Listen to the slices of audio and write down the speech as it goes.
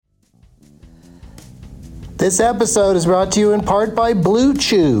This episode is brought to you in part by Blue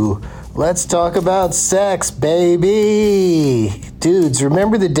Chew. Let's talk about sex, baby. Dudes,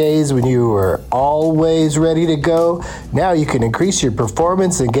 remember the days when you were always ready to go? Now you can increase your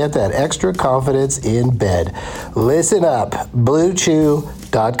performance and get that extra confidence in bed. Listen up,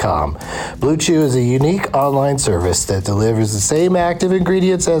 BlueChew.com. Blue Chew is a unique online service that delivers the same active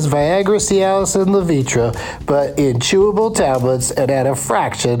ingredients as Viagra, Cialis, and Levitra, but in chewable tablets and at a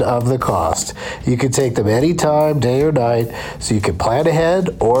fraction of the cost. You can take them anytime, day or night, so you can plan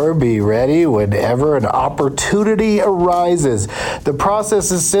ahead or be ready whenever an opportunity arises. The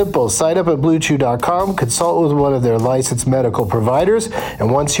process is simple. Sign up at BlueChew.com, consult with one of their licensed medical providers, and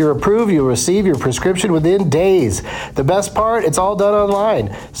once you're approved, you'll receive your prescription within days. The best part, it's all done online,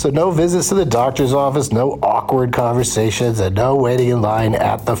 so no visits to the doctor's office, no awkward conversations, and no waiting in line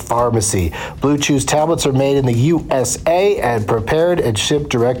at the pharmacy. Blue Chew's tablets are made in the USA and prepared and shipped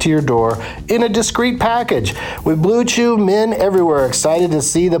direct to your door in a discreet package. With Blue Chew, men everywhere are excited to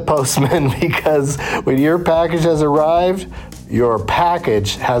see the postman because when your package has arrived, your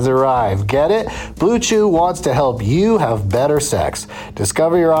package has arrived. Get it? Blue Chew wants to help you have better sex.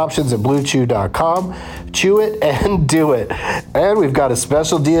 Discover your options at BlueChew.com. Chew it and do it. And we've got a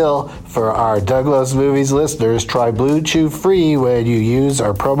special deal for our Douglas Movies listeners. Try Blue Chew free when you use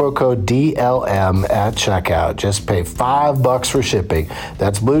our promo code DLM at checkout. Just pay $5 for shipping.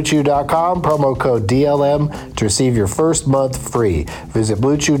 That's BlueChew.com, promo code DLM to receive your first month free. Visit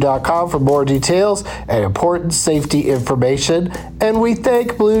BlueChew.com for more details and important safety information. And we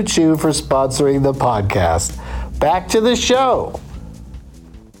thank Blue Chew for sponsoring the podcast. Back to the show.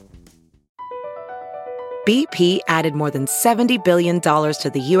 BP added more than $70 billion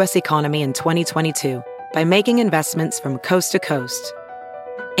to the U.S. economy in 2022 by making investments from coast to coast.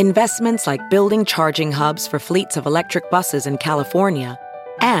 Investments like building charging hubs for fleets of electric buses in California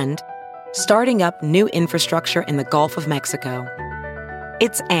and starting up new infrastructure in the Gulf of Mexico.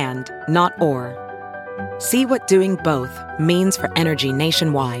 It's and, not or. See what doing both means for energy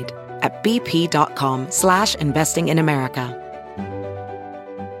nationwide at bp.com/investing in America.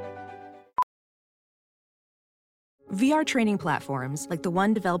 VR training platforms, like the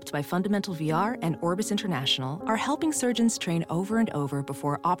one developed by Fundamental VR and Orbis International, are helping surgeons train over and over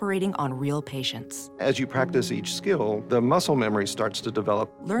before operating on real patients. As you practice each skill, the muscle memory starts to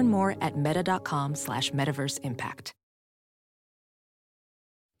develop. Learn more at meta.com/metaverseimpact.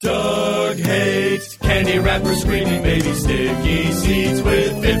 Doug hates candy wrappers, screaming baby sticky seeds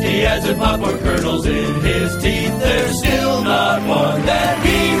with 50 heads of popcorn kernels in his teeth. There's still not one that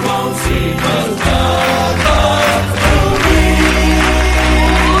he won't see, 'cause Doug loves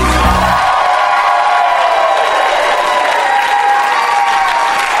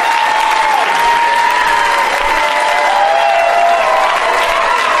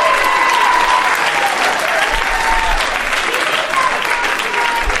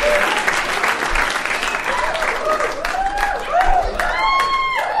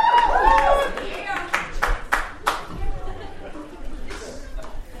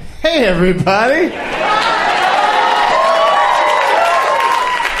Hey, everybody.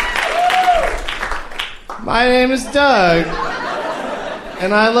 My name is Doug,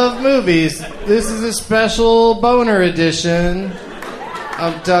 and I love movies. This is a special boner edition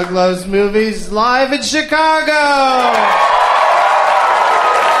of Doug Loves Movies live in Chicago.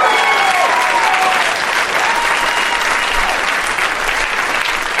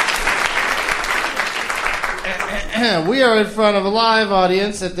 We are in front of a live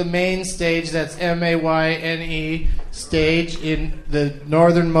audience at the main stage. That's MAYNE stage in the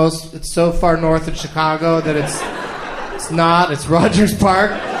northernmost. It's so far north of Chicago that it's not. It's Rogers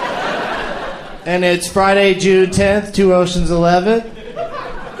Park. And it's Friday, June 10th, 2 Oceans 11.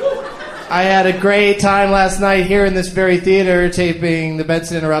 I had a great time last night here in this very theater taping The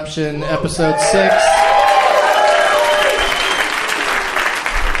Benson Interruption, Episode 6.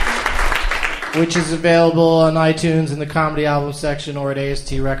 Which is available on iTunes in the comedy album section or at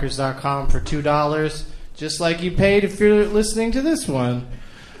astrecords.com for $2, just like you paid if you're listening to this one.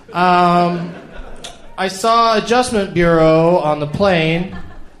 I saw Adjustment Bureau on the plane,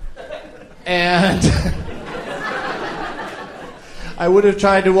 and I would have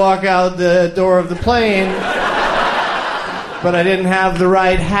tried to walk out the door of the plane, but I didn't have the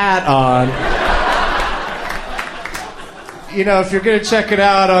right hat on. You know, if you're going to check it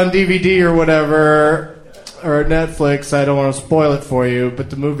out on DVD or whatever, or Netflix, I don't want to spoil it for you, but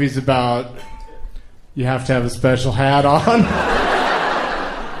the movie's about you have to have a special hat on.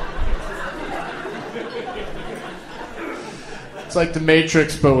 It's like The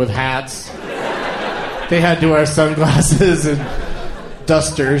Matrix, but with hats. They had to wear sunglasses and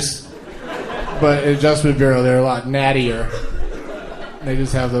dusters. But Adjustment Bureau, they're a lot nattier. They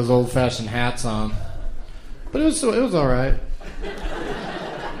just have those old-fashioned hats on. But it was all right.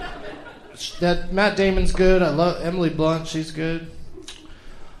 That Matt Damon's good. I love Emily Blunt. She's good.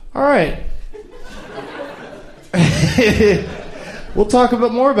 All right. We'll talk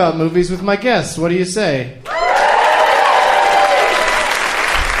more about movies with my guests. What do you say?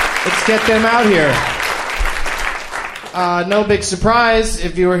 Let's get them out here. No big surprise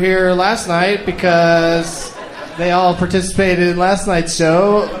if you were here last night because they all participated in last night's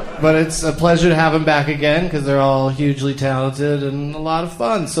show, but it's a pleasure to have them back again because they're all hugely talented and a lot of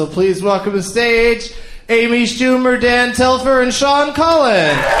fun. So please welcome to the stage Amy Schumer, Dan Telfer, and Sean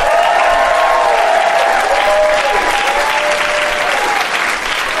Cullen.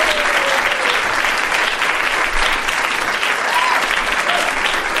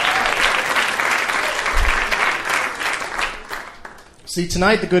 See,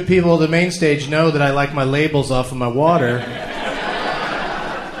 tonight the good people of the main stage know that I like my labels off of my water.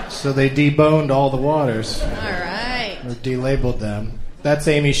 So they deboned all the waters. All right. Or delabeled them. That's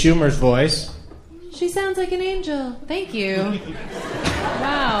Amy Schumer's voice. She sounds like an angel. Thank you.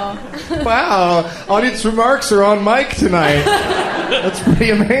 Wow. Wow. Audience remarks are on mic tonight. That's pretty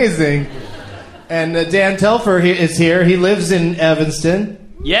amazing. And Dan Telfer is here. He lives in Evanston.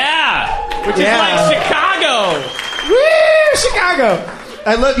 Yeah! Which is like Chicago! Woo! Chicago!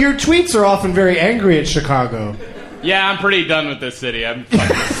 I love your tweets are often very angry at Chicago. Yeah, I'm pretty done with this city. I'm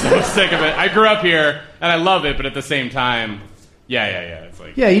fucking so sick of it. I grew up here, and I love it, but at the same time, yeah. It's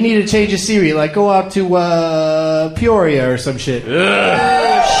like... Yeah, you need to change of scenery. Like, go out to Peoria or some shit.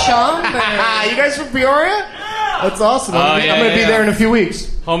 Schaumburg. You guys from Peoria? That's awesome. I'm going to be there in a few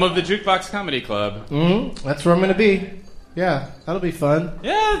weeks. Home of the Jukebox Comedy Club. Mm-hmm. That's where I'm going to be. Yeah, that'll be fun.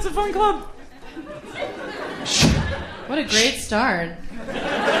 Yeah, it's a fun club. What a great start.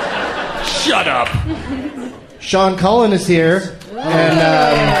 Shut up. Sean Cullen is here. And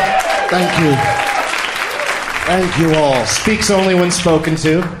thank you. Thank you all. Speaks only when spoken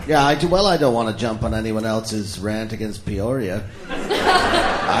to. Yeah, I don't want to jump on anyone else's rant against Peoria.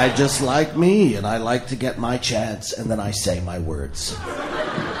 I just like me, and I like to get my chance, and then I say my words.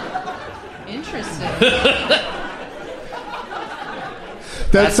 Interesting.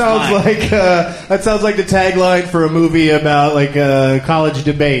 That sounds like the tagline for a movie about like a college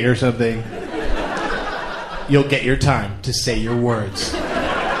debate or something. You'll get your time to say your words.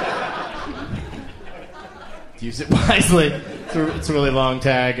 Use it wisely. It's a really long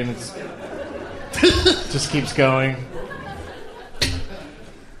tag, and it just keeps going.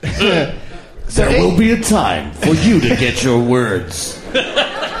 There will be a time for you to get your words.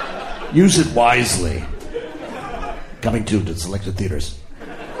 Use it wisely. Coming to selected theaters.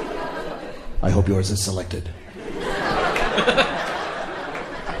 I hope yours is selected.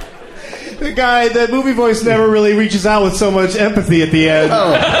 The movie voice never really reaches out with so much empathy at the end.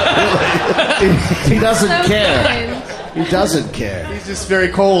 Oh, really? He doesn't So care. kind. He doesn't care. He's just very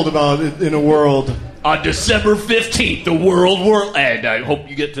cold about it in a world. On December 15th, the world will end. I hope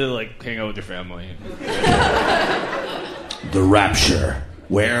you get to like hang out with your family. The Rapture.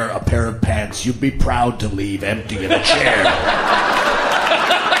 Wear a pair of pants you'd be proud to leave empty in a chair.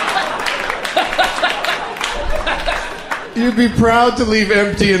 You'd be proud to leave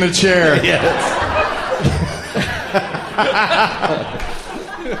empty in a chair. Yes.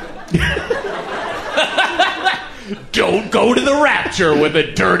 Don't go to the Rapture with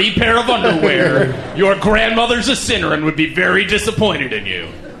a dirty pair of underwear. Your grandmother's a sinner and would be very disappointed in you.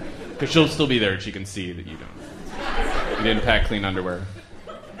 Because she'll still be there and she can see that you didn't pack clean underwear.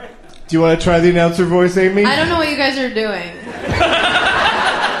 Do you want to try the announcer voice, Amy? I don't know what you guys are doing.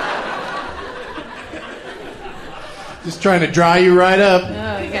 Just trying to dry you right up.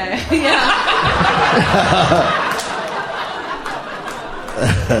 Oh, okay. Yeah.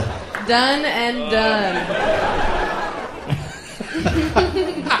 Done and done.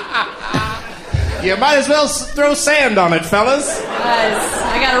 You might as well throw sand on it, fellas. Guys,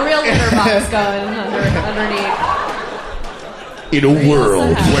 I got a real litter box going underneath. In a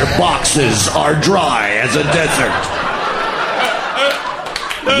world where boxes are dry as a desert,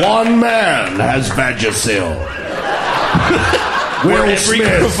 one man has Vagisil. Will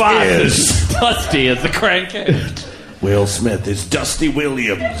Smith is Dusty as the crankhead. Will Smith is Dusty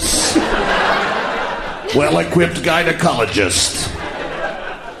Williams, well-equipped gynecologist.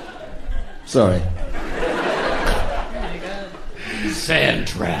 Sorry. Sand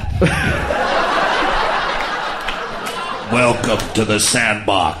trap. Welcome to the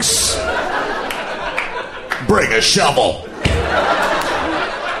sandbox. Bring a shovel.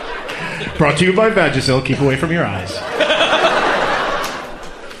 Brought to you by Vagisil. Keep away from your eyes.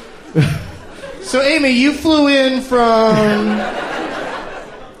 So, Amy, you flew in from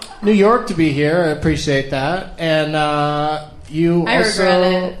New York to be here. I appreciate that. And you I also...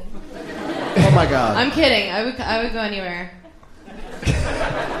 regret it. Oh my God. I'm kidding. I would go anywhere.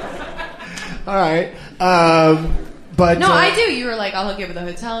 All right. But No, I do. You were like, I'll hook you up with a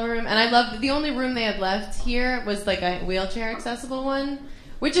hotel room. And I loved... The only room they had left here was like a wheelchair accessible one,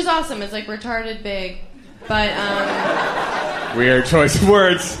 which is awesome. It's like retarded big. But, Weird choice of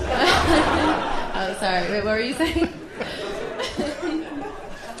words. Oh, sorry. Wait, what were you saying?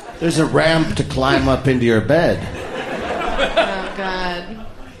 There's a ramp to climb up into your bed. Oh, God.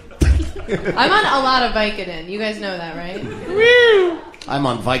 I'm on a lot of Vicodin. You guys know that, right? I'm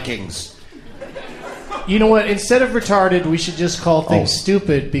on Vikings. You know what? Instead of retarded, we should just call things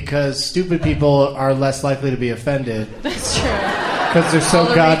stupid because stupid people are less likely to be offended. That's true. Because they're so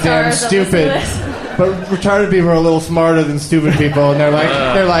goddamn retards that stupid. listen to But retarded people are a little smarter than stupid people, and they're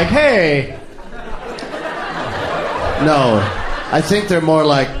like, hey. No, I think they're more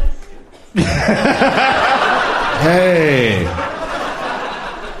like, hey.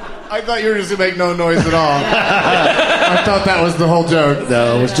 I thought you were just gonna make no noise at all. I thought that was the whole joke.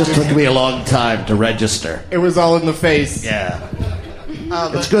 No, it was just took me a long time to register. It was all in the face. Yeah.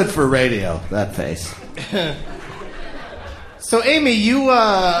 It's good for radio, that face. So, Amy, you,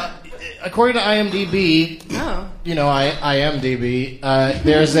 according to IMDb, Oh. you know, IMDb,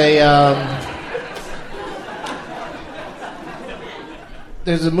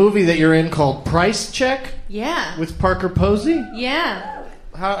 there's a movie that you're in called Price Check Yeah. with Parker Posey. Yeah.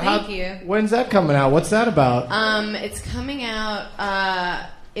 Thank you. When's that coming out? What's that about? It's coming out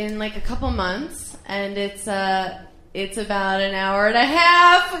in like a couple months, and it's about an hour and a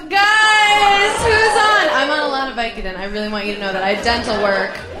half. Guys, who's on? I'm on a lot of Vicodin. I really want you to know that. I have dental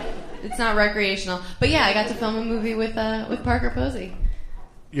work. It's not recreational. But yeah, I got to film a movie with Parker Posey.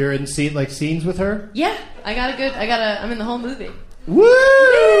 You're in scenes with her? Yeah, I'm in the whole movie. Woo!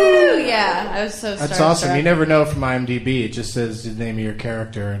 Yeah, I was so That's starstruck. awesome. You never know from IMDb. It just says the name of your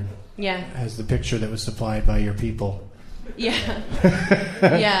character and Yeah. has the picture that was supplied by your people. Yeah.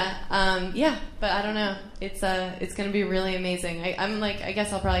 Yeah, but I don't know. It's going to be really amazing. I'm like, I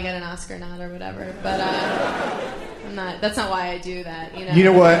guess I'll probably get an Oscar nod or whatever, but that's not why I do that, you know. You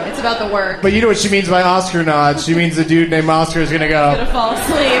know what? It's about the work. But you know what she means by Oscar nod? She means the dude named Oscar is going to go. I'm going to fall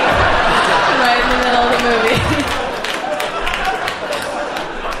asleep right in the middle of the movie.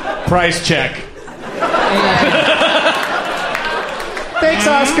 Price check. Thanks,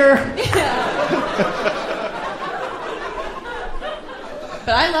 Oscar.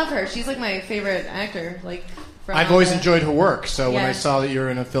 But I love her. She's like my favorite actor. Like, I've always enjoyed her work, so when Yeah. I saw that you were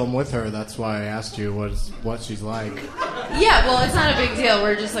in a film with her, that's why I asked you what she's like. Yeah, well, it's not a big deal.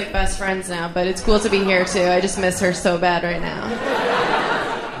 We're just like best friends now, but it's cool to be here too. I just miss her so bad right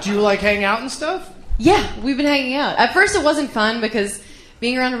now. Do you like hang out and stuff? Yeah, we've been hanging out. At first it wasn't fun because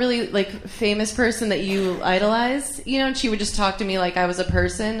being around a really like famous person that you idolize, you know, and she would just talk to me like I was a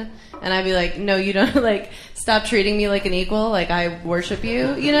person, and I'd be like, no, you don't, like, stop treating me like an equal, like I worship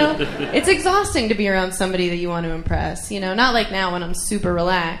you, you know? It's exhausting to be around somebody that you want to impress, you know? Not like now when I'm super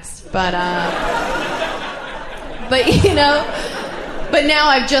relaxed, but you know, but now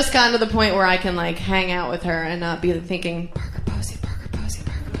I've just gotten to the point where I can like hang out with her and not be thinking, Parker Posey, Parker Posey,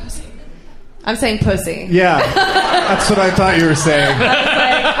 Parker Posey. I'm saying pussy. Yeah, that's what I thought you were saying.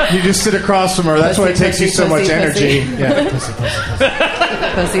 You just sit across from her. That's why it takes you so much energy. Yeah, pussy, pussy, pussy.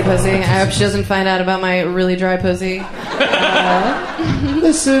 Pussy, pussy. I hope she doesn't find out about my really dry pussy.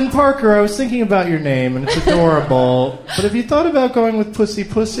 Listen, Parker, I was thinking about your name, and it's adorable. But have you thought about going with Pussy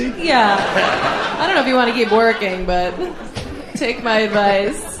Pussy? Yeah. I don't know if you want to keep working, but take my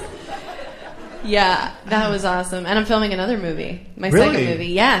advice. Yeah, that was awesome. And I'm filming another movie. My Really? second movie.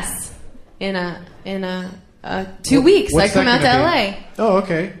 Yes. In 2 weeks. I come out to LA. Oh,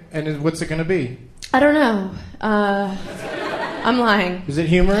 okay. And what's it going to be? I don't know. I'm lying. Is it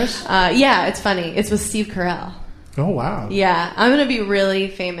humorous? Yeah, it's funny. It's with Steve Carell. Oh, wow. Yeah, I'm going to be really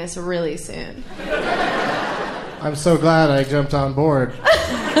famous really soon. I'm so glad I jumped on board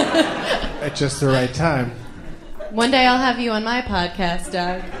at just the right time. One day I'll have you on my podcast,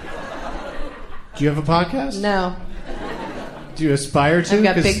 Doug. Do you have a podcast? No. Do you aspire to? I've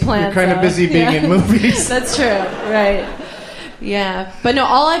got 'Cause big plans. You're kind of though. busy being in movies. That's true, right? Yeah, but no.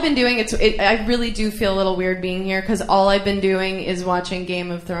 All I've been doing, I really do feel a little weird being here because all I've been doing is watching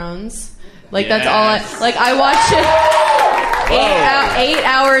Game of Thrones. Like that's all. I watch it 8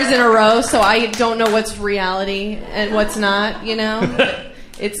 hours in a row, so I don't know what's reality and what's not. You know,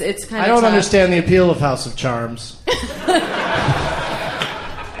 it's kind of. I don't tough. understand the appeal of House of Charms.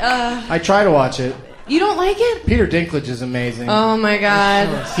 I try to watch it. You don't like it? Peter Dinklage is amazing. Oh my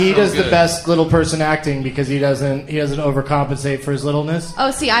god. He does the best little person acting because he doesn't overcompensate for his littleness.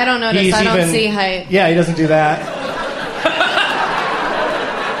 Oh, see, I don't notice. He's I don't even- see height. Yeah, he doesn't do that.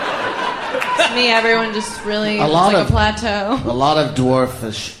 To me, everyone just really A looks lot like of- a plateau. A lot of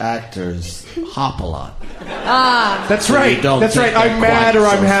dwarfish actors hop a lot. That's So you right. don't That's think right. they're I'm mad quite or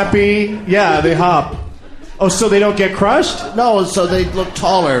I'm so happy. Yeah, they hop. Oh, so they don't get crushed? No, so they look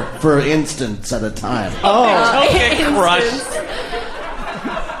taller for instants at a time. Don't get crushed.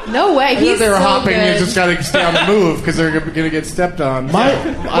 No way. I thought He's they were so hopping. good. You just got to stay on the move because they're going to get stepped on. Most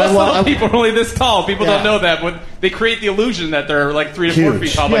little people are only this tall. People Yeah. don't know that, but they create the illusion that they're like 3 to 4 Huge.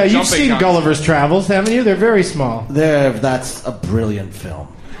 feet tall. Yeah, Like you've jumping seen on- Gulliver's Travels, haven't you? They're very small. That's a brilliant film.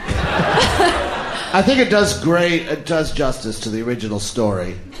 I think it does great. It does justice to the original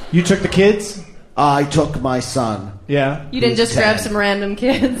story. You took the kids? I took my son. Yeah. You didn't Who's just grab 10. some random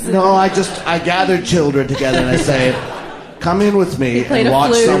kids. No, I gathered children together and I say, come in with me played and a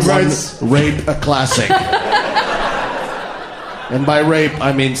watch flute. someone rape a classic. And by rape,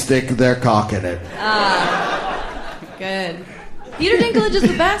 I mean stick their cock in it. Good. Peter Dinklage is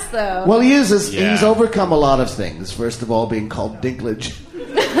the best, though. Well, he is. Yeah. He's overcome a lot of things. First of all, being called Dinklage.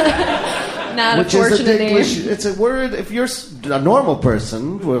 Not Which a is a fortunate Dinklage. name. It's a word. If you're a normal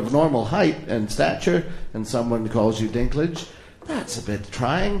person with normal height and stature, and someone calls you Dinklage, that's a bit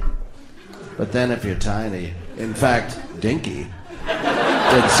trying. But then if you're tiny, in fact, dinky,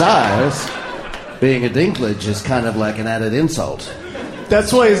 in size, being a Dinklage is kind of like an added insult.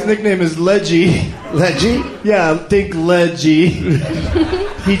 That's why his nickname is Ledgy. Ledgy? Yeah, think Ledgy.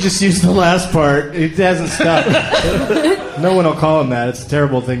 He just used the last part. It hasn't stuck. No one will call him that. It's a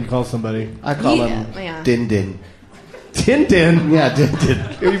terrible thing to call somebody. I call Yeah, him yeah. Din Din. Tintin. Yeah, Din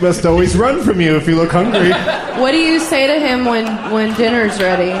Din. He must always run from you if you look hungry. What do you say to him when dinner's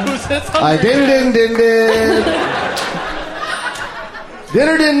ready? I Din Din Din Din.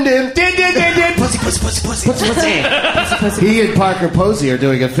 Dinner Din Din. Din Din Din Din. Pussy, pussy, pussy, pussy. Pussy, pussy. He and Parker Posey are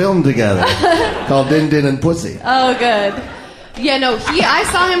doing a film together called Din Din and Pussy. Oh, good. Yeah, no, I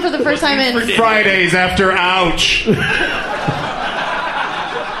saw him for the first time in... Fridays after Ouch.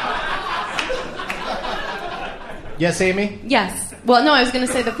 Yes, Amy? Yes. Well, no, I was going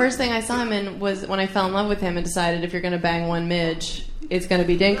to say the first thing I saw him in was when I fell in love with him and decided if you're going to bang one midge, it's going to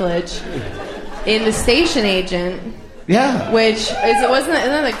be Dinklage. In The Station Agent, Yeah. isn't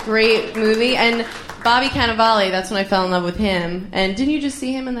that a great movie? And Bobby Cannavale, that's when I fell in love with him. And didn't you just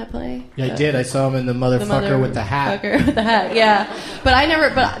see him in that play? Yeah, I did. I saw him in the motherfucker with the hat. Fucker with the hat, yeah.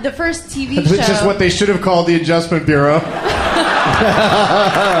 But the first TV show... Which is what they should have called the Adjustment Bureau.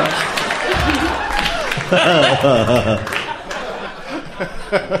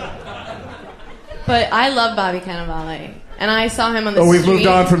 But I love Bobby Cannavale. And I saw him on the Oh, we've street. moved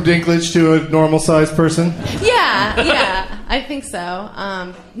on from Dinklage to a normal-sized person? Yeah, I think so.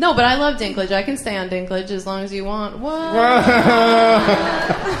 No, but I love Dinklage. I can stay on Dinklage as long as you want. What?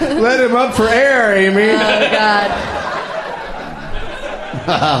 Let him up for air, Amy. Oh, God.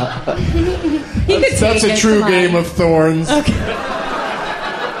 He could That's take a it, true come on. game of thorns.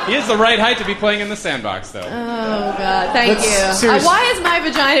 He is the right height to be playing in the sandbox, though. Oh, God. Thank Let's- you. seriously. Why is my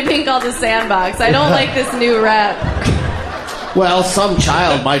vagina being called a sandbox? I don't like this new rep. Well, some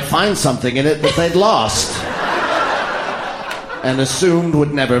child might find something in it that they'd lost and assumed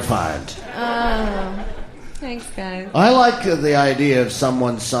would never find. Oh. Thanks, guys. I like the idea of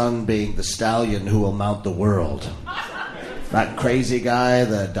someone's son being the stallion who will mount the world. That crazy guy,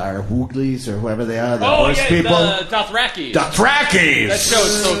 the Dire Woogleys or whoever they are, the horse people. the Dothraki. Dothrakis! That show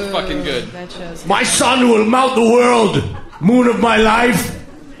is so fucking good. That show's My son will mount the world, moon of my life.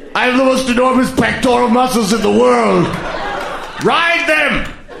 I have the most enormous pectoral muscles in the world. Ride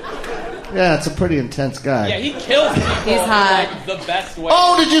them! Yeah, it's a pretty intense guy. Yeah, he kills people He's hot. in like, the best way.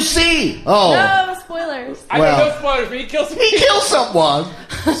 Oh, did you see? Oh. No, spoilers. I well. mean, no spoilers, but he kills people. He kills someone,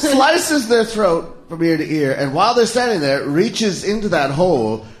 slices their throat from ear to ear, and while they're standing there, reaches into that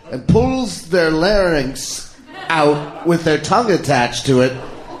hole and pulls their larynx out with their tongue attached to it,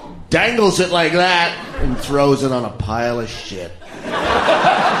 dangles it like that, and throws it on a pile of shit.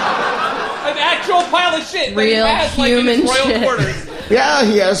 An actual pile of shit. that he Real has, like, in his human royal shit. quarters. Yeah,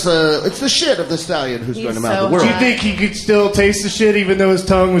 he has it's the shit of the stallion who's He's going to mount so the world. Do you think he could still taste the shit even though his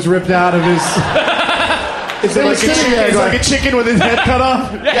tongue was ripped out of his... Is it like a chicken? It's like a chicken with his head cut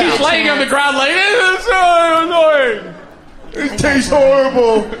off? Yeah, he's laying on the ground like, this is so annoying. It tastes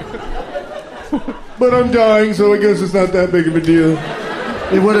horrible. But I'm dying, so I guess it's not that big of a deal.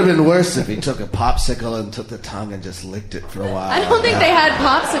 It would have been worse if he took a popsicle and took the tongue and just licked it for a while. I don't think they had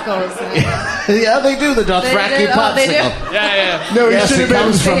popsicles. Yeah, they do, the Dothraki They do? popsicle. Oh, they do? Yeah. No, he Yes, should it have been...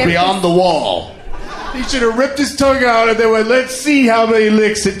 comes from beyond the wall. He should have ripped his tongue out and then went, let's see how many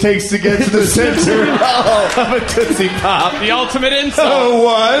licks it takes to get to the center of a Tootsie Pop. The ultimate insult. Oh,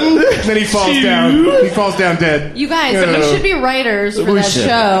 one. And then he falls down. He falls down dead. You guys, we should be writers for that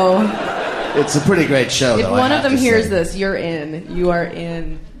show. It's a pretty great show, If though. one of them hears this, you're in. You are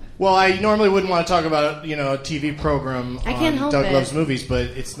in. Well, I normally wouldn't want to talk about, a TV program I can't help Doug it. Loves Movies, but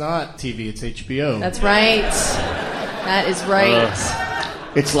it's not TV, it's HBO. That's right. That is right.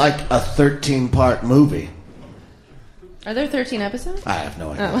 It's like a 13-part movie. Are there 13 episodes? I have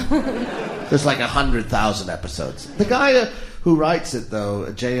no idea. There's like 100,000 episodes. The guy who writes it,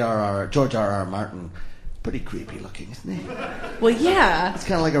 though, George R.R. Martin, pretty creepy looking, isn't he? Well, yeah. It's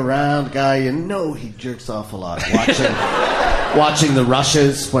kind of like a round guy. He jerks off a lot. Watching the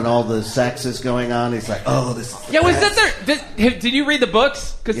rushes when all the sex is going on. He's like, oh, this is Yeah, was that there? Did you read the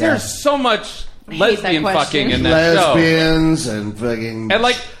books? Because there's so much lesbian fucking in that lesbians show. and fucking And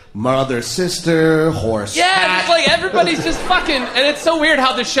like mother, sister, horse. Yeah, it's like everybody's just fucking, and it's so weird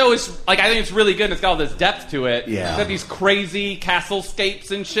how the show is like. I think it's really good. And it's got all this depth to it. Yeah, it's got these crazy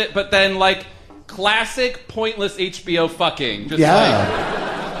castlescapes and shit. But then like classic pointless HBO fucking. Just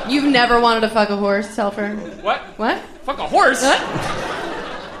You've never wanted to fuck a horse, Telfer? What? Fuck a horse? What?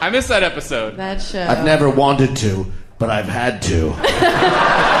 I missed that episode. That show. I've never wanted to, but I've had to.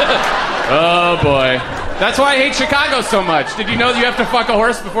 Oh boy. That's why I hate Chicago so much. Did you know that you have to fuck a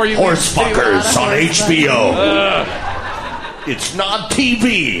horse before you Horse fuckers on HBO. It's not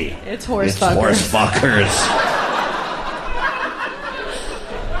TV. It's horse It's fuckers. horse fuckers.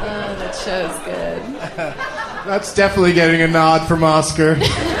 Oh, that show's good. That's definitely getting a nod from Oscar.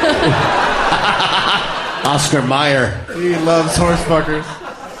 Oscar Mayer. He loves horse fuckers.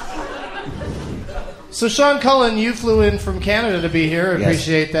 So, Sean Cullen, you flew in from Canada to be here. Yes.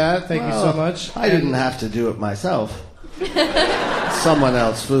 Appreciate that. Thank you so much. I didn't have to do it myself. Someone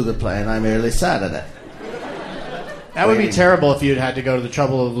else flew the plane. I merely sat in it. That would be terrible if you'd had to go to the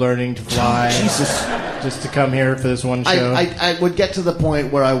trouble of learning to fly. Jesus. Just to come here for this one show. I would get to the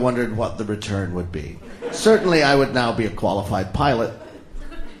point where I wondered what the return would be. Certainly, I would now be a qualified pilot,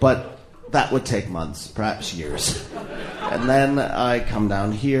 but that would take months, perhaps years. And then I come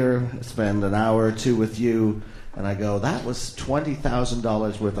down here, spend an hour or two with you, and I go, that was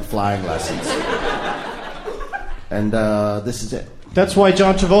 $20,000 worth of flying lessons. And this is it. That's why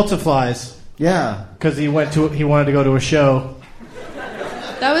John Travolta flies. Yeah. Because he wanted to go to a show.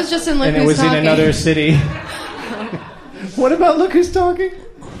 That was just in Look And it Who's was Talking. in another city. What about Look Who's Talking?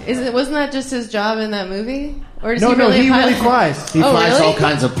 Wasn't that just his job in that movie? Or does No, he really he pilot? really flies. He flies really? all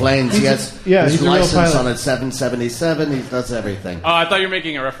kinds of planes. He has his he's a real license pilot. on a 777. He does everything. Oh, I thought you were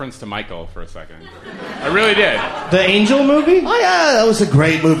making a reference to Michael for a second. I really did. The Angel movie? Oh, yeah, that was a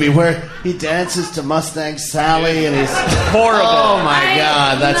great movie where he dances to Mustang Sally and he's... Horrible. Oh, my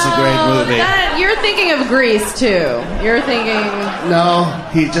God, that's a great movie. You're thinking of Grease, too. You're thinking... No,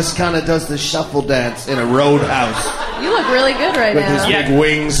 he just kind of does the shuffle dance in a roadhouse You look really good right with now. his big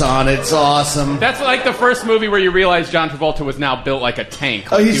wings on. It's awesome. That's like the first movie where you realize John Travolta was now built like a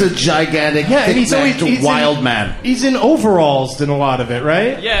tank. Oh, he's a gigantic, and he's thick-necked wild man. He's in overalls in a lot of it,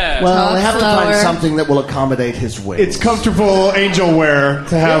 right? Yeah. Well, Talk they have to slower. find something that will accommodate his wings. It's comfortable angel wear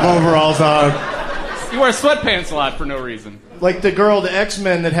to have overalls on. You wear sweatpants a lot for no reason. Like the girl, the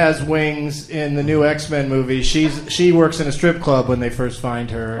X-Men that has wings in the new X-Men movie, she works in a strip club when they first find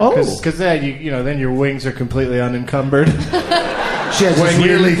her. Oh. Because then, then your wings are completely unencumbered. She has when this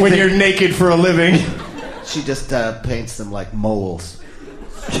really when thick- you're naked for a living. She just paints them like moles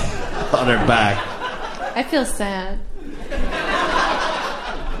on her back. I feel sad.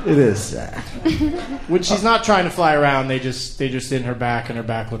 It is sad. When she's not trying to fly around, they just in her back, and her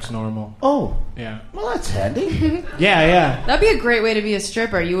back looks normal. Oh, Yeah. well, that's handy. Yeah. That'd be a great way to be a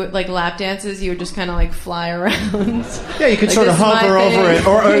stripper. You would, like lap dances, you would just kind of like fly around. Yeah, you could Like, sort of this is my hover over thing. it.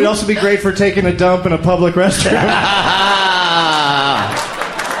 Or it'd also be great for taking a dump in a public restroom.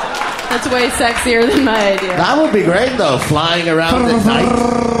 That's way sexier than my idea. That would be great, though, flying around at night.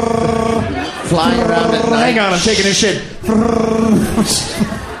 Flying around at night. Hang on, I'm taking a shit.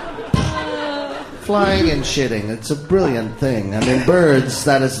 Flying and shitting. It's a brilliant thing. I mean, birds,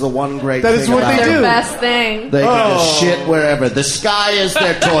 that is the one great That thing is what about they Their do. them. best thing. They can just Oh. shit wherever. The sky is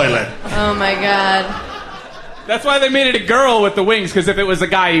their toilet. Oh my god. That's why they made it a girl with the wings, because if it was a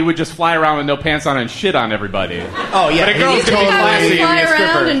guy, he would just fly around with no pants on and shit on everybody. Oh, yeah. But a girl's You gonna think be I would classy and be fly a around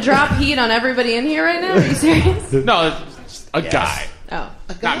stripper. and drop heat on everybody in here right now? Are you serious? No, it's just a guy. Oh.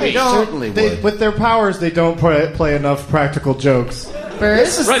 Not They me. certainly would. With their powers, they don't play enough practical jokes. Birds?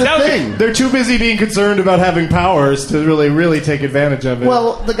 This is Right, the that would be- thing. They're too busy being concerned about having powers to really take advantage of it.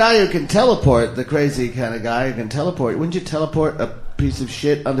 Well, the guy who can teleport, the crazy kind of guy who can teleport, wouldn't you teleport a piece of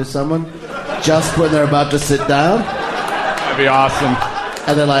shit under someone just when they're about to sit down. That'd be awesome.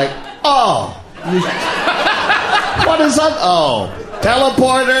 And they're like, oh. What is that? Oh,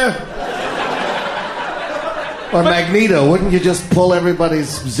 teleporter? Or Magneto. Wouldn't you just pull everybody's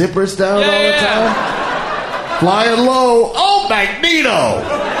zippers down all the time? Flying low. Oh, Magneto!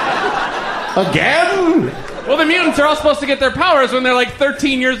 Again? Well, the mutants are all supposed to get their powers when they're like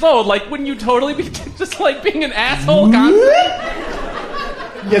 13 years old. Like, wouldn't you totally be just like being an asshole constantly?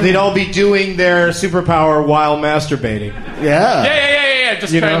 Yeah, they'd all be doing their superpower while masturbating. Yeah. Yeah.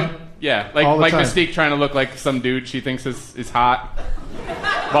 Just trying. Yeah, All the like time. Mystique trying to look like some dude she thinks is hot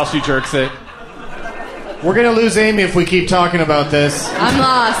while she jerks it. We're gonna lose Amy if we keep talking about this. I'm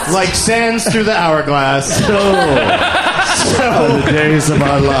lost. Like sands through the hourglass. So the days of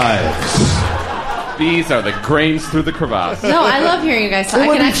our lives. These are the grains through the crevasse. No, I love hearing you guys talk. It I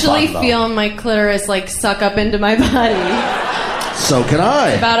would can be actually fun, though. feel my clitoris like suck up into my body. So can I.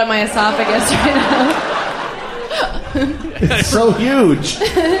 About at my esophagus right now. It's so huge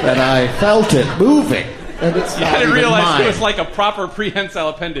that I felt it moving. And it's I not didn't even realize mine. it was like a proper prehensile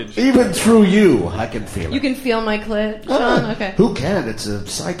appendage. Even through you, I can feel it. You can feel my clit, Sean? Okay. Who can? It's a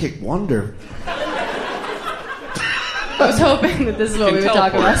psychic wonder. I was hoping that this is what we would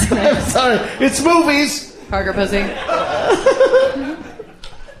talk about I'm tonight. sorry. It's movies. Parker pussy.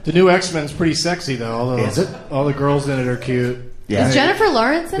 The new X-Men's pretty sexy, though. Is it? All the girls in it are cute. Yeah. Is Jennifer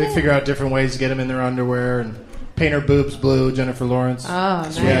Lawrence in They it? figure out different ways to get them in their underwear and paint her boobs blue. Jennifer Lawrence. Oh,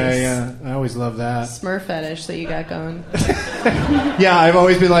 nice. Yeah. I always love that. Smurf fetish that you got going. Yeah, I've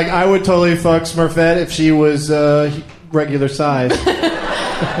always been like, I would totally fuck Smurfette if she was regular size.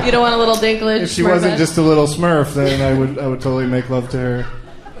 You don't want a little dinklage? If she Smurfette? wasn't just a little Smurf, then I would totally make love to her.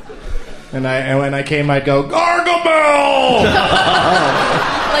 And when I came, I'd go Gargamel.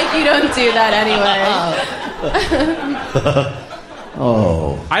 Like you don't do that anyway.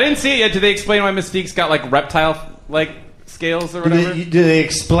 Oh. I didn't see it yet. Did they explain why Mystique's got like reptile like scales or whatever? Do they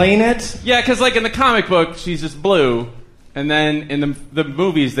explain it? Yeah, because like in the comic book, she's just blue, and then in the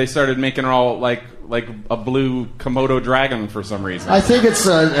movies, they started making her all like a blue Komodo dragon for some reason. I think it's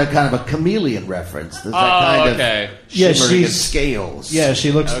a kind of a chameleon reference. There's that kind okay. of shimmering she's- of scales. Yeah,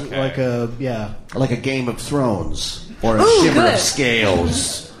 she looks Okay. Like a Game of Thrones. Or a Ooh, shimmer good. of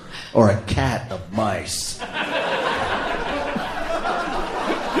scales. Or a cat of mice.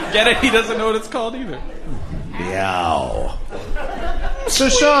 Get it? He doesn't know what it's called either. Meow. So,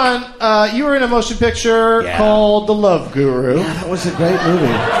 Sean, you were in a motion picture Yeah. called The Love Guru. Yeah, that was a great movie.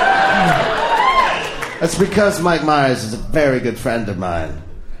 That's because Mike Myers is a very good friend of mine.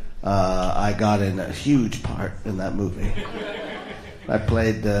 I got in a huge part in that movie. I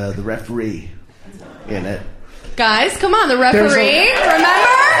played the referee in it. Guys, come on, the referee.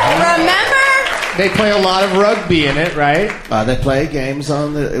 Remember? They play a lot of rugby in it, right? They play games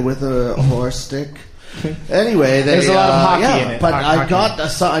with a horse stick. Anyway, There's a lot of hockey yeah, in it. But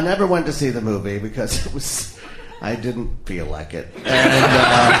Hockey. I never went to see the movie because I didn't feel like it.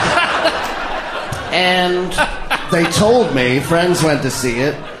 And they told me, friends went to see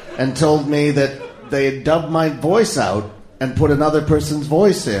it, and told me that they had dubbed my voice out and put another person's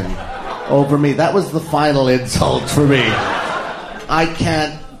voice in over me. That was the final insult for me. I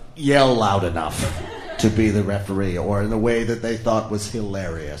can't yell loud enough to be the referee, or in a way that they thought was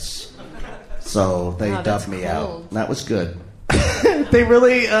hilarious. So they Wow, dubbed that's me cold. out. That was good. They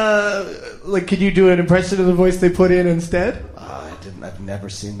really, could you do an impression of the voice they put in instead? I've never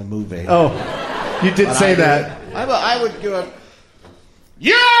seen the movie. Oh, you did But say I that. I would go,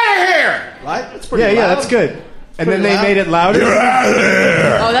 "You're out of here!" Right? That's pretty Yeah, loud. that's good. And then Pretty they loud. made it louder?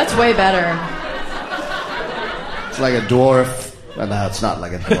 Oh, that's way better. It's like a dwarf. Well, no, it's not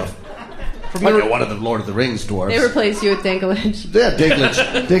like a dwarf. Like one of the Lord of the Rings dwarves. They replace you with dinklage. Yeah,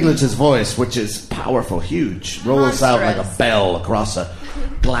 Diglage's voice, which is powerful, huge, rolls out like a Monstrous. bell across a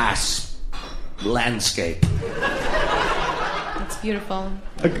glass landscape. It's beautiful.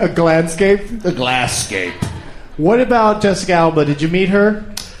 A gladscape? The glasscape. What about Jessica Alba? Did you meet her?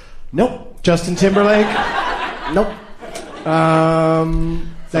 Nope. Justin Timberlake? Nope. That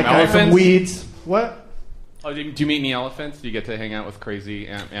guy from elephants? Weeds? What? Oh, do you meet any elephants? Do you get to hang out with crazy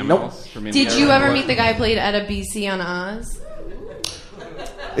animals? From Did India you or ever what? meet the guy who played Etta BC on Oz?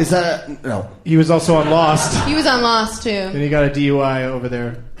 Is that no? He was also on Lost. He was on Lost too. And he got a DUI over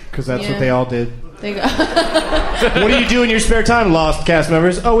there, because that's Yeah. what they all did. They go What do you do in your spare time, Lost cast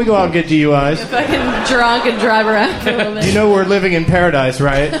members? Oh, we go out and get DUIs. fucking drunk and drive around for a little bit. You know we're living in paradise,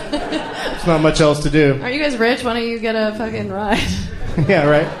 right? There's not much else to do. Aren't you guys rich? Why don't you get a fucking ride? Yeah,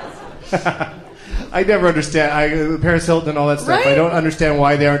 right? I never understand. Paris Hilton and all that stuff. Right? I don't understand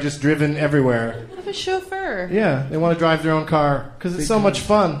why they aren't just driven everywhere. a chauffeur. Yeah, they want to drive their own car because it's so much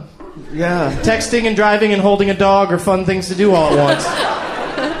fun. Yeah. Texting and driving and holding a dog are fun things to do all at once.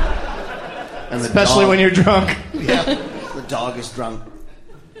 And Especially when you're drunk. Yeah, the dog is drunk.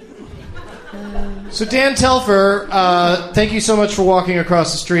 So Dan Telfer, thank you so much for walking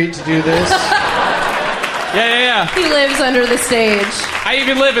across the street to do this. Yeah. He lives under the stage. I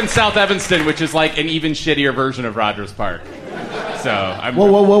even live in South Evanston, which is like an even shittier version of Rogers Park. So I'm.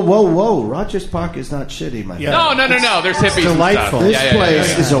 Whoa. Rogers Park is not shitty, my friend. No. There's hippies delightful. and This stuff.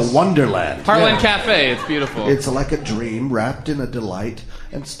 place is a wonderland. Heartland Cafe. It's beautiful. It's like a dream wrapped in a delight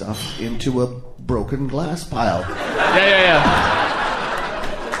and stuffed into a broken glass pile. Yeah.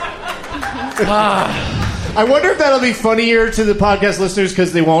 I wonder if that'll be funnier to the podcast listeners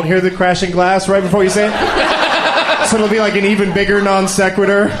because they won't hear the crashing glass right before you say it. So it'll be like an even bigger non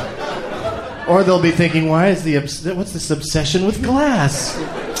sequitur. Or they'll be thinking, what's this obsession with glass?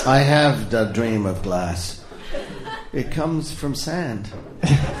 I have a dream of glass. It comes from sand.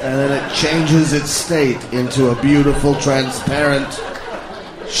 And then it changes its state into a beautiful, transparent,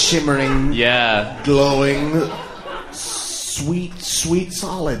 shimmering, glowing, sweet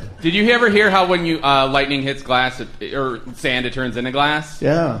solid. Did you ever hear how when you lightning hits glass or sand, it turns into glass?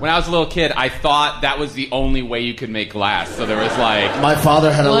 Yeah. When I was a little kid, I thought that was the only way you could make glass. So there was like... My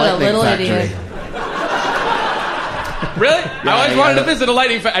father had a lightning factory. Idiot. Really? I always wanted to visit a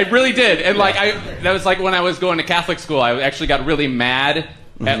lightning factory. I really did. And that was like when I was going to Catholic school. I actually got really mad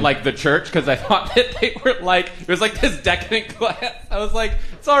at like the church because I thought that they were like, it was like this decadent glass. I was like,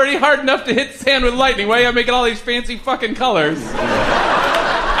 it's already hard enough to hit sand with lightning. Why are you making all these fancy fucking colors?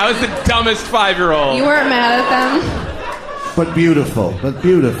 I was the dumbest 5-year-old. You weren't mad at them? But beautiful.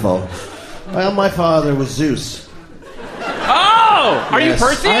 Well, my father was Zeus. Oh! Are you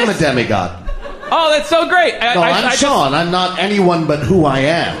Perseus? I'm a demigod. Oh, that's so great. I'm Sean. I'm not anyone but who I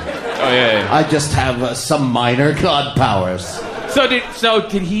am. Oh, yeah. I just have some minor god powers. So did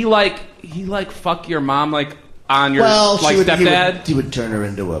he fuck your mom on your stepdad? He would turn her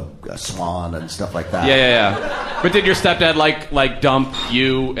into a swan and stuff like that. Yeah. But did your stepdad like dump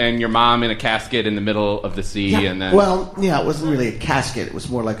you and your mom in a casket in the middle of the sea and then? Well, yeah, it wasn't really a casket. It was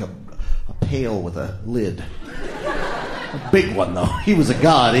more like a pail with a lid. A big one though. He was a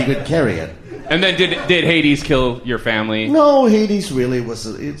god. He could carry it. And then did Hades kill your family? No, Hades really was.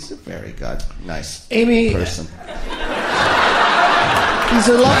 It's a very nice Amy person. He's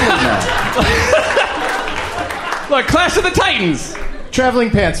a lovely man. Look, Clash of the Titans. Traveling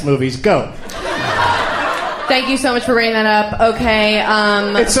Pants movies, go. Thank you so much for bringing that up. Okay.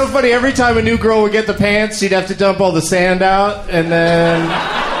 It's so funny. Every time a new girl would get the pants, she'd have to dump all the sand out, and then...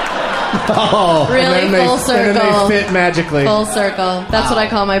 really? And then Full circle. And then they fit magically. Full circle. That's what I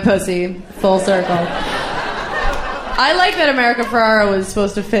call my pussy. Full circle. I like that America Ferrara was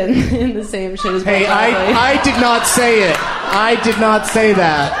supposed to fit in the same shit as Hey, I did not say it. I did not say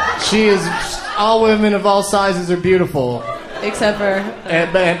that. She is... All women of all sizes are beautiful. Except for...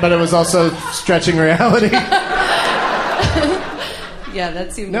 But it was also stretching reality. Yeah,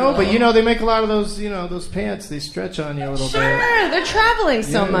 that seemed... No, but they make a lot of those, those pants. They stretch on you a little bit. Sure, they're traveling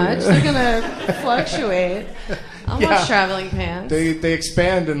so much. They're going to fluctuate. I'll watch traveling pants. They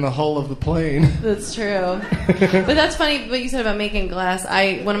expand in the hull of the plane. That's true. But that's funny what you said about making glass.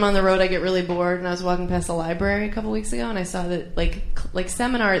 When I'm on the road, I get really bored, and I was walking past the library a couple weeks ago, and I saw that, like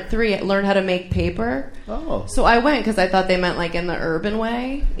Seminar at 3, learn how to make paper. Oh. So I went, because I thought they meant, in the urban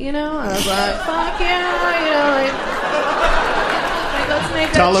way, And I was like, fuck yeah, let's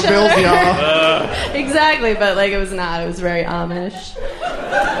make that $1 bills, y'all. Exactly, but it was not. It was very Amish.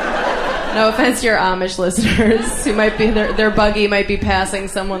 No offense to your Amish listeners, who might be their buggy might be passing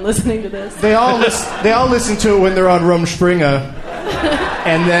someone listening to this. They all listen to it when they're on Rumspringa,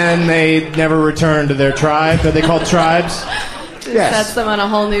 and then they never return to their tribe. Are they called tribes? Yes. Sets them on a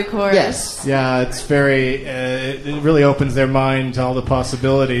whole new course. Yes. Yeah, it's very. It really opens their mind to all the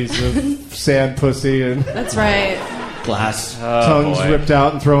possibilities of sand pussy and. That's right. Glass. Tongues ripped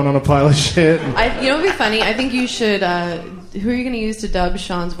out and thrown on a pile of shit. It would be funny. I think you should. Who are you going to use to dub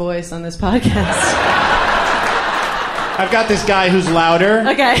Sean's voice on this podcast? I've got this guy who's louder.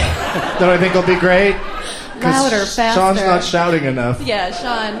 Okay. That I think will be great. Louder, faster. Sean's not shouting enough. Yeah,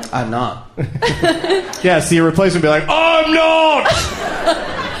 Sean. I'm not. Yeah, so your replacement will be like, I'm not!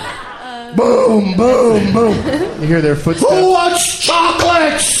 Boom, boom, boom. You hear their footsteps. Who wants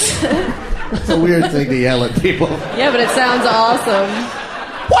chocolates? It's a weird thing to yell at people. Yeah, but it sounds awesome.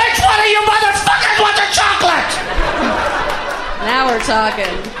 Which one of you motherfuckers wants a chocolate? Now we're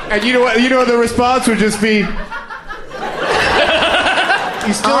talking. And you know what the response would just be...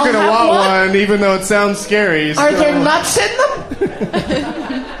 He's still going to want one, even though it sounds scary. Are there nuts in them?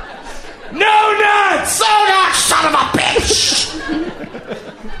 No nuts! soda, son of a bitch!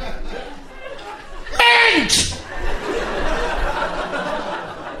 Mint!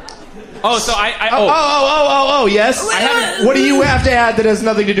 Oh, so yes. What do you have to add that has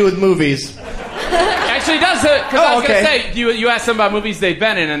nothing to do with movies? Actually, it does. Because I was going to say, you asked them about movies they've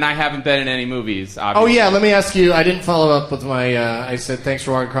been in, and I haven't been in any movies, obviously. Oh, yeah, let me ask you. I didn't follow up with my... I said, thanks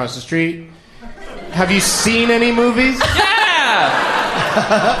for walking across the street. Have you seen any movies? Yeah!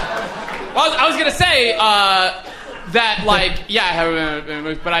 Well, I was going to say that, like, yeah, I haven't been in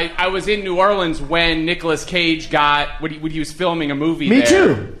movies, but I was in New Orleans when Nicolas Cage when he was filming a movie there. Me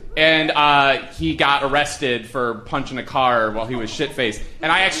too. And he got arrested for punching a car while he was shit-faced. And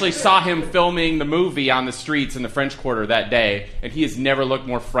I actually saw him filming the movie on the streets in the French Quarter that day, and he has never looked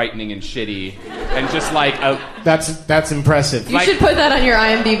more frightening and shitty. And just like That's impressive. You should put that on your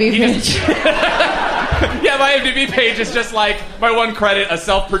IMDb page. Yeah, my IMDb page is just like my one credit, a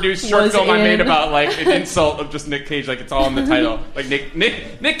self-produced short film I made about like an insult of just Nick Cage. Like it's all in the title. Like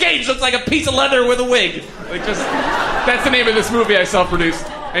Nick Cage looks like a piece of leather with a wig. Like just that's the name of this movie I self-produced.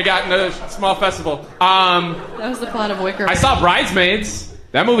 I got in a small festival. That was the plot of Wicker Man. I saw Bridesmaids.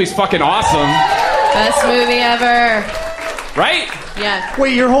 That movie's fucking awesome. Best movie ever. Right? Yes.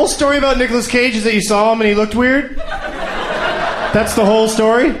 Wait, your whole story about Nicolas Cage is that you saw him and he looked weird? That's the whole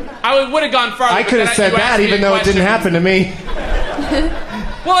story? I would have gone farther. I could have said that even though it didn't happen to me.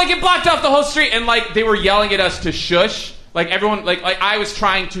 Well, like it blocked off the whole street and like they were yelling at us to shush. Like everyone, like I was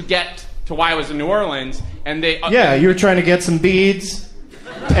trying to get to why I was in New Orleans and they... Yeah, you were trying to get some beads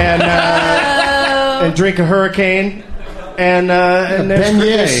and drink a hurricane and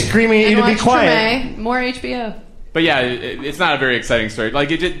they're screaming at you to be quiet. Treme. More HBO. But yeah, it's not a very exciting story. Like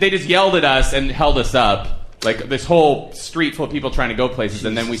they just yelled at us and held us up. Like this whole street full of people trying to go places,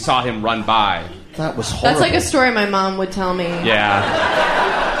 and then we saw him run by. That was horrible. That's like a story my mom would tell me.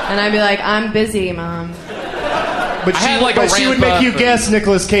 Yeah. And I'd be like, I'm busy, Mom. But she would make you guess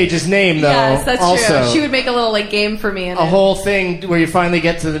Nicolas Cage's name, though. Yes, that's also. true. She would make a little like game for me. A whole thing where you finally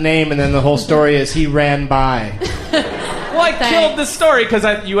get to the name, and then the whole story is he ran by. Well, I killed the story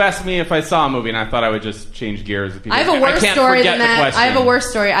because you asked me if I saw a movie, and I thought I would just change gears. I have a worse story than that. I have a worse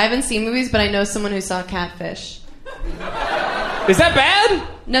story. I haven't seen movies, but I know someone who saw Catfish. Is that bad?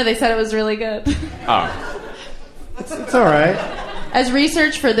 No, they said it was really good. Oh. It's all right. As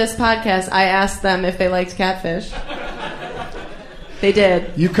research for this podcast, I asked them if they liked Catfish. They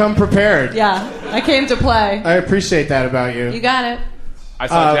did. You come prepared. Yeah, I came to play. I appreciate that about you. You got it. I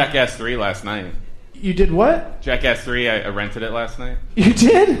saw Jackass 3 last night. You did what? Jackass 3, I rented it last night. You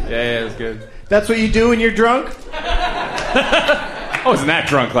did? Yeah, it was good. That's what you do when you're drunk? I wasn't that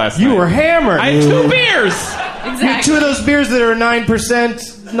drunk last night. You were hammered. I had 2 beers. Exactly. You had 2 of those beers that are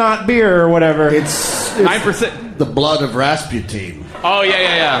 9% not beer or whatever. It's 9%. The blood of Rasputin. Oh,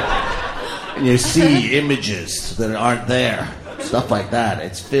 yeah. And you see images that aren't there. Stuff like that.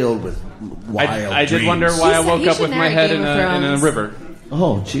 It's filled with wild I did wonder why I woke up with my head in a river.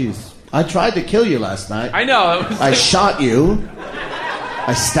 Oh, jeez. I tried to kill you last night. I know. I shot you.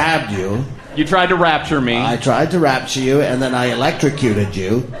 I stabbed you. You tried to rapture me. I tried to rapture you, and then I electrocuted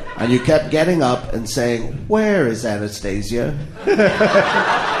you, and you kept getting up and saying, "Where is Anastasia?"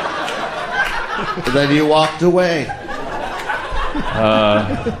 And then you walked away.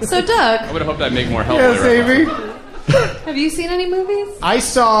 So, Doug. I would have hoped I'd make more help. Yes, Avery. Have you seen any movies? I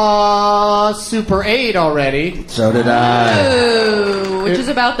saw Super 8 already. So did I. Ooh, which is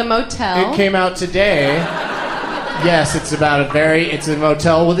about the motel. It came out today. Yes, it's about it's a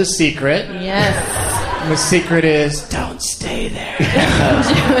motel with a secret. Yes. And the secret is, don't stay there. Do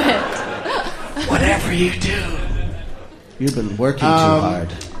it. Whatever you do. You've been working too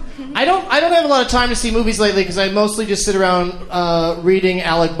hard. I don't have a lot of time to see movies lately because I mostly just sit around reading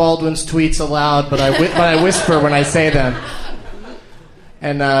Alec Baldwin's tweets aloud, but I whisper when I say them.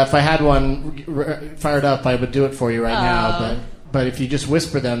 And if I had one fired up, I would do it for you right now. But if you just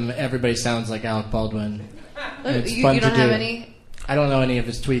whisper them, everybody sounds like Alec Baldwin. It's fun you don't to do. have any? I don't know any of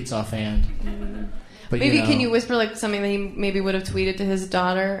his tweets offhand. But Maybe can you whisper like something that he maybe would have tweeted to his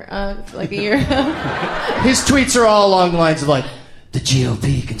daughter like a year ago? His tweets are all along the lines of like, the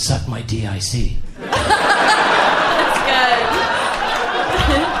GOP can suck my DIC. That's good.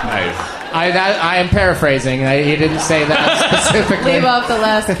 Nice. I am paraphrasing. He didn't say that specifically. Leave off the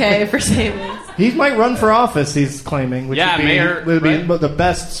last K for savings. He might run for office, he's claiming. Which mayor. would be the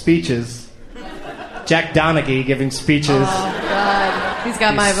best speeches. Jack Donaghy giving speeches. Oh, God. He's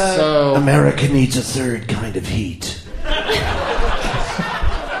got my vote. So America needs a third kind of heat.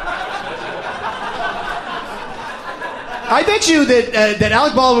 I bet you that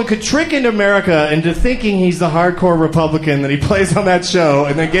Alec Baldwin could trick into America into thinking he's the hardcore Republican that he plays on that show,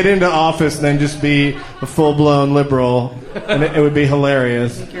 and then get into office and then just be a full-blown liberal, and it would be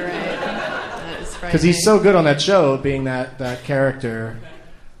hilarious. I think you're right. That is frightening. Because he's so good on that show, being that character.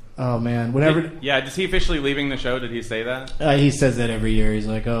 Oh, man. Whenever Is he officially leaving the show? Did he say that? he says that every year. He's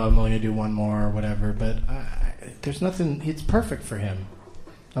like, oh, I'm only going to do one more or whatever. But there's nothing... It's perfect for him.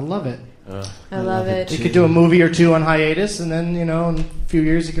 I love it. I love it. He could do a movie or two on hiatus, and then, in a few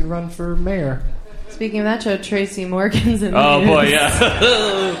years he could run for mayor. Speaking of that show, Tracy Morgan's in Oh, the boy, news.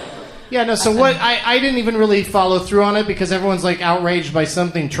 yeah. Yeah, no, so what... I didn't even really follow through on it because everyone's, outraged by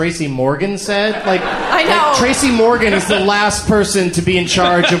something Tracy Morgan said. I know. Tracy Morgan is the last person to be in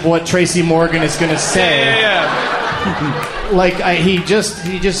charge of what Tracy Morgan is going to say. Yeah. He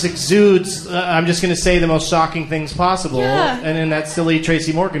just exudes. I'm just going to say the most shocking things possible, and in that silly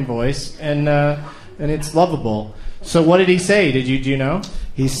Tracy Morgan voice, and it's lovable. So what did he say? Do you know?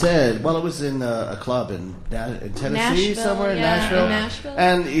 He said, well, it was in a club in Tennessee, Nashville, somewhere in yeah, Nashville. in Nashville.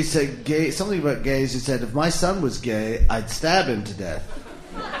 And he said something about gays. He said, if my son was gay, I'd stab him to death.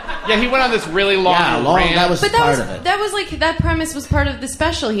 Yeah, he went on this really long rant. That was But part of it. that was that premise was part of the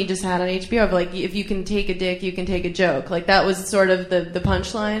special he just had on HBO of if you can take a dick, you can take a joke. That was sort of the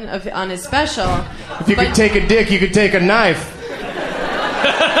punchline on his special. If you could take a dick, you could take a knife.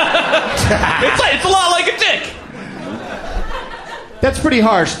 It's a lot like a dick. That's pretty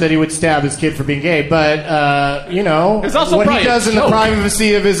harsh that he would stab his kid for being gay, but It's also what he probably does a in the joke.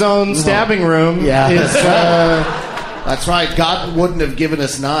 privacy of his own stabbing room is. That's right. God wouldn't have given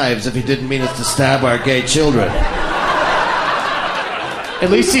us knives if he didn't mean us to stab our gay children.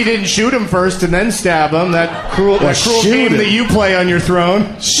 At least he didn't shoot him first and then stab him. That cruel shoot game him. that you play on your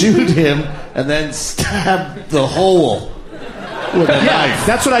throne. Shoot him and then stab the hole with a knife.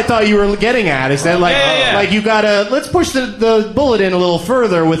 That's what I thought you were getting at. Is that you gotta let's push the bullet in a little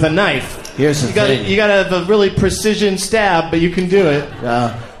further with a knife. Here's the thing. You gotta have a really precision stab, but you can do it.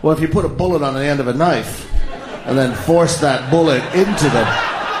 Well, if you put a bullet on the end of a knife and then force that bullet into them.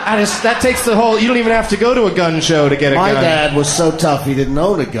 That takes the whole. You don't even have to go to a gun show to get a gun. My dad was so tough he didn't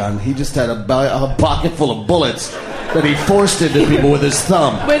own a gun. He just had a pocket full of bullets that he forced into people with his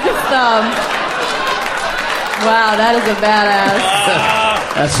thumb. With his thumb. Wow, that is a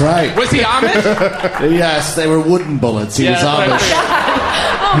badass. That's right. Was he Amish? Yes, they were wooden bullets. He was Amish.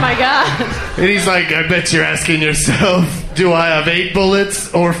 Oh my god. And he's like, I bet you're asking yourself, do I have 8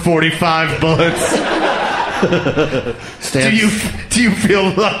 bullets or 45 bullets? Do you feel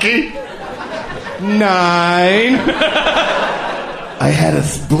lucky? 9. I had a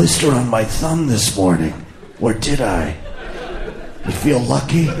blister on my thumb this morning. Or did I? You feel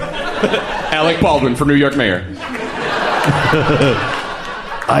lucky? Alec Baldwin for New York mayor.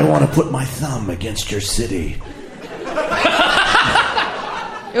 I want to put my thumb against your city.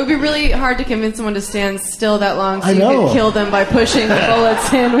 It would be really hard to convince someone to stand still that long so I you know. could kill them by pushing the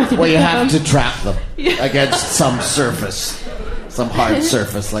bullets in with your Well, you have thumb. to trap them against some surface. Some hard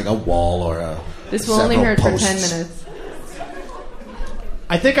surface, like a wall or a This will only hurt posts. for 10 minutes.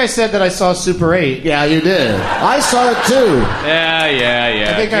 I think I said that I saw Super 8. Yeah, you did. I saw it too. Yeah.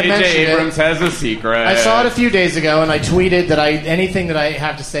 I think I mentioned J.J. it. Abrams has a secret. I saw it a few days ago, and I tweeted that anything that I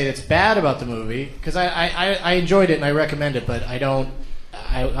have to say that's bad about the movie, because I enjoyed it and I recommend it, but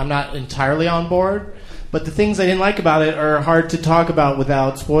I'm not entirely on board. But the things I didn't like about it are hard to talk about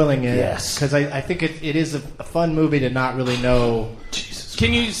without spoiling it. Yes. Because I think it is a fun movie to not really know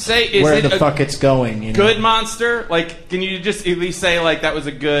Can you say, is where it the a fuck it's going. You know? good monster? Can you just at least say, that was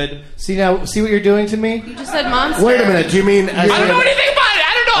a good... See what you're doing to me? You just said monster. Wait a minute. Do you mean I don't know anything about it.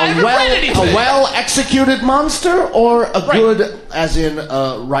 I don't know. I haven't read anything. a well-executed monster or a good, as in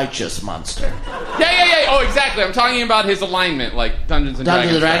a righteous monster? Yeah. Oh, exactly. I'm talking about his alignment, like Dungeons and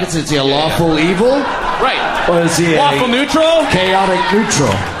Dragons. Dungeons and Dragons, is he a lawful evil? Right. Or is he Lawful a neutral? chaotic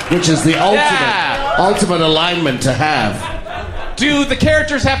neutral, which is the Yeah. ultimate alignment to have? Do the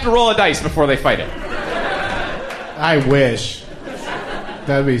characters have to roll a dice before they fight it? I wish.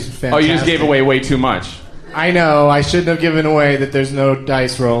 That'd be fantastic. Oh, you just gave away way too much. I know. I shouldn't have given away that there's no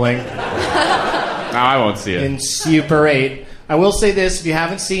dice rolling No, I won't see it. in Super 8. I will say this, if you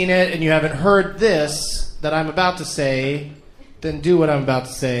haven't seen it and you haven't heard this that I'm about to say, then do what I'm about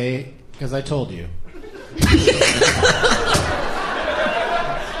to say, because I told you.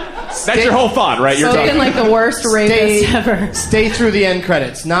 That's your whole thought, right? You're Spoken like the worst rapist ever. Stay through the end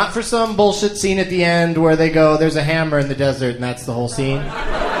credits. Not for some bullshit scene at the end where they go, there's a hammer in the desert, and that's the whole scene.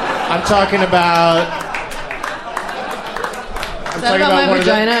 I'm talking about... Is that about my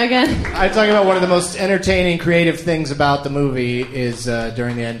vagina again? I'm talking about one of the most entertaining, creative things about the movie is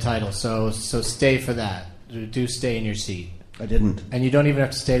during the end title. So stay for that. do stay in your seat. I didn't. And you don't even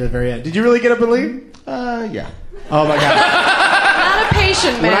have to stay to the very end. Did you really get up and leave? Yeah. Oh my God. Not a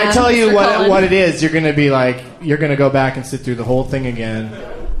patient man. When I tell you Mr. Cullen. what it is, you're going to be like, you're going to go back and sit through the whole thing again.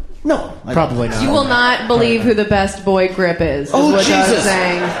 No. Probably not. You will not believe who the best boy grip is what Jesus. Doug's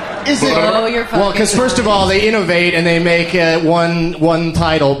saying. Is it? Oh, you're fucking Well, because first of all, they innovate and they make one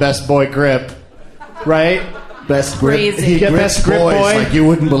title, Best Boy Grip. Right? Best grip. Crazy. He Yeah, gripped best grip boys boy. like you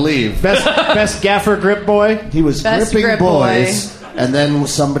wouldn't believe. Best gaffer grip boy. He was Best gripping grip boys, and then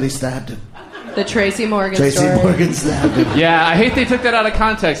somebody stabbed him. The Tracy Morgan Tracy story. Morgan stabbed him. Yeah, I hate they took that out of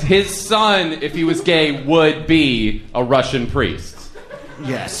context. His son, if he was gay, would be a Russian priest.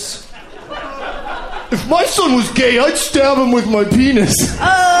 Yes. If my son was gay, I'd stab him with my penis.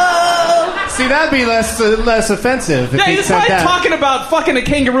 Oh! See, that'd be less offensive. If Yeah, he he was said probably that. talking about fucking a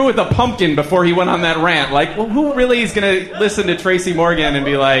kangaroo with a pumpkin before he went on that rant. Like, well, who really is going to listen to Tracy Morgan and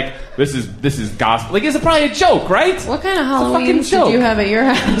be like, this is gospel? Like, it's probably a joke, right? What kind of It's a fucking Halloween joke. did you have at your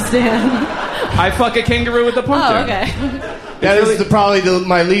house, Dan? I fuck a kangaroo with a pumpkin. Oh, okay. Yeah, this is probably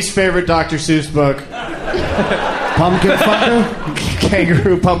my least favorite Dr. Seuss book. Pumpkin fucker?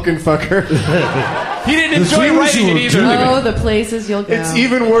 Kangaroo pumpkin fucker. He didn't enjoy writing it either. Oh, the places you'll go. It's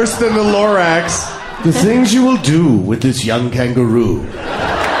even worse than the Lorax. The things you will do with this young kangaroo.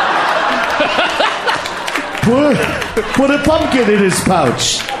 Put a pumpkin in his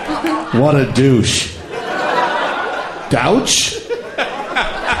pouch. What a douche. Douche?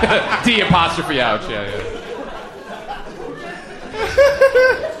 D apostrophe ouch, yeah.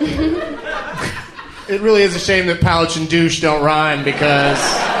 It really is a shame that pouch and douche don't rhyme because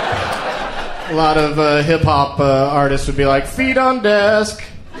a lot of hip-hop artists would be like, feet on desk.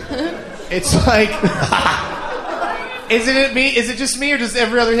 It's like... Is it just me, or does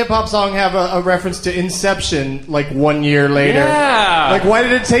every other hip-hop song have a reference to Inception, like 1 year later? Yeah. Like, why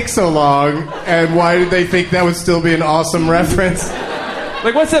did it take so long? And why did they think that would still be an awesome reference?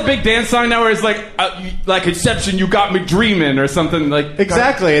 Like, what's that big dance song now where it's like Inception, you got me dreaming, or something like...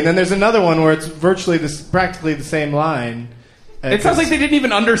 Exactly, and then there's another one where it's practically the same line. It sounds like they didn't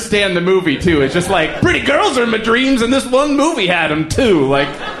even understand the movie, too. It's just like, pretty girls are in my dreams, and this one movie had them, too. Like,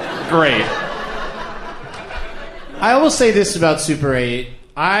 great. I will say this about Super 8.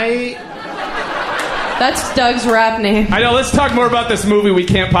 That's Doug's rap name. I know, let's talk more about this movie. We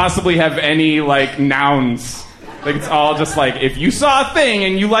can't possibly have any, like, nouns. Like, it's all just like, if you saw a thing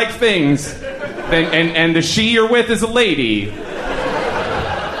and you like things, then and the she you're with is a lady.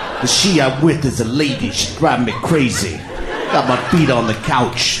 The she I'm with is a lady. She's driving me crazy. Got my feet on the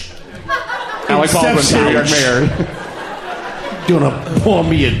couch. Alex Baldwin, Inception. Young Mayor. Gonna pour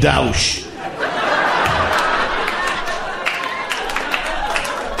me a douche.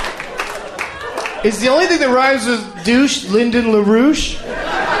 Is the only thing that rhymes with douche Lyndon LaRouche?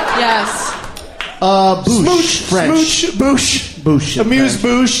 Yes. Boosh. Smooch, French. smooch, boosh. Boosh. in Amuse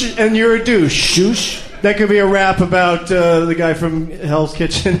French. bouche, and you're a douche. Douche. That could be a rap about the guy from Hell's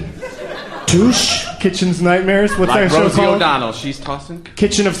Kitchen. Douche. Kitchen's Nightmares. What's Like that show Rosie called? O'Donnell, she's tossing.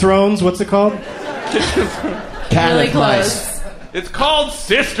 Kitchen of Thrones. What's it called? Cat Really of mice. close. It's called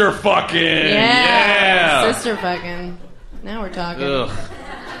Sister Fucking. Yeah. Sister fucking. Now we're talking. Ugh.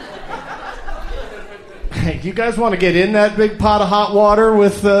 Hey, you guys want to get in that big pot of hot water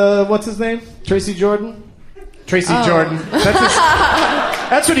with what's his name? Tracy Jordan. Tracy Oh. Jordan.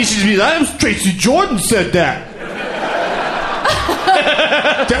 That's what he should be. Tracy Jordan said that.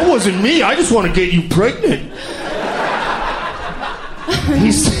 That wasn't me. I just want to get you pregnant.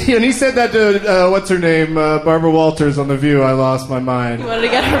 He said that to what's her name, Barbara Walters on The View. I lost my mind. You wanted to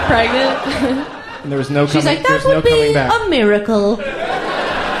get her pregnant? And there was no She's coming. like, there's that no would coming be back. a miracle.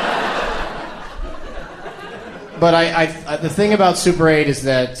 But I the thing about Super 8 is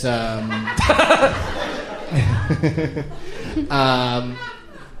that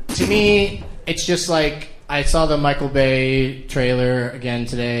to me, it's just like I saw the Michael Bay trailer again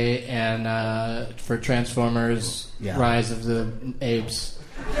today, and for Transformers: Rise of the Apes,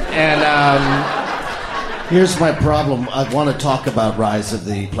 and Here's my problem. I want to talk about Rise of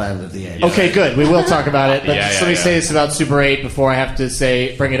the Planet of the Apes. okay, good. We will talk about it. But Yeah, let me say this about Super 8 before I have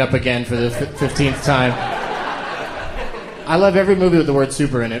to bring it up again for the 15th time. I love every movie with the word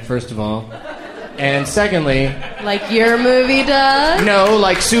super in it, first of all. And secondly... Like your movie, Doug? No,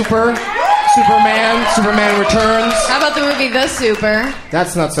 like Superman Returns. How about the movie The Super?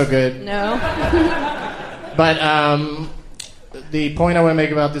 That's not so good. No. But the point I want to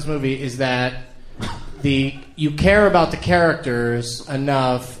make about this movie is that you care about the characters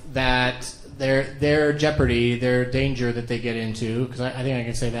enough that their jeopardy, their danger that they get into, because I think I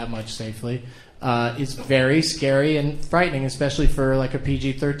can say that much safely, is very scary and frightening, especially for like a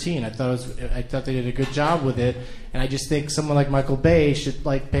PG-13. I thought they did a good job with it, and I just think someone like Michael Bay should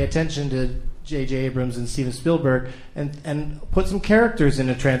like pay attention to J.J. Abrams and Steven Spielberg and put some characters in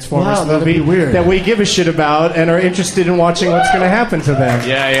a Transformers movie that we give a shit about and are interested in watching what's going to happen to them.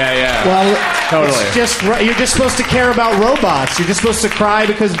 Yeah. Well, totally. It's just you're just supposed to care about robots. You're just supposed to cry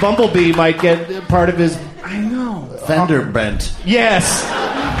because Bumblebee might get part of his. I know. Fender bent. Yes.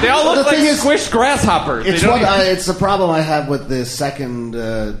 They all look like squished grasshoppers. It's the problem I have with the second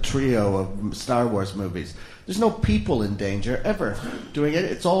trio of Star Wars movies. There's no people in danger ever doing it.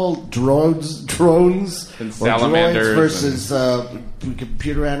 It's all drones and or droids versus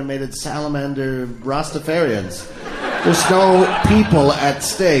computer-animated salamander Rastafarians. There's no people at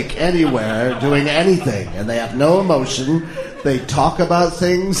stake anywhere doing anything, and they have no emotion. They talk about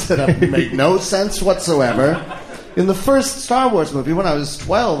things that make no sense whatsoever. In the first Star Wars movie, when I was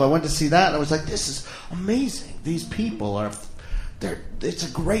 12, I went to see that, and I was like, this is amazing. These people are... It's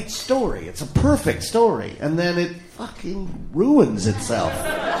a great story. It's a perfect story. And then it fucking ruins itself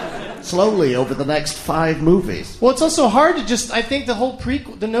slowly over the next 5 movies. Well, it's also hard to just... I think the whole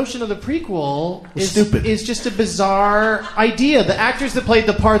the notion of the prequel is just a bizarre idea. The actors that played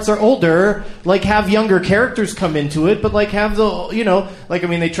the parts are older, like have younger characters come into it, but like have the,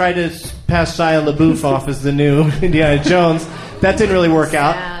 they tried to pass Shia LaBeouf off as the new Indiana Jones. That didn't really work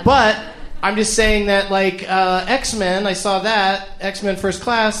out. But... I'm just saying that, like, X-Men, I saw that, X-Men First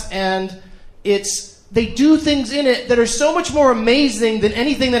Class, and they do things in it that are so much more amazing than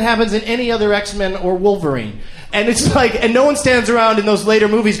anything that happens in any other X-Men or Wolverine. And it's like, and no one stands around in those later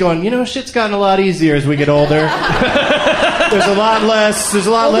movies going, shit's gotten a lot easier as we get older. There's a lot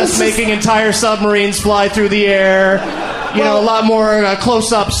less making entire submarines fly through the air. A lot more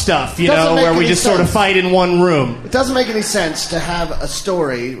close-up stuff, where we just sort of fight in one room. It doesn't make any sense to have a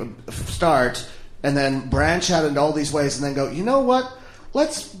story start and then branch out in all these ways and then go, you know what?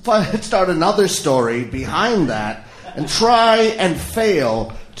 Let's start another story behind that and try and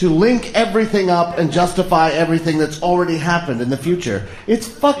fail to link everything up and justify everything that's already happened in the future. It's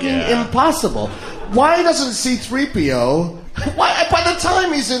fucking impossible. Why doesn't C-3PO... By the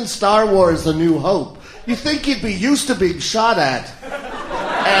time he's in Star Wars The New Hope, you think he'd be used to being shot at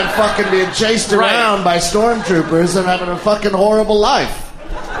and fucking being chased around by stormtroopers and having a fucking horrible life.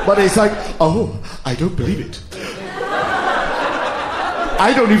 But he's like, oh, I don't believe it.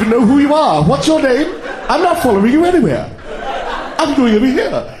 I don't even know who you are. What's your name? I'm not following you anywhere. I'm going over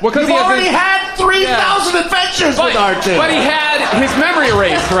here. Well, you've already had 3,000 adventures with R2. But he had his memory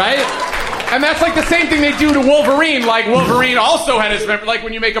erased, right? And that's like the same thing they do to Wolverine. Like, Wolverine also had his memory. Like,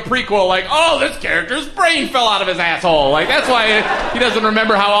 when you make a prequel, like, oh, this character's brain fell out of his asshole. Like, that's why he doesn't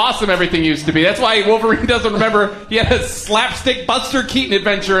remember how awesome everything used to be. That's why Wolverine doesn't remember he had a slapstick Buster Keaton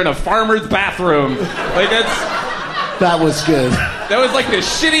adventure in a farmer's bathroom. Like, that was good. That was like the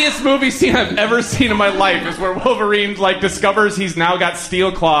shittiest movie scene I've ever seen in my life, is where Wolverine, like, discovers he's now got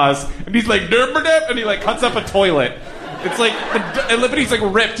steel claws, and he's like, derp, and he, like, cuts up a toilet. It's like, but he's like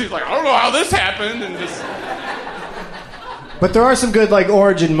ripped. He's like, I don't know how this happened, and just. But there are some good like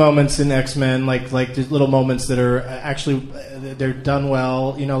origin moments in X-Men, like there's little moments that are actually they're done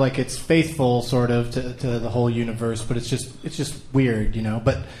well. Like it's faithful sort of to the whole universe, but it's just weird,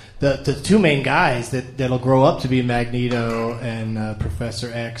 But the two main guys that'll grow up to be Magneto and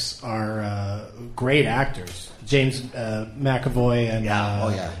Professor X are great actors. James McAvoy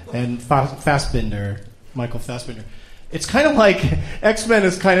and Fassbender, Michael Fassbender. It's kind of like X-Men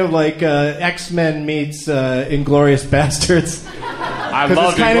is kind of like X-Men meets Inglourious Bastards. I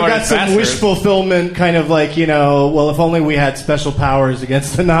love it's kind of got some wish fulfillment, kind of like, well, if only we had special powers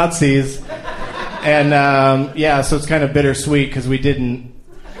against the Nazis. And so it's kind of bittersweet because we didn't.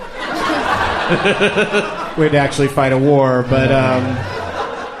 We'd actually fight a war, but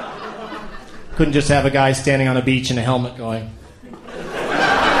couldn't just have a guy standing on a beach in a helmet going.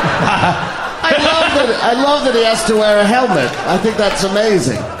 I love that he has to wear a helmet. I think that's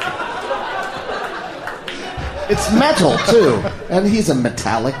amazing. It's metal, too. And he's a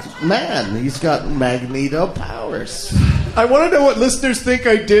metallic man. He's got Magneto powers. I want to know what listeners think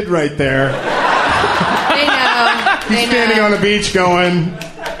I did right there. They know. He's standing on a beach going,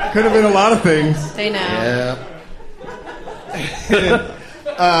 could have been a lot of things. They know. Yeah.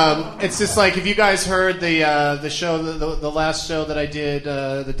 It's just like, if you guys heard the show, the last show that I did,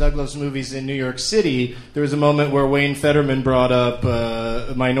 the Douglas movies in New York City, there was a moment where Wayne Fetterman brought up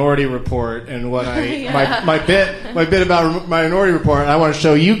Minority Report and what my bit about Minority Report. And I want to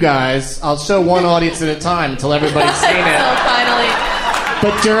show you guys. I'll show one audience at a time until everybody's seen it. So finally.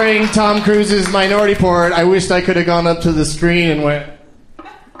 But during Tom Cruise's Minority Report, I wished I could have gone up to the screen and went.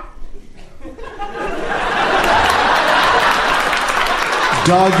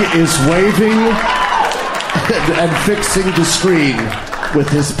 Doug is waving and fixing the screen with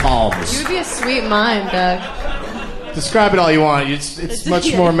his palms. You would be a sweet mime, Doug. Describe it all you want. It's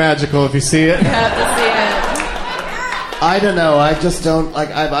much more magical if you see it. You have to see it. I don't know. I just don't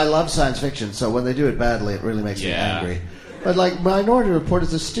like. I love science fiction, so when they do it badly, it really makes me angry. But like Minority Report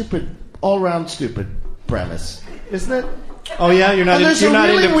is a stupid, all-round stupid premise, isn't it? Oh yeah, you're not. And there's you're a not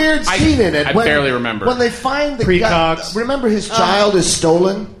really into weird scene in it. I barely remember. When they find the Precox. guy. Remember, his child is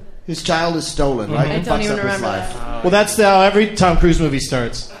stolen. His child is stolen, right? I It don't fucks even up his remember life. that. Well, that's how every Tom Cruise movie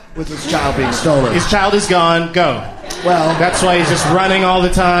starts. With his child being stolen. His child is gone. Go. Well, That's why he's just running all the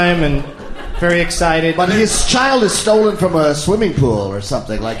time and very excited. but his child is stolen from a swimming pool or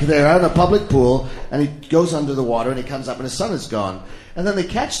something. Like they're in a public pool, and he goes under the water, and he comes up, and his son is gone. And then they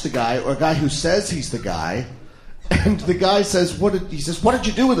catch the guy, or a guy who says he's the guy, and the guy says, "What did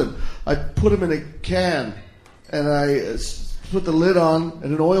you do with him?" "I put him in a can, and I put the lid on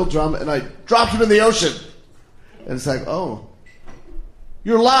and an oil drum, and I dropped him in the ocean." And it's like, "Oh,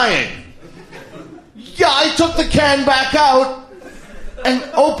 you're lying." "Yeah, I took the can back out and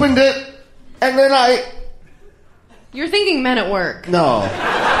opened it, and then I..." You're thinking Men at Work. No.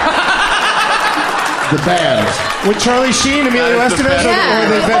 The band. With Charlie Sheen, Emilio Estevez, Yeah, or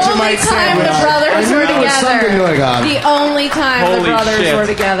the the only Vegemite time sandwich. the brothers I knew were there was something together. going on. The only time Holy the brothers shit. were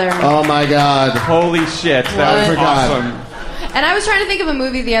together. Oh my God. Holy shit, that What? was Forgot. awesome. And I was trying to think of a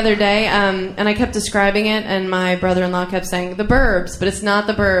movie the other day, and I kept describing it, and my brother-in-law kept saying The Burbs, but it's not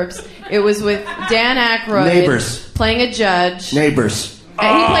The Burbs. It was with Dan Aykroyd Neighbors. playing a judge. Neighbors.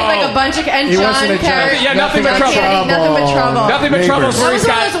 And he played like a bunch of and He John wasn't a judge. Kerry. Yeah, Nothing But Trouble. Nothing but trouble. Nothing but trouble. Neighbors. That Where was he's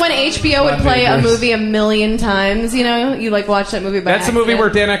one of got- those when HBO would Not play a Neighbors. movie a million times. You know, you like watch that movie. By That's a movie accident.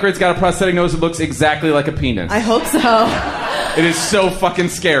 where Dan Aykroyd's got a prosthetic nose that looks exactly like a penis. I hope so. It is so fucking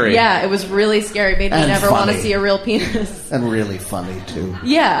scary. Yeah, it was really scary. Made me And never want to funny. see a real penis. And really funny, too.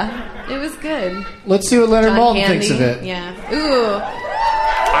 Yeah, it was good. Let's see what Leonard John Maltin Candy. thinks of it. Yeah. Ooh.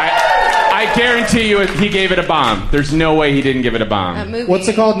 I guarantee you he gave it a bomb. There's no way he didn't give it a That bomb. movie. What's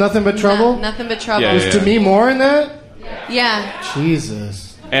it called? Nothing But Trouble? Nothing but trouble. Yeah, Was yeah. Demi Moore in that? Yeah.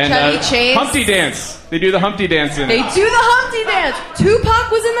 Jesus. And Chevy Chase. Humpty Dance. They do the Humpty Dance in They it. do the Humpty Dance.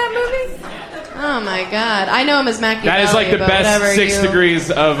 Tupac was in that movie? Oh my God. I know him as Machiavelli. That is like the but best whatever 6 you- degrees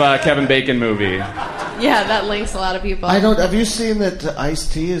of Kevin Bacon movie. Yeah, that links a lot of people. Have you seen that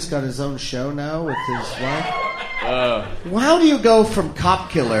Ice-T has got his own show now with his wife? How do you go from Cop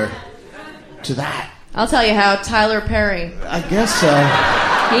Killer to that? I'll tell you how. Tyler Perry. I guess so.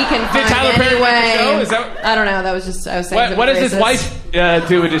 He can find Tyler Perry any make a way. show? Is that- I don't know. That was just I was saying. What does his racist. wife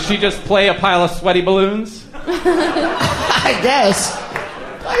do? Does she just play a pile of sweaty balloons? I guess.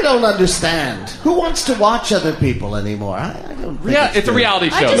 I don't understand. Who wants to watch other people anymore? I don't think Yeah, it's a good. reality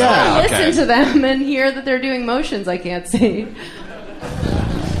show. I just Yeah, want to okay. listen to them and hear that they're doing motions I can't see.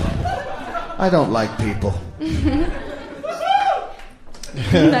 I don't like people.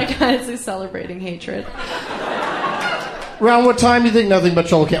 That guy is celebrating hatred. Around what time do you think Nothing But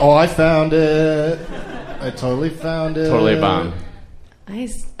Trouble came? Oh, I found it. I totally found it. Totally a bomb.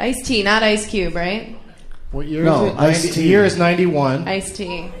 Ice-T, not Ice Cube, right? What year No, is it? Ice-T. The year is 91.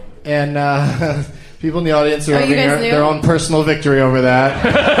 Ice-T. And people in the audience are Oh, you having guys knew? their own personal victory over that.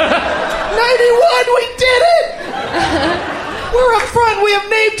 91, we did it! We're up front, we have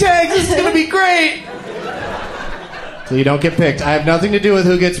name tags, this is going to be great! So you don't get picked. I have nothing to do with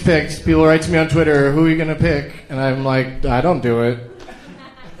who gets picked. People write to me on Twitter, who are you going to pick? And I'm like, I don't do it.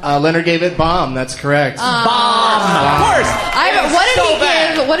 Leonard gave it bomb, that's correct. Of course.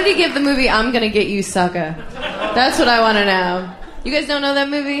 What did he give the movie I'm Gonna Get You, Sucker? That's what I want to know. You guys don't know that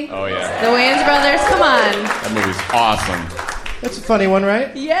movie? Oh, yeah. The Wayans Brothers? Come on. That movie's awesome. That's a funny one,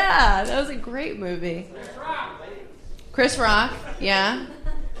 right? Yeah, that was a great movie. Chris Rock, yeah.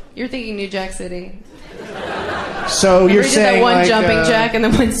 You're thinking New Jack City. So you're Remember he did saying that one like, jumping jack and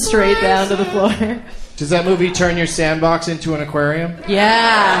then went straight down to the floor. Does that movie turn your sandbox into an aquarium?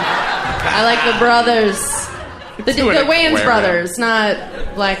 Yeah. I like the brothers. The do an Wayans aquarium. brothers,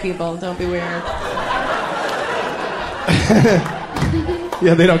 not black people. Don't be weird.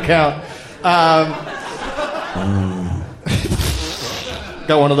 Yeah, they don't count.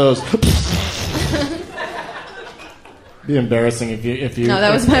 Got one of those. Be embarrassing if you. No,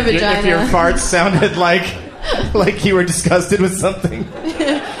 that was my if vagina. If your farts sounded like you were disgusted with something.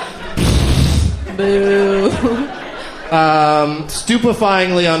 Boo.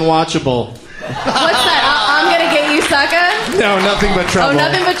 Stupefyingly unwatchable. What's that? I'm gonna get you, sucker? No, Nothing But Trouble. Oh,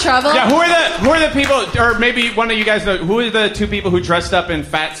 Nothing But Trouble? Yeah, who are the people, or maybe one of you guys know, who are the two people who dressed up in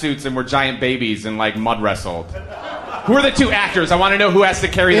fat suits and were giant babies and like mud wrestled? Who are the two actors? I want to know who has to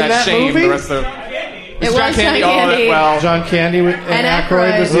carry In that that shame movie? the rest of It was John Candy. Well, John Candy and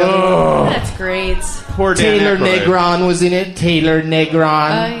Aykroyd was the other one. That's great. Poor Dan Taylor Aykroyd. Negron was in it. Taylor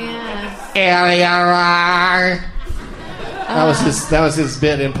Negron. Oh yeah. That was his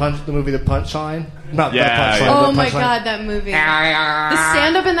bit in the movie The Punchline. Not Yeah, The Punchline. yeah. Oh The my Punchline. god, that movie. The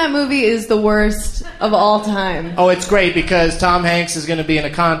stand-up in that movie is the worst of all time. Oh, it's great because Tom Hanks is going to be in a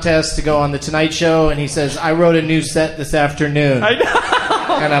contest to go on The Tonight Show, and he says, I wrote a new set this afternoon. I know.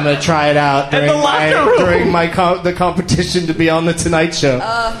 And I'm going to try it out In the locker room. during the competition to be on The Tonight Show.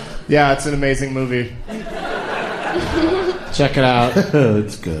 Yeah, it's an amazing movie. Check it out.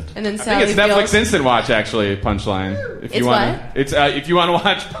 It's good. And then I think Sally it's Netflix Fields. Instant Watch, actually. Punchline. If It's wanna, what? It's if you want to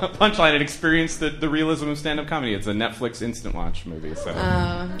watch Punchline and experience the realism of stand-up comedy, it's a Netflix Instant Watch movie. So.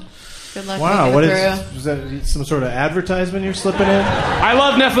 Good luck Wow, making what it is through. that? Some sort of advertisement you're slipping in? I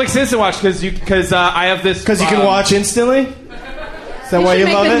love Netflix Instant Watch because I have this. Because you can watch instantly? Is that why you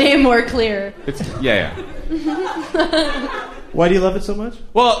should love make the it? name more clear. It's, yeah. Why do you love it so much?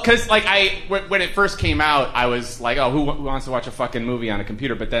 Well, because when it first came out, I was like, oh, who wants to watch a fucking movie on a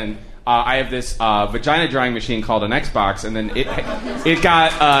computer? But then I have this vagina drying machine called an Xbox, and then it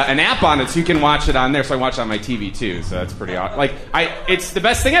got an app on it, so you can watch it on there. So I watch it on my TV too. So that's pretty awesome. It's the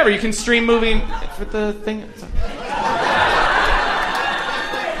best thing ever. You can stream movie with the thing.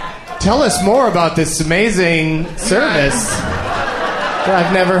 Tell us more about this amazing service that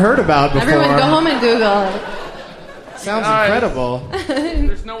I've never heard about before. Everyone go home and Google it. Sounds incredible.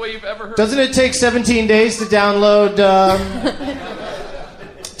 There's no way you've ever heard. Doesn't it take 17 days to download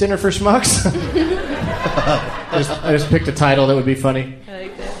Dinner for Schmucks? I just picked a title that would be funny. I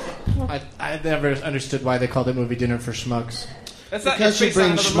like that. I never understood why they called the movie Dinner for Schmucks. That's not, Because it's you based on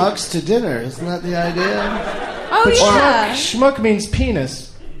bring another schmucks to dinner. Isn't that the idea? Oh, yeah. Schmuck means penis.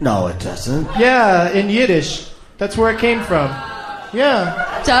 No, it doesn't. Yeah, in Yiddish. That's where it came from.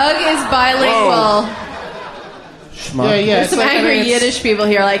 Yeah. Doug is bilingual. Schmuck. Yeah. There's it's some like- I angry mean, it's- Yiddish people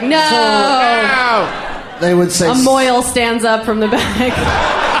here like, no! They would say... A moil stands up from the back.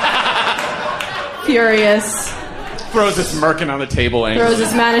 Furious. Throws this merkin on the table. Throws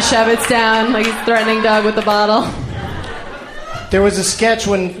his Manischewitz down like he's threatening Doug with the bottle. There was a sketch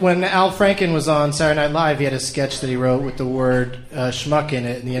when Al Franken was on Saturday Night Live. He had a sketch that he wrote with the word schmuck in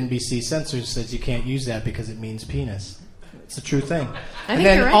it, and the NBC censor says you can't use that because it means penis. It's a true thing. I And think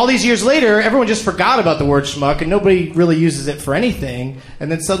then you're right. all these years later, everyone just forgot about the word schmuck, and nobody really uses it for anything. And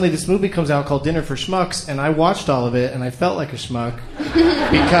then suddenly this movie comes out called Dinner for Schmucks, and I watched all of it, and I felt like a schmuck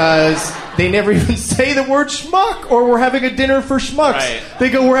because they never even say the word schmuck, or we're having a dinner for schmucks. Right. They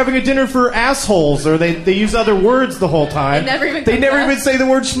go, we're having a dinner for assholes, or they use other words the whole time. It never even They comes never up. even say the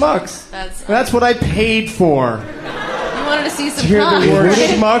word schmucks. That's what I paid for. You wanted to see some To hear cock, the word right?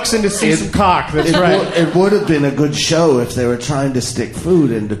 schmucks and to see some cock. That's It, right. it would have been a good show if they were trying to stick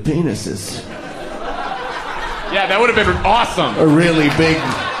food into penises. Yeah, that would have been awesome. A really big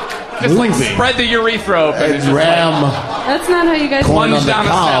Just like movie. spread the urethra open and And just ram That's not how you guys corn plunge on the down a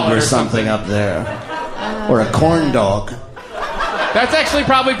cob salad or or something up there. Or a corn dog. That's actually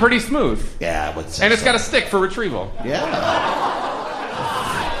probably pretty smooth. Yeah, I would say And it's so. got a stick for retrieval. Yeah.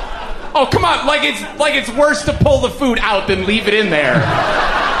 Oh, come on. Like it's worse to pull the food out than leave it in there.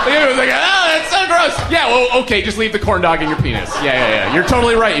 It was like, oh, that's so gross. Yeah, well, okay, just leave the corn dog in your penis. Yeah. You're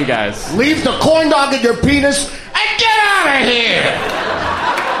totally right, you guys. Leave the corn dog in your penis and get out of here!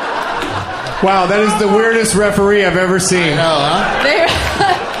 Wow, that is the weirdest referee I've ever seen. No, huh? They-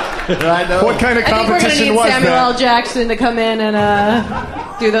 I know. What kind of I think we're going to competition need was Samuel L. that? Jackson to come in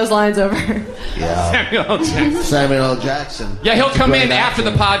and do those lines over. Yeah. Samuel L. Jackson. Samuel L. Jackson. Yeah, he'll He's a come great in after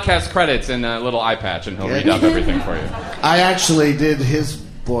the actor. podcast credits in a little eye patch, and he'll Yeah. redub everything for you. I actually did his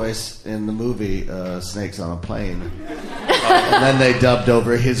voice in the movie Snakes on a Plane. And then they dubbed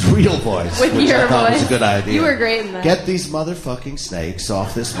over his real voice, With which your I thought was voice. a good idea. You were great in that. Get these motherfucking snakes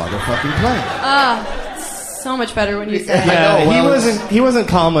off this motherfucking plane. So much better when you say it. Yeah, I know, well, he wasn't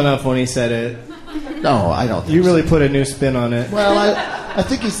calm enough when he said it. No, I don't think You really so. put a new spin on it. Well, I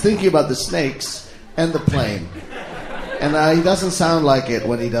think he's thinking about the snakes and the plane. And he doesn't sound like it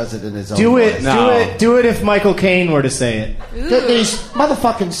when he does it in his own Do voice. it, No. do it if Michael Caine were to say it. Get these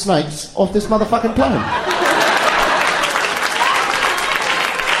motherfucking snakes off this motherfucking plane.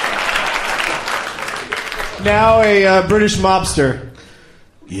 Now a British mobster.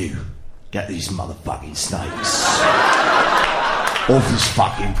 You, get these motherfucking snakes off this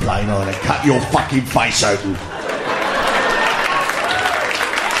fucking plane or I'm gonna cut your fucking face open.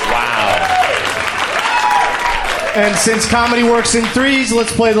 Wow. And since comedy works in threes,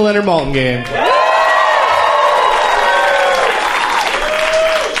 let's play the Leonard Maltin game.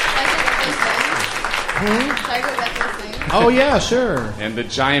 Oh, yeah, sure. And the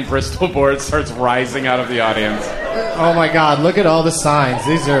giant Bristol board starts rising out of the audience. Oh, my God. Look at all the signs.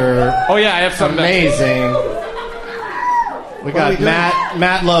 These are Oh, yeah, I have some amazing. We got Matt.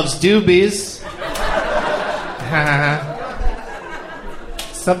 Matt loves doobies.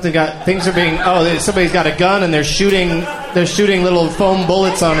 Somebody's got a gun and they're shooting little foam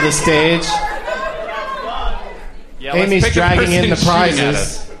bullets onto the stage. Yeah, Amy's dragging in the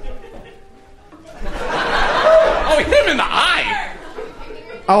prizes. Oh, he hit him in the eye.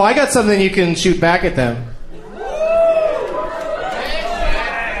 Oh, I got something you can shoot back at them.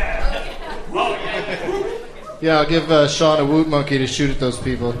 Yeah, I'll give Sean a woot monkey to shoot at those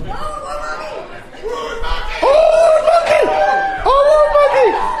people.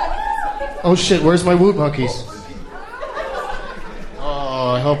 Oh shit, where's my woot monkeys?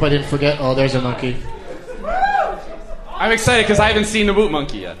 Oh, I hope I didn't forget. Oh, there's a monkey. I'm excited because I haven't seen the boot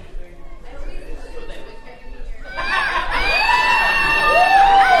monkey yet.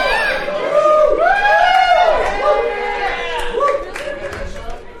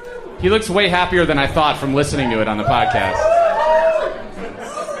 He looks way happier than I thought from listening to it on the podcast.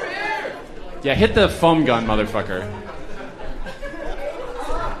 Yeah, hit the foam gun, motherfucker.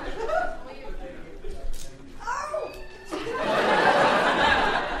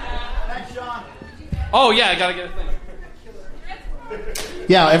 Oh, yeah, I gotta get a thing.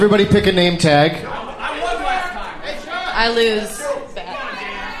 Yeah, everybody pick a name tag. I lose.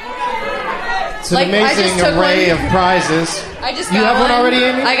 It's an amazing array of prizes. I just got You have one already,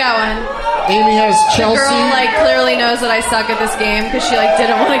 Amy? I got one. Amy has Chelsea. The girl clearly knows that I suck at this game because she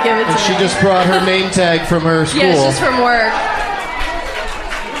didn't want to give it to and me. she just brought her name tag from her school. Yeah, it's just from work.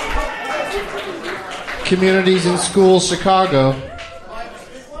 Communities in Schools, Chicago.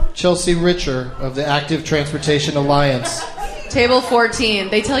 Chelsea Richer of the Active Transportation Alliance. Table 14.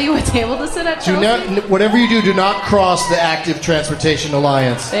 They tell you what table to sit at, Chelsea? Whatever you do not cross the Active Transportation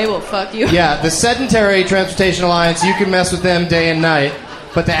Alliance. They will fuck you. Yeah, the Sedentary Transportation Alliance, you can mess with them day and night.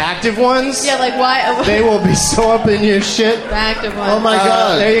 But the active ones? Yeah, why? They will be so up in your shit. The active ones. Oh my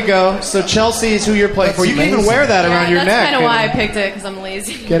God. There you go. So Chelsea is who you're playing for. You can even wear that around your neck. That's kind of why I picked it, because I'm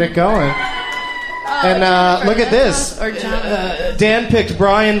lazy. Get it going. And look at this. Or John. Dan picked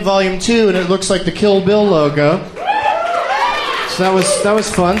Brian Volume 2, and it looks like the Kill Bill logo. So that was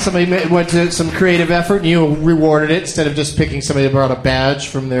fun. Somebody went to some creative effort, and you rewarded it instead of just picking somebody that brought a badge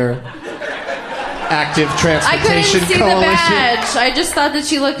from their Active Transportation I couldn't see Coalition. the badge. I just thought that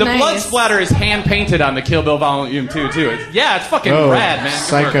she looked The nice. blood splatter is hand painted on the Kill Bill Volume 2 too. It's fucking rad, man. Good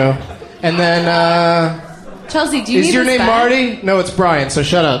Psycho. work. And then Chelsea, do you is need your this name badge? Marty? No, it's Brian. So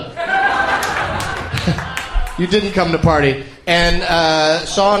shut up. You didn't come to party. And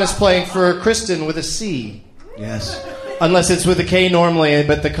Sean is playing for Kristen with a C. Yes. Unless it's with a K normally,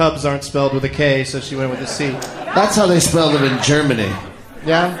 but the Cubs aren't spelled with a K, so she went with a C. That's how they spelled it in Germany.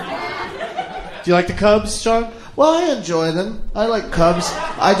 Yeah? Do you like the Cubs, Sean? Well, I enjoy them. I like Cubs.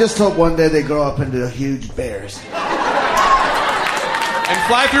 I just hope one day they grow up into huge bears. And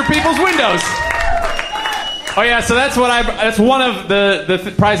fly through people's windows. Oh yeah, so that's that's one of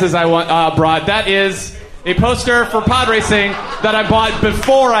the prizes I brought. That is a poster for pod racing that I bought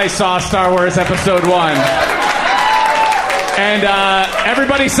before I saw Star Wars Episode 1. And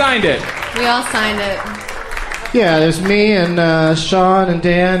everybody signed it. We all signed it. Yeah, there's me and Sean and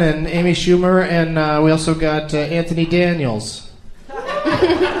Dan and Amy Schumer, and we also got Anthony Daniels.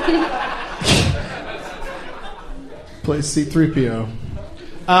 Plays C-3PO.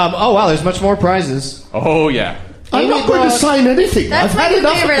 Oh, wow, there's much more prizes. Oh, yeah. I'm not going to sign anything. That's I've my had new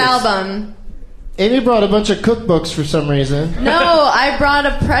enough favorite of this. album. Amy brought a bunch of cookbooks for some reason. No, I brought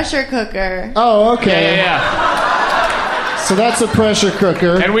a pressure cooker. Oh, okay. Yeah. So that's a pressure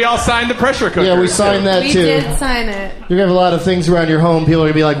cooker. And we all signed the pressure cooker. Yeah, we signed that We too. did sign it. You're gonna have a lot of things around your home. People are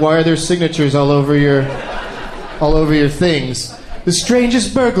gonna be like, "Why are there signatures all over your things?" The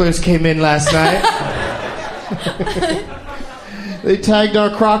strangest burglars came in last night. They tagged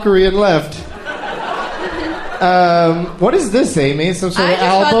our crockery and left. What is this, Amy? Some sort I of just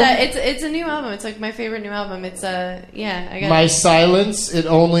album? bought that. It's a new album. It's like my favorite new album. It's I got My it. Silence. It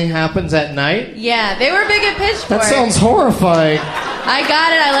only happens at night. Yeah, they were big at Pitchfork. That sounds horrifying. I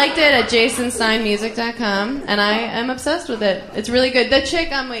got it. I liked it at jasonsteinmusic.com, and I am obsessed with it. It's really good. The chick,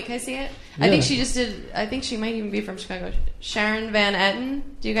 wait, can I see it? I think she just did. I think she might even be from Chicago. Sharon Van Etten.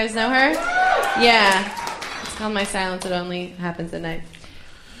 Do you guys know her? Yeah. It's called My Silence. It only happens at night.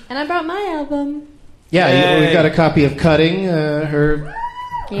 And I brought my album. Yeah, we've got a copy of Cutting, her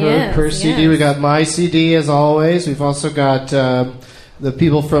CD. We got my CD, as always. We've also got the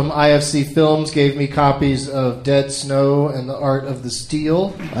people from IFC Films gave me copies of Dead Snow and the Art of the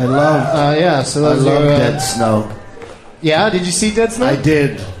Steel. I love so those Dead are, Snow. Yeah, did you see Dead Snow? I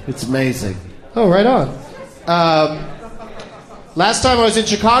did. It's amazing. Oh, right on. Last time I was in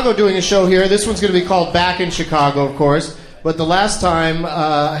Chicago doing a show here. This one's going to be called Back in Chicago, of course. But the last time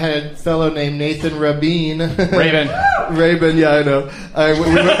I had a fellow named Nathan Rabin. Raven. Raven, yeah, I know.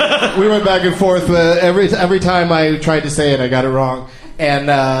 We went back and forth. Every time I tried to say it, I got it wrong.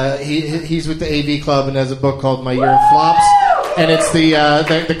 And he's with the AV Club and has a book called My Year of Flops. And it's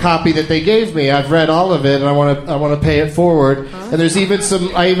the copy that they gave me. I've read all of it, and I want to pay it forward. And there's even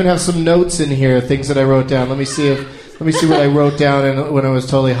I even have some notes in here, things that I wrote down. Let me see what I wrote down when I was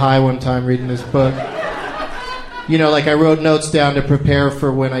totally high one time reading this book. You know, like I wrote notes down to prepare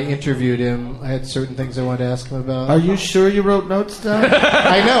for when I interviewed him. I had certain things I wanted to ask him about. Are you sure you wrote notes down?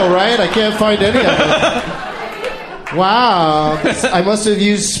 I know, right? I can't find any of them. Wow. I must have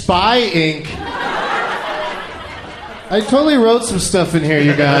used spy ink. I totally wrote some stuff in here,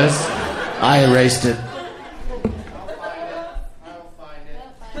 you guys. I erased it. I'll find it.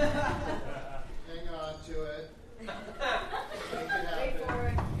 Hang on to it. Make it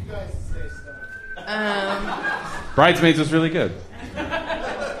happen. You guys say stuff. Bridesmaids was really good.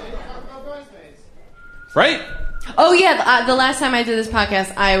 Right? Oh, yeah. The last time I did this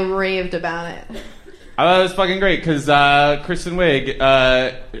podcast, I raved about it. I thought it was fucking great because Kristen Wiig,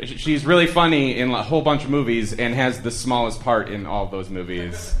 she's really funny in a whole bunch of movies and has the smallest part in all those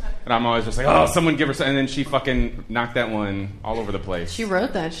movies. And I'm always just like, oh, someone give her something. And then she fucking knocked that one all over the place. She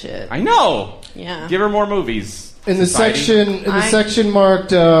wrote that shit. I know. Yeah. Give her more movies. In the Society. section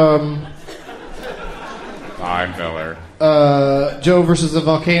marked Time filler. Joe versus the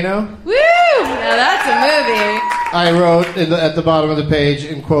Volcano. Woo! Now that's a movie. I wrote at the bottom of the page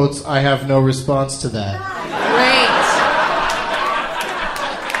in quotes, I have no response to that.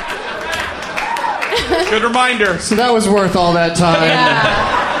 Great. Good reminder. So that was worth all that time.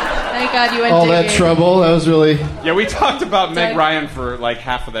 Yeah. Thank God you went all digging. that trouble. That was really... Yeah, we talked about Meg Ryan for like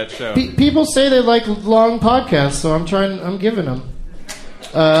half of that show. People say they like long podcasts, so I'm giving them.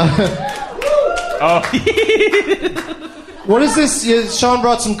 What is this? Sean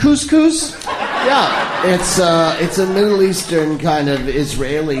brought some couscous? Yeah, it's a Middle Eastern kind of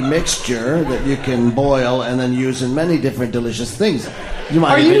Israeli mixture that you can boil and then use in many different delicious things. You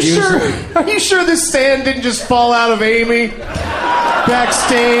might Are you sure this stand didn't just fall out of Amy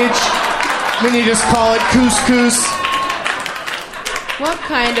backstage? Then you just call it couscous? What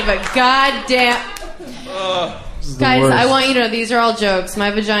kind of a goddamn... Guys, I want you to know these are all jokes.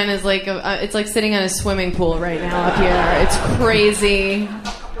 My vagina is like it's like sitting in a swimming pool right now up here. It's crazy. I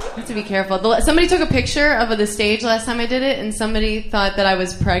have to be careful. Somebody took a picture of the stage last time I did it, and somebody thought that I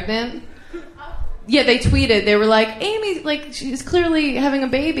was pregnant. Yeah, they tweeted. They were like, Amy, like, she's clearly having a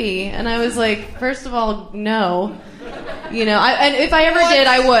baby. And I was like, first of all, no. You know, and if I ever did,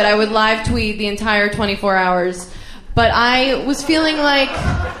 I would live tweet the entire 24 hours. But I was feeling like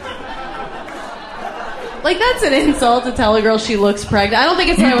that's an insult to tell a girl she looks pregnant. I don't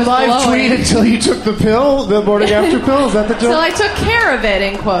think it's that I was live tweet until you took the pill, the morning after pill. Is that the joke? So I took care of it,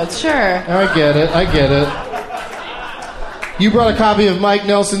 in quotes. Sure. I get it. You brought a copy of Mike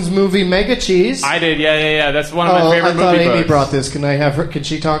Nelson's movie Mega Cheese. I did. Yeah. That's one of my favorite movie books. I thought Amy books. brought this. Can I have her? Can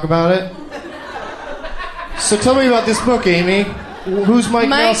she talk about it? So tell me about this book, Amy. Who's Mike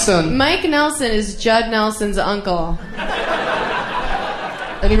Nelson? Mike Nelson is Judd Nelson's uncle.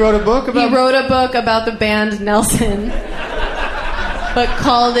 And he wrote a book about... He wrote a book about the band Nelson. But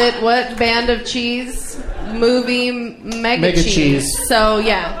called it, what? Band of Cheese? Movie Mega Cheese. So,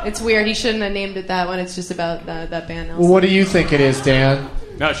 yeah, it's weird. He shouldn't have named it that one. It's just about that band Nelson. Well, what do you think it is, Dan?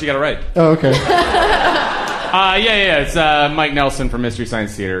 No, she got it right. Oh, okay. Yeah. It's Mike Nelson from Mystery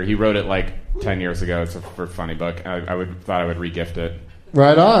Science Theater. He wrote it like 10 years ago. It's a funny book. I thought I would re-gift it.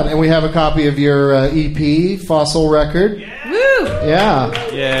 Right on. And we have a copy of your EP, Fossil Record. Yeah. Woo!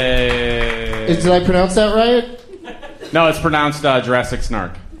 Yeah. Yay. Did I pronounce that right? No, it's pronounced Jurassic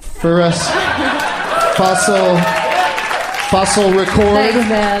Snark. For us, Fossil Record. Thanks,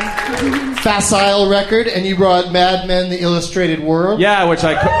 man. Facile Record. And you brought Mad Men, The Illustrated World. Yeah, which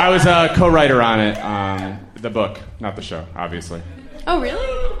I was a co-writer on it. The book, not the show, obviously. Oh,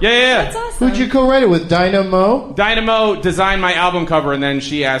 really? Yeah. That's awesome. Who'd you co-write it with? Dynamo? Dynamo designed my album cover, and then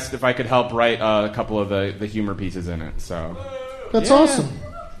she asked if I could help write a couple of the humor pieces in it. So that's awesome.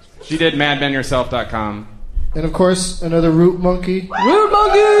 She did madmenyourself.com. And, of course, another Root Monkey. Root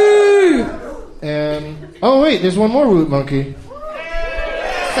Monkey! And, oh, wait, there's one more Root Monkey.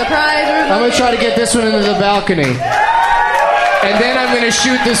 Surprise, Root Monkey. I'm going to try to get this one into the balcony. And then I'm going to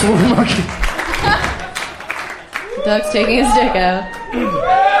shoot this Root Monkey. Doug's taking his dick out. Do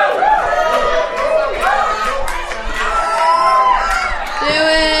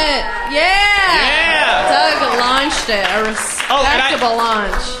it! Yeah! Doug launched it. A respectable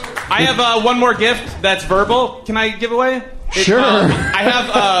launch. I have one more gift that's verbal. Can I give away? Sure. I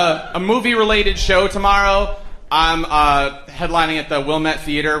have a movie-related show tomorrow. I'm headlining at the Wilmette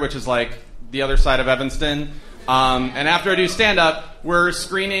Theater, which is like the other side of Evanston. And after I do stand-up, we're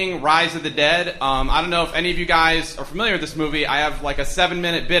screening Rise of the Dead. I don't know if any of you guys are familiar with this movie. I have like a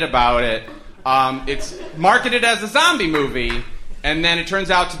 7-minute bit about it. It's marketed as a zombie movie, and then it turns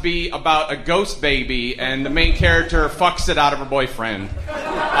out to be about a ghost baby, and the main character fucks it out of her boyfriend.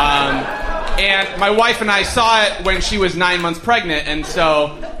 And my wife and I saw it when she was 9 months pregnant, and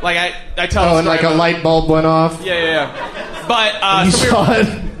so like I tell. Oh, and like a light bulb went off. Yeah. But you saw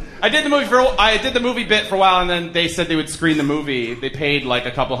it. I did the movie bit for a while, and then they said they would screen the movie. They paid like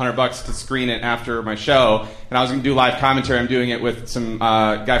a couple $100 to screen it after my show, and I was going to do live commentary. I'm doing it with some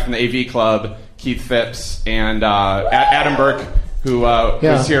guy from the AV Club, Keith Phipps, and Adam Burke, who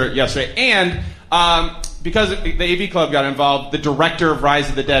was here yesterday. And because the AV Club got involved, the director of Rise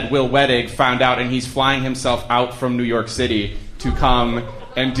of the Dead, Will Wettig, found out, and he's flying himself out from New York City to come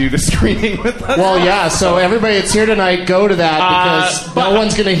and do the screening with us. Well, yeah, so everybody that's here tonight, go to that, because no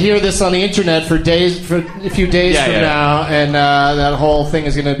one's going to hear this on the internet for a few days from now, and that whole thing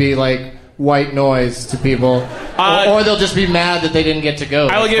is going to be like white noise to people. Or they'll just be mad that they didn't get to go.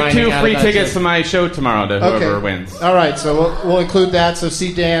 I will give 2 free tickets to my show tomorrow to whoever wins. All right, so we'll include that, so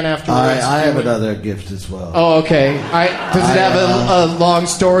see Dan afterwards. I have another gift as well. Oh, okay. Does it have a long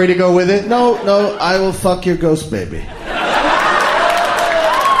story to go with it? No, I will fuck your ghost baby.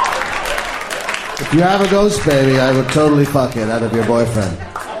 If you have a ghost baby, I would totally fuck it out of your boyfriend.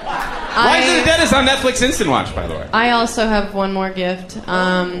 Rise of the Dead is on Netflix Instant Watch, by the way. I also have one more gift.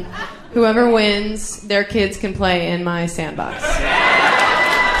 Whoever wins, their kids can play in my sandbox.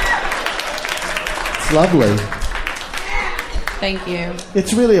 It's lovely. Thank you.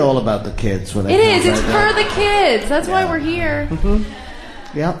 It's really all about the kids. When it is. It's for the kids. That's why we're here.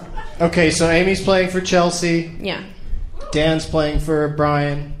 Mm-hmm. Yep. Okay, so Amy's playing for Chelsea. Yeah. Dan's playing for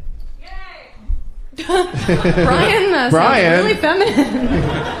Brian. Brian sounds really feminine.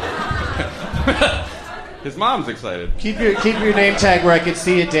 His mom's excited. Keep your name tag where I could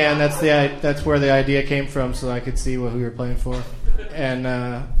see it, Dan. That's where the idea came from, so I could see who you were playing for. And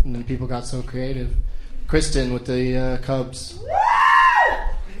then people got so creative. Kristen with the Cubs.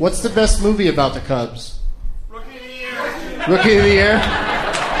 What's the best movie about the Cubs? Rookie of the Year. Rookie of the Year?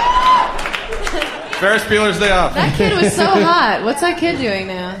 Ferris Bueller's Day Off. That kid was so hot. What's that kid doing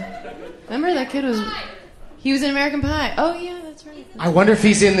now? Remember that kid he was in American Pie. Oh, yeah, that's right. I wonder if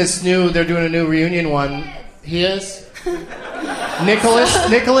he's in this they're doing a new reunion one. He is?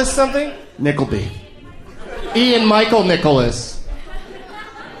 Nicholas something? Nickleby. Ian Michael Nicholas.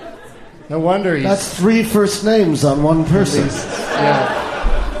 No wonder he's... That's 3 first names on one person. Yeah.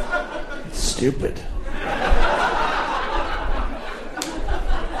 Stupid.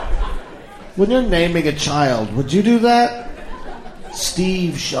 When you're naming a child, would you do that?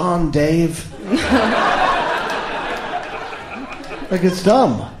 Steve, Sean, Dave. Like, it's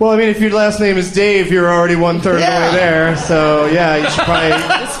dumb. Well, I mean, if your last name is Dave, you're already 1/3 of the way there. So, yeah, you should probably...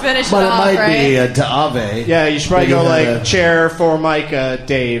 Just finish it But off, it might right? be a Taave. Yeah, you should probably go like chair for Micah,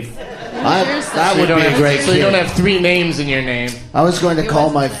 Dave. That would be a great kid. So you don't have 3 names in your name. I was going to call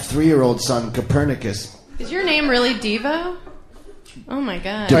my 3-year-old son Copernicus. Is your name really Devo? Oh, my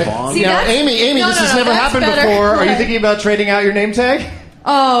God. Devon? See, Now, Amy, this has never happened before. Are you thinking about trading out your name tag?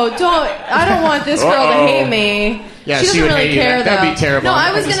 Oh, I don't want this girl to hate me. Yeah, she doesn't would really hate you. care, though. That'd be terrible. No,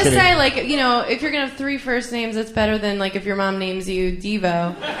 I was going to say, like, if you're going to have 3 first names, that's better than, like, if your mom names you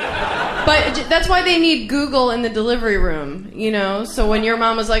Devo. But that's why they need Google in the delivery room, So when your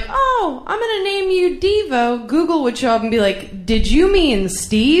mom was like, oh, I'm going to name you Devo, Google would show up and be like, did you mean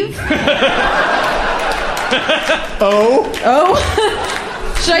Steve? Oh?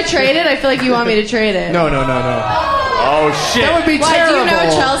 Should I trade it? I feel like you want me to trade it. No. Oh, shit. That would be terrible. Do you know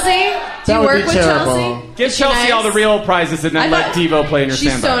Chelsea? Do you work with Chelsea? Give Chelsea all the real prizes and then let Devo play in your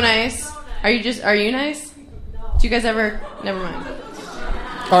sandbox. She's so nice. Are you nice? Do you guys ever... Never mind.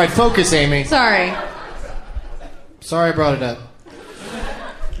 All right, focus, Amy. Sorry I brought it up.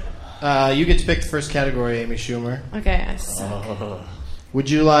 You get to pick the first category, Amy Schumer. Okay, I suck. Would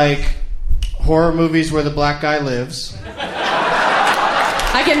you like horror movies where the black guy lives?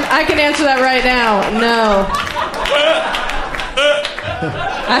 I can answer that right now. No.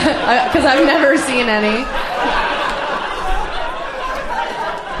 Because I've never seen any.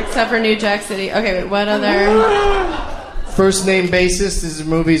 Except for New Jack City. Okay, wait, what other... First name basis is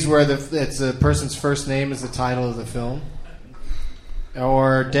movies where it's a person's first name is the title of the film.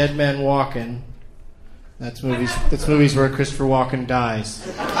 Or Dead Man Walking. That's movies where Christopher Walken dies.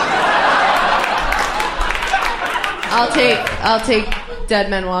 I'll take Dead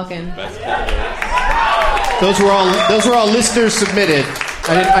Men Walking. Those were all listeners submitted.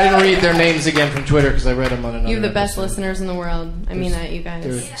 I didn't read their names again from Twitter because I read them on another. You have the best episode. listeners in the world. I mean that, you guys.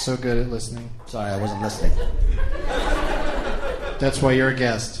 They're so good at listening. Sorry, I wasn't listening. That's why you're a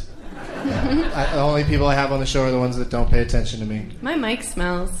guest. The only people I have on the show are the ones that don't pay attention to me. My mic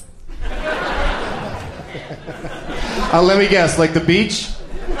smells. Let me guess, like the beach?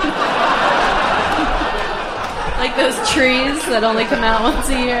 Like those trees that only come out once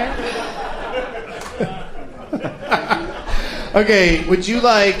a year. Okay, would you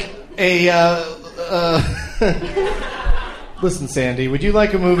like a... Listen, Sandy, would you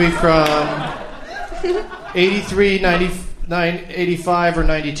like a movie from 83, 99, 85, or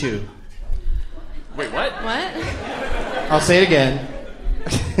 92? Wait, what? What? I'll say it again.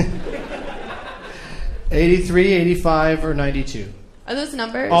 83, 85, or 92? Are those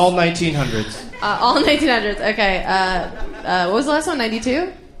numbers? All 1900s. All 1900s. Okay. What was the last one?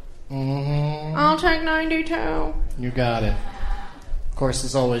 92? Mm-hmm. I'll take 92. You got it. Of course,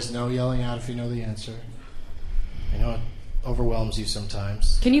 there's always no yelling out if you know the answer. I know it overwhelms you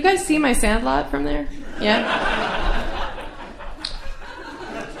sometimes. Can you guys see my Sandlot from there? Yeah?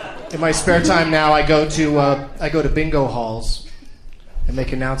 In my spare time now, I go to bingo halls and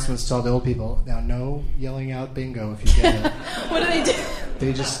make announcements to all the old people. Now, no yelling out bingo if you get it. What do they do?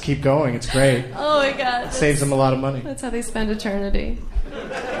 They just keep going. It's great. Oh my god. It saves them a lot of money. That's how they spend eternity.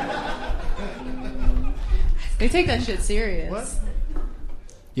 They take that shit serious. What?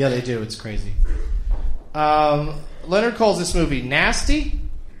 Yeah, they do. It's crazy. Leonard calls this movie nasty.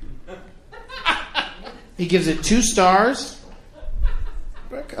 He gives it 2 stars.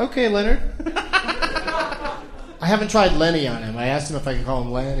 Okay, Leonard. I haven't tried Lenny on him. I asked him if I could call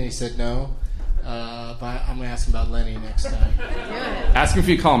him Len, and he said no. But I'm going to ask him about Lenny next time. Ask him if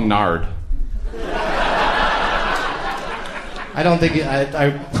you call him Nard. I don't think...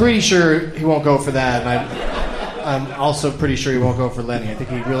 I'm pretty sure he won't go for that, and I'm also pretty sure he won't go for Lenny. I think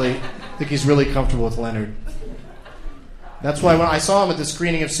he's really comfortable with Leonard. That's why when I saw him at the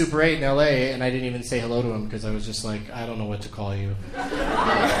screening of Super 8 in L.A., and I didn't even say hello to him because I was just like, I don't know what to call you.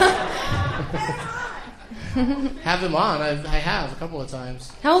 Have him on. I have a couple of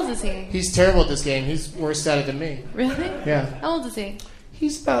times. How old is he? He's terrible at this game. He's worse at it than me. Really? Yeah. How old is he?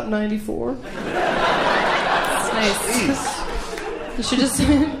 He's about 94. That's nice. You should just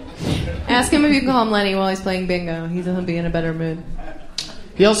ask him if you can call him Lenny while he's playing bingo. He'll be in a better mood.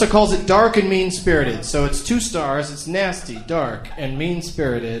 He also calls it dark and mean-spirited. So it's 2 stars. It's nasty, dark, and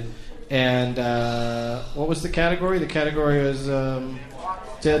mean-spirited. And what was the category? The category was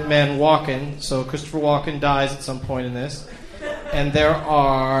Dead Man Walking. So Christopher Walken dies at some point in this. And there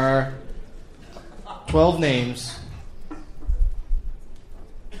are 12 names.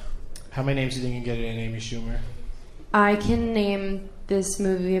 How many names do you think you can get in Amy Schumer? I can name this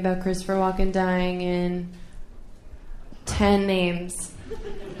movie about Christopher Walken dying in 10 names.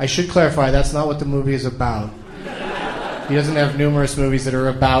 I should clarify, that's not what the movie is about. He doesn't have numerous movies that are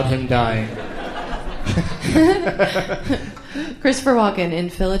about him dying. Christopher Walken in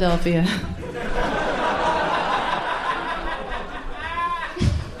Philadelphia.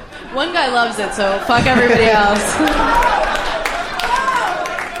 One guy loves it, so fuck everybody else.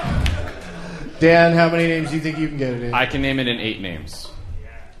 Dan, how many names do you think you can get it in? I can name it in 8 names.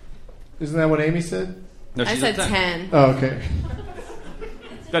 Isn't that what Amy said? No, I said 10. Oh, okay.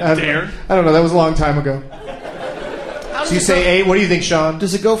 That's Darren. I don't know. That was a long time ago. So you say 8. What do you think, Sean?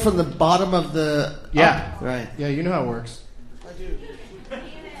 Does it go from the bottom of the... Yeah. Up? Right. Yeah, you know how it works. I do.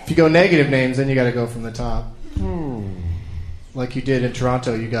 If you go negative names, then you got to go from the top. Like you did in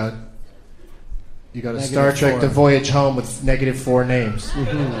Toronto. You got a Star Trek 4. The Voyage Home with -4 names. He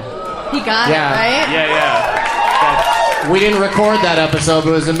got it, right? Yeah. We didn't record that episode,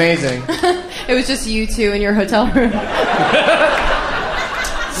 but it was amazing. It was just you two in your hotel room.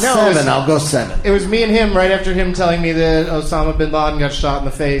 No, 7. I'll go 7. It was me and him right after him telling me that Osama bin Laden got shot in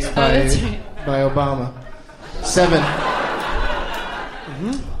the face by Obama. 7.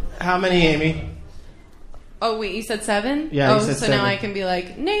 How many, Amy? Oh, wait, you said 7? Yeah, oh, you said so 7. now I can be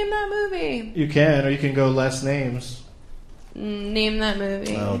like, name that movie. You can, or you can go less names. Name that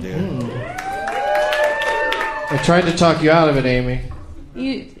movie. Oh, dear. I tried to talk you out of it, Amy.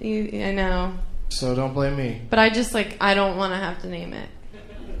 I know. So don't blame me. But I just, I don't want to have to name it.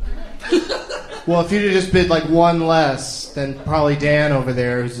 Well, if you'd have just bid like 1 less, then probably Dan over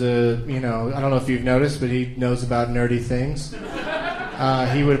there, who's I don't know if you've noticed, but he knows about nerdy things. He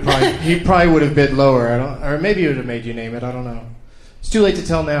probably would have bid lower. Or maybe it would have made you name it. I don't know. It's too late to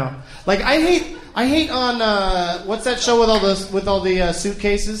tell now. Like I hate on what's that show with all the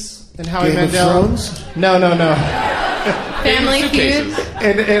suitcases and Howie Game Mandel? of Thrones? No. Family Feud.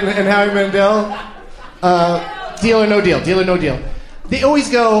 And Howie Mandel. Deal or no deal. Deal or no deal. They always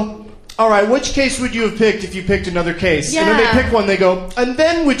go, all right, which case would you have picked if you picked another case? Yeah. And then they pick one, they go, and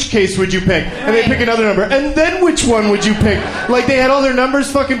then which case would you pick? And they Right. pick another number, and then which one would you pick? Like they had all their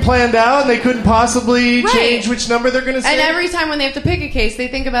numbers fucking planned out, and they couldn't possibly Right. change which number they're going to say. And every time when they have to pick a case, they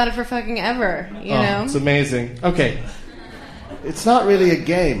think about it for fucking ever. You know? It's amazing. Okay, It's not really a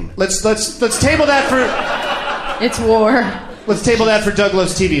game. let's table that for It's war. let's table that for Doug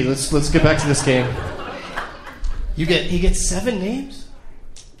Loves TV. Let's get back to this game. He gets 7 names.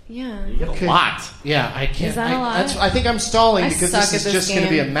 Yeah. Okay. A lot. Yeah, I can't. Is that a lot? I think I'm stalling I because suck this at is this just game. going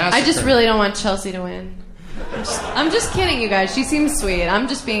to be a massacre. I just really don't want Chelsea to win. I'm just kidding, you guys. She seems sweet. I'm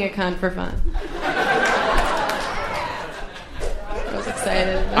just being a cunt for fun. I was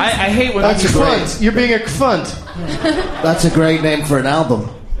excited. I hate when That's a people cunt. You're being a cunt. That's a great name for an album.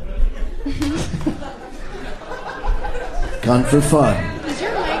 Gun for Fun Does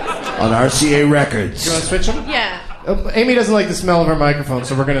your mic smell? on RCA Records. You want to switch them? Yeah. Amy doesn't like the smell of her microphone,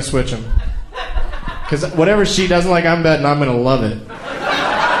 so we're going to switch them. Because whatever she doesn't like, I'm betting I'm going to love it.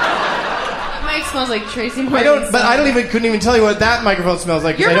 That mic smells like Tracy Morgan. Couldn't even tell you what that microphone smells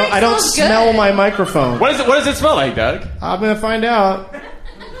like. 'Cause Your I don't mic smells smell good. my microphone. What does it smell like, Doug? I'm going to find out.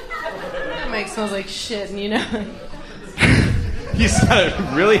 That mic smells like shit, and you know. He's got a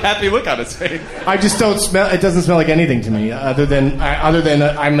really happy look on his face. I just don't smell. It doesn't smell like anything to me, other than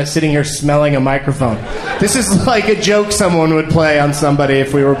I'm sitting here smelling a microphone. This is like a joke someone would play on somebody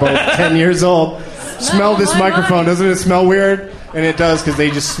if we were both 10 years old. Smell this my microphone. mind. Doesn't it smell weird? And it does because they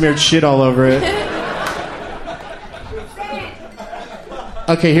just smeared shit all over it.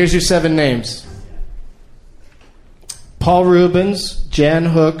 Okay, here's your 7 names: Paul Rubens, Jan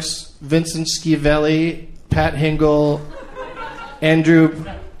Hooks, Vincent Schiavelli, Pat Hingle, Andrew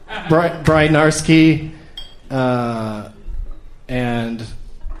Brynarski, and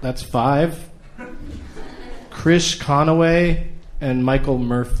that's 5. Krish Conaway and Michael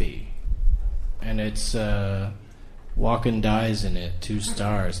Murphy. And it's Walkin' Dies in it. 2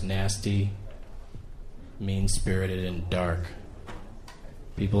 stars. Nasty, mean-spirited, and dark.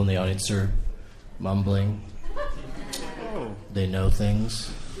 People in the audience are mumbling. They know things.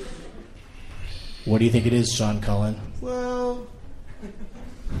 What do you think it is, Sean Cullen? Well,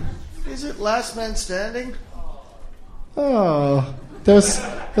 is it Last Man Standing? Oh, that's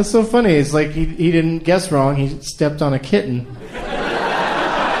so funny. It's like he didn't guess wrong. He stepped on a kitten.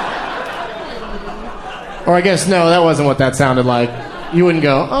 Or I guess no, that wasn't what that sounded like. You wouldn't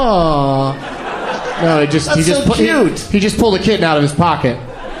go, oh. No, he just cute. He just pulled a kitten out of his pocket.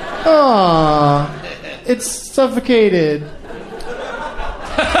 Oh, it's suffocated.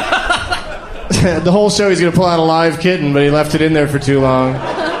 The whole show he's going to pull out a live kitten, but he left it in there for too long.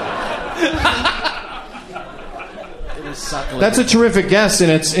 That's a terrific guess in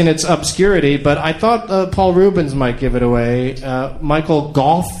its obscurity, but I thought Paul Rubens might give it away. Michael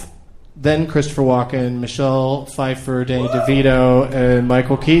Goff, then Christopher Walken, Michelle Pfeiffer, Danny DeVito, and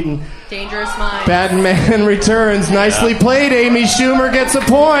Michael Keaton. Dangerous Minds. Batman Returns. Nicely played, Amy Schumer gets a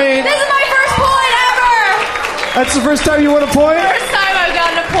point. This is my first point ever! That's the first time you won a point? First time I've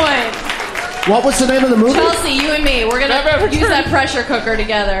gotten a point. What was the name of the movie? Chelsea, you and me, we're going to use that pressure cooker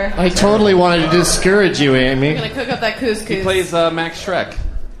together. I totally wanted to discourage you, Amy. We're going to cook up that couscous. He plays Max Shrek.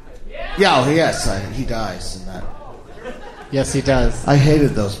 Yeah, oh, yes, he dies in that. Yes, he does. I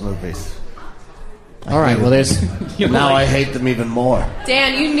hated those movies. All right, well, there's... Now I hate them even more.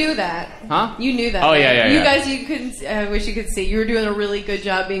 Dan, you knew that. Huh? You knew that. Oh, right? yeah. You guys, you couldn't... I wish you could see. You were doing a really good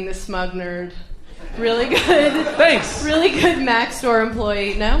job being the smug nerd. Really good. Thanks. Really good Mac store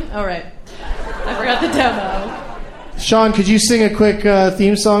employee. No? All right. I forgot the demo. Sean, could you sing a quick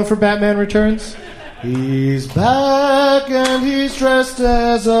theme song for Batman Returns? He's back and he's dressed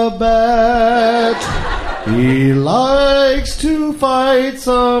as a bat. He likes to fight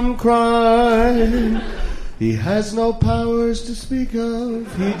some crime. He has no powers to speak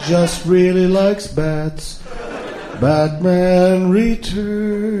of. He just really likes bats. Batman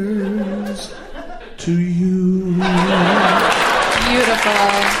returns to you. Beautiful.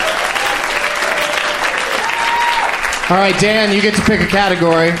 All right, Dan, you get to pick a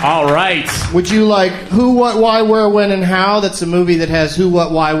category. All right. Would you like Who, What, Why, Where, When, and How? That's a movie that has Who,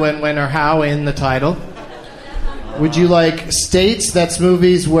 What, Why, When, or How in the title. Would you like States? That's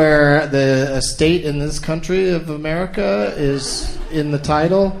movies where a state in this country of America is in the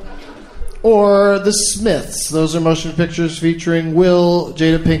title. Or The Smiths. Those are motion pictures featuring Will,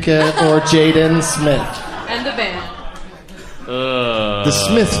 Jada Pinkett, or Jaden Smith. And the band. The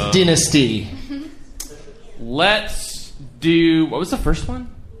Smith Dynasty. Let's do... What was the first one?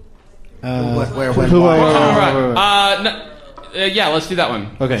 Where, when, Who, why? what, Yeah, let's do that one.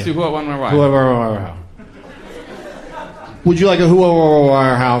 Okay. Let's do who, what, when, where, why. Who, what, where, how. Would you like a who, what,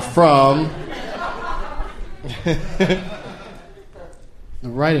 where, how from... The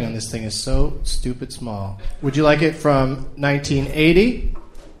writing on this thing is so stupid small. Would you like it from 1980,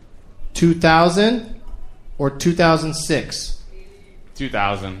 2000, or 2006?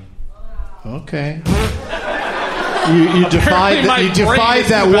 2000. Okay. You defied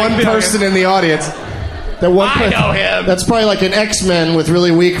that one person in the audience. That one I know him. That's probably like an X-Men with really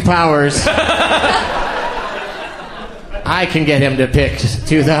weak powers. I can get him to pick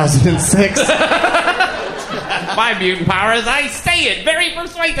 2006. My mutant power is I say it very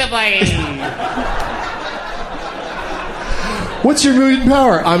persuasively. What's your mutant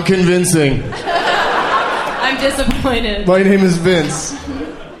power? I'm convincing. I'm disappointed. My name is Vince.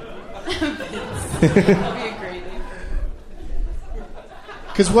 That'll be a great name.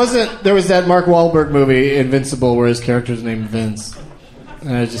 Because there was that Mark Wahlberg movie, Invincible, where his character's named Vince.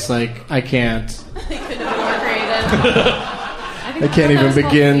 And I was just like, I can't. They couldn't have been more creative. I can't even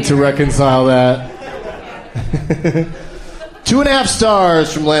begin to reconcile that. 2.5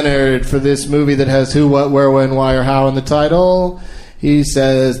 stars from Leonard for this movie that has who, what, where, when, why, or how in the title. He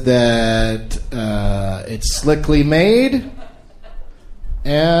says that it's slickly made,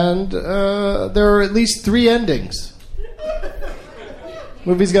 and there are at least 3 endings.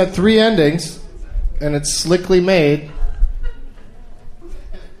 Movie's got 3 endings, and it's slickly made.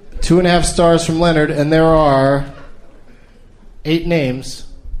 2.5 stars from Leonard, and there are 8 names.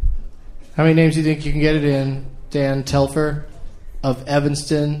 How many names do you think you can get it in? Dan Telfer of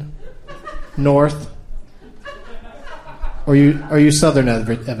Evanston North. Or are you Southern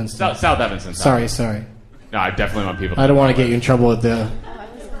Evanston? South Evanston. Sorry. No, I definitely want people to I don't know want to get you in trouble with the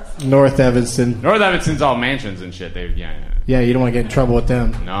North Evanston. North Evanston's all mansions and shit. Yeah, you don't want to get in trouble with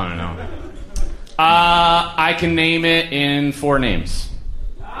them. No. I can name it in 4 names.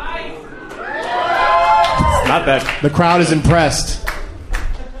 Not that. The crowd is impressed.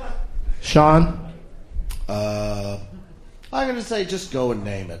 Sean? I'm going to say just go and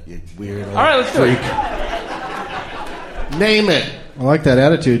name it, you weird old All right, let's do it. Name it. I like that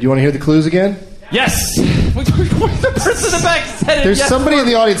attitude. You want to hear the clues again? Yes. The person in the back said it. There's yes somebody in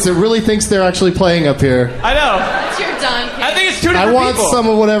the audience that really thinks they're actually playing up here. I know. What's your Don King? I think it's 2 different I want people. some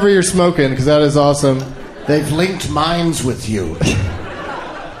of whatever you're smoking, because that is awesome. They've linked minds with you.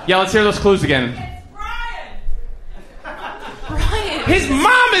 Yeah, let's hear those clues again. Brian. His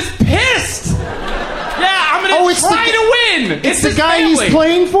mom is pissed. Yeah, I'm gonna try to win. It's the his guy family. he's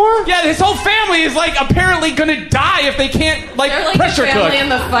playing for? Yeah, his whole family is like apparently gonna die if they can't They're like pressure the family cook.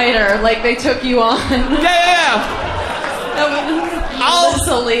 and the fighter. Like they took you on. Yeah.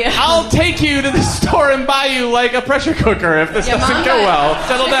 I'll take you to the store and buy you like a pressure cooker if this doesn't go well.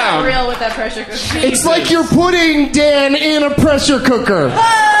 Settle down. Real with that pressure cooker. It's like you're putting Dan in a pressure cooker.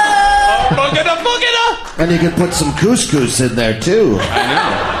 And you can put some couscous in there too.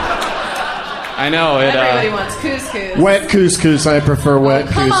 I know. Everybody wants couscous. Wet couscous. I prefer wet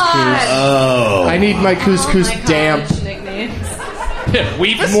come couscous. on. Oh. I need my couscous My damp. college nicknames.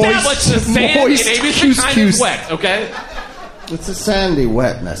 We've established the sand moist in Amy's kind is couscous. wet, okay? It's a sandy The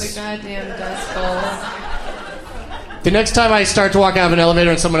wetness. goddamn dust bowl. The next time I start to walk out of an elevator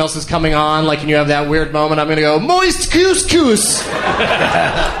and someone else is coming on, like, and you have that weird moment, I'm going to go, moist couscous.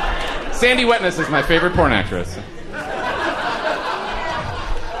 Sandy Wetness is my favorite porn actress.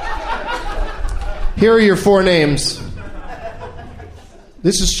 Here are your 4 names.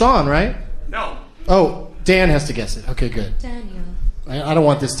 This is Sean, right? No. Oh, Dan has to guess it. Okay, good. Daniel. I don't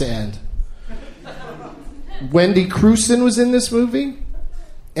want this to end. Wendy Crewson was in this movie.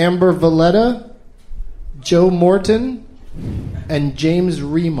 Amber Valletta, Joe Morton, and James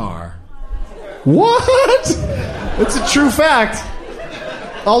Remar. What? It's a true fact.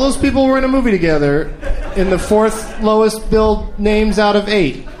 All those people were in a movie together in the 4th lowest billed names out of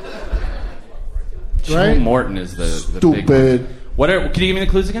 8. Joe Right? Morton is the big Stupid. one. Can you give me the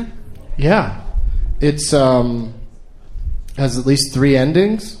clues again? Yeah. It's has at least 3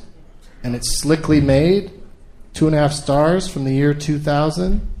 endings, and it's slickly made. 2.5 stars from the year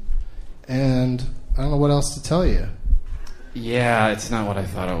 2000, and I don't know what else to tell you. Yeah, it's not what I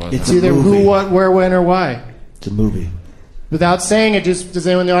thought it was. It's either who, what, where, when, or why. It's a movie. Without saying it, does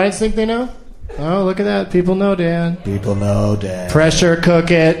anyone in the audience think they know? Oh, look at that. People know, Dan. People know, Dan. Pressure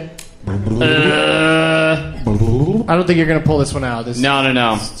cook it. I don't think you're going to pull this one out. No.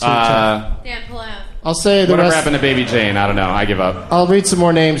 Dan, pull out. I'll say the Whatever rest. happened to Baby Jane? I don't know. I give up. I'll read some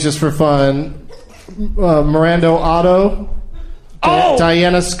more names just for fun. Miranda Otto. Oh!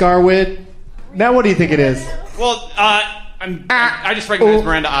 Diana Scarwid. Now what do you think it is? Well, I just recognize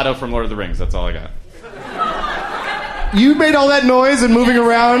Miranda Otto from Lord of the Rings. That's all I got. You made all that noise and moving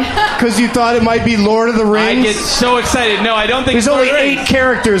around because you thought it might be Lord of the Rings? I get so excited. No, I don't think There's only 8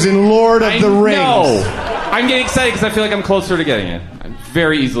 characters in Lord of the Rings. No. I'm getting excited because I feel like I'm closer to getting it. I'm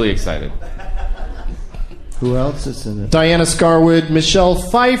very easily excited. Who else is in it? Diana Scarwood, Michelle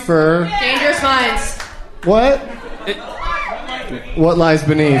Pfeiffer. Dangerous Minds. What? What Lies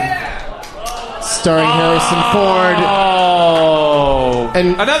Beneath? Starring Harrison Ford. Oh.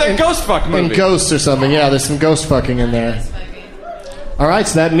 And another ghost fuck movie. And Ghosts or something. Yeah, there's some ghost fucking in there. All right,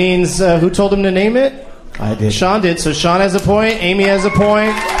 so that means who told him to name it? I did. Sean did. So Sean has a point. Amy has a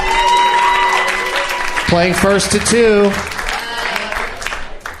point. Playing first to 2.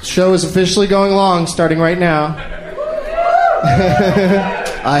 Show is officially going long, starting right now.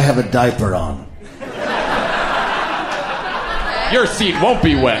 I have a diaper on. Your seat won't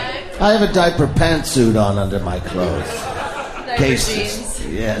be wet. I have a diaper pantsuit on under my clothes. Diaper jeans.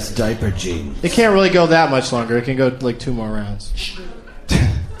 Yes, diaper jeans. It can't really go that much longer. It can go like 2 more rounds.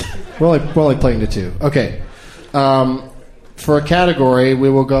 we're only playing to 2. Okay. For a category,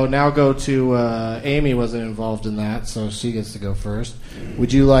 we will go to Amy wasn't involved in that, so she gets to go first.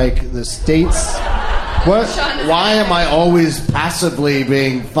 Would you like the states? What? Why am I always passively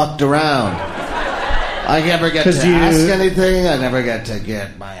being fucked around? I never get to ask anything. I never get to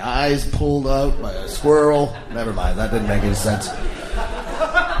get my eyes pulled out by a squirrel. Never mind, that didn't make any sense.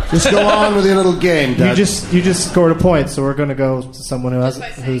 Just go on with your little game, Dad. You just scored a point, so we're going to go to someone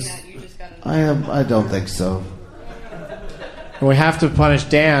who's. I don't think so. And we have to punish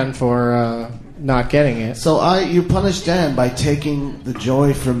Dan for not getting it. So you punish Dan by taking the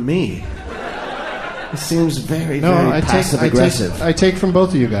joy from me. It seems very passive-aggressive. I take from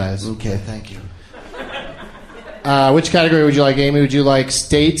both of you guys. Okay, thank you. Which category would you like, Amy? Would you like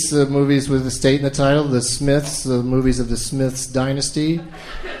states, the movies with the state in the title, the Smiths, the movies of the Smiths dynasty,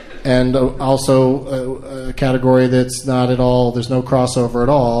 and also a category that's not at all, there's no crossover at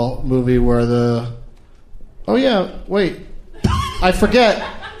all, movie where the... Oh yeah, wait. I forget.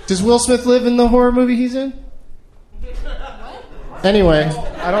 Does Will Smith live in the horror movie he's in? Anyway,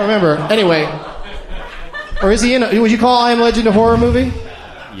 I don't remember. Anyway, or is he in? Would you call I Am Legend a horror movie?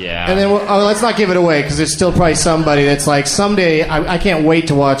 Yeah. And then let's not give it away because there's still probably somebody that's like, someday I can't wait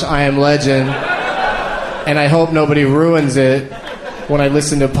to watch I Am Legend, and I hope nobody ruins it when I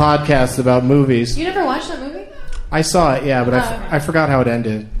listen to podcasts about movies. You never watched that movie? I saw it, yeah, but I forgot how it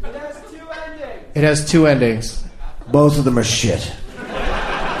ended. It has 2 endings. Both of them are shit.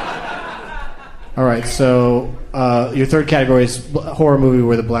 All right, so your third category is horror movie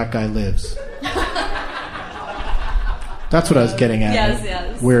where the black guy lives. That's what I was getting at.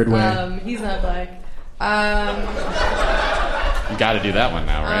 Yes. Weird way. He's not black. You got to do that one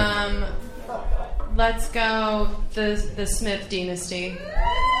now, right? Let's go the Smith dynasty.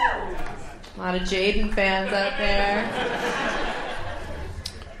 A lot of Jaden fans out there.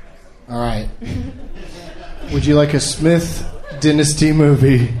 All right. Would you like a Smith dynasty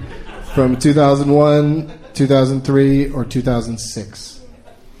movie from 2001, 2003, or 2006?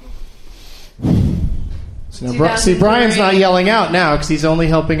 So now, see, Brian's not yelling out now because he's only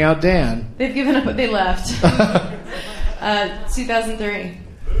helping out Dan. They've given up. They left. 2003.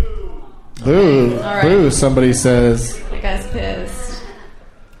 Boo. Right. Boo, somebody says. That guy's pissed.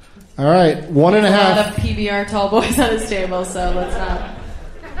 All right, 1.5. A lot of PBR tall boys on his table, so let's not.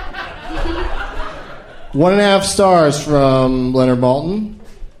 1.5 stars from Leonard Maltin.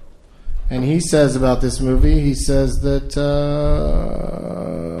 And he says about this movie, he says that...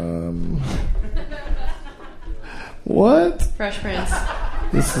 what? Fresh Prince.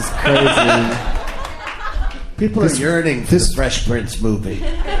 This is crazy. People are yearning for the Fresh Prince movie.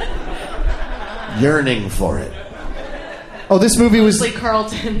 Yearning for it. Oh, this movie was... Like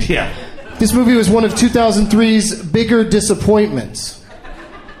Carlton. Yeah. This movie was one of 2003's bigger disappointments.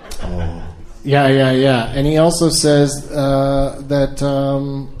 Oh. Yeah. And he also says that...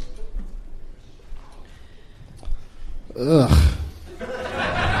 ugh.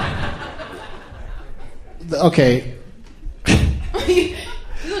 Okay. You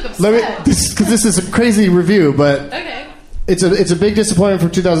look upset. Because this is a crazy review, but Okay. it's a big disappointment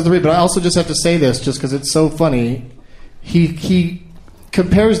from 2003. But I also just have to say this, just because it's so funny. He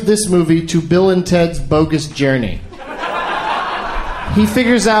compares this movie to Bill and Ted's Bogus Journey. He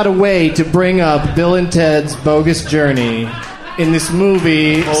figures out a way to bring up Bill and Ted's Bogus Journey in this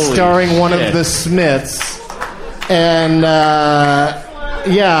movie starring one of the Smiths. And,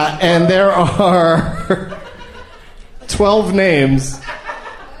 and there are 12 names.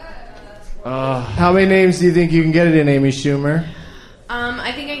 How many names do you think you can get it in, Amy Schumer?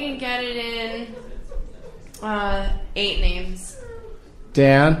 I think I can get it in 8 names.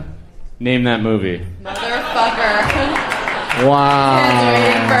 Dan? Name that movie. Motherfucker. Wow.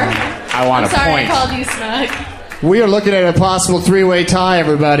 I want I'm sorry point. I called you Snug. We are looking at a possible 3-way tie,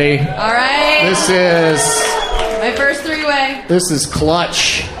 everybody. All right. This is my first 3-way. This is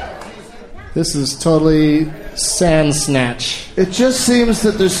clutch. This is totally sand snatch. It just seems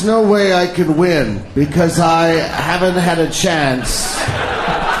that there's no way I could win because I haven't had a chance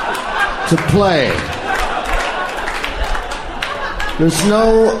to play. There's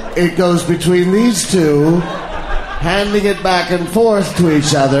no... It goes between these two, handing it back and forth to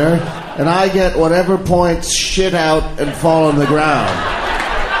each other, and I get whatever points shit out and fall on the ground.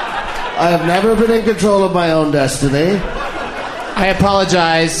 I have never been in control of my own destiny. I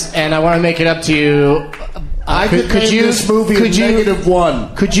apologize, and I want to make it up to you. I could name this movie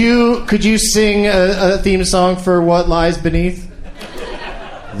 -1. Could you sing a theme song for What Lies Beneath?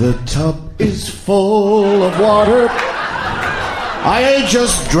 The tub is full of water. I ain't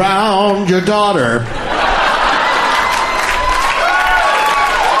just drowned your daughter.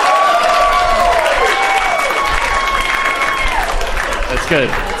 That's good.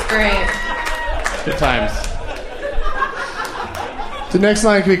 That's great. Good times. The next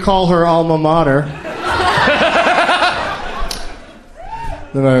line could be call her alma mater.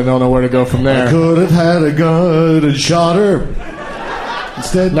 Then I don't know where to go from there. I could have had a gun and shot her.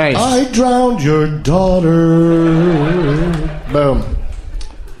 Instead, nice. I drowned your daughter. Boom.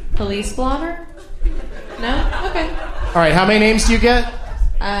 Police blotter? No? Okay. All right, how many names do you get?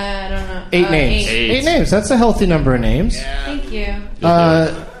 I don't know. 8 names. 8 names. That's a healthy number of names. Thank you.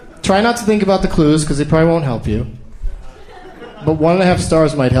 Try not to think about the clues because they probably won't help you. But 1.5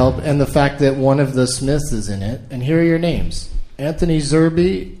 stars might help, and the fact that one of the Smiths is in it. And here are your names: Anthony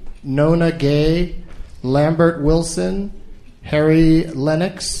Zerbe, Nona Gay, Lambert Wilson, Harry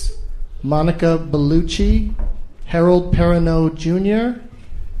Lennox, Monica Bellucci, Harold Perrineau Jr.,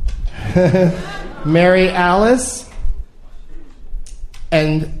 Mary Alice,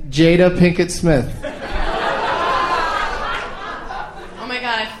 and Jada Pinkett Smith. Oh my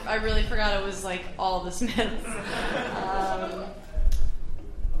god, I really forgot it was like all the Smiths.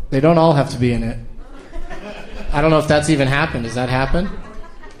 They don't all have to be in it. I don't know if that's even happened. Does that happen?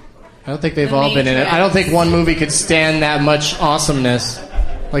 I don't think they've all been in it. I don't think one movie could stand that much awesomeness.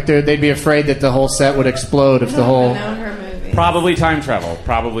 Like they'd be afraid that the whole set would explode if the whole... Probably time travel.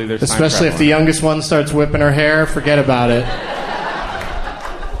 Probably there's Especially time travel. if the youngest one starts whipping her hair, forget about it.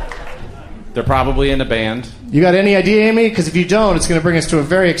 They're probably in a band. You got any idea, Amy? Because if you don't, it's going to bring us to a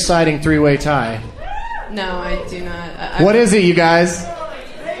very exciting 3-way tie. No, I do not. What is it, you guys?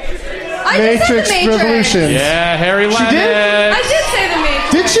 I just said the Matrix. Revolutions. Yeah, Harry Lennox. She did? I did say the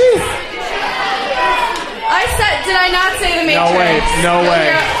Matrix. Did she? I said, did I not say the Matrix? No way. No way.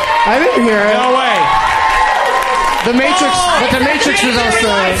 I didn't hear it. No way. The Matrix, but the Matrix was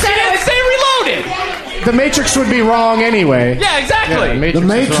also... I said it was... Say Reloaded. The Matrix would be wrong anyway. Yeah, exactly. Yeah, The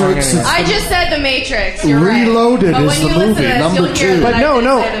Matrix is I just said the Matrix. You're Reloaded right. But is when the you listen movie, to this, number you'll hear 2. that But I no, did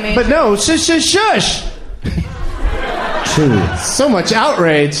no, say the Matrix. but no, shush. 2. So much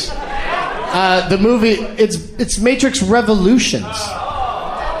outrage. The movie, it's Matrix Revolutions.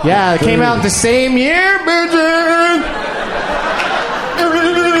 Yeah, it came out the same year.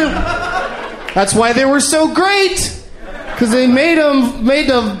 That's why they were so great. Because they made a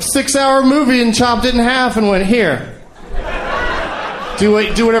 6-hour movie and chopped it in half and went, here. Do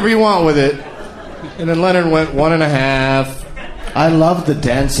whatever you want with it. And then Leonard went 1.5. I love the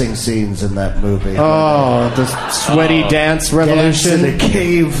dancing scenes in that movie. Oh, the sweaty dance revolution. Dance in a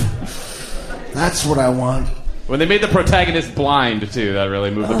cave. That's what I want. When they made the protagonist blind, too, that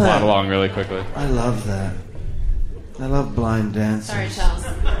really moved the plot along really quickly. I love that. I love blind dancing. Sorry, Charles.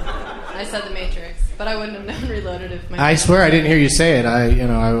 I said the Matrix, but I wouldn't have known Reloaded if my... I swear I didn't hear you say it.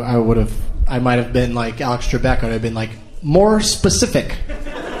 I might have been like Alex Trebek. I'd have been like, more specific. And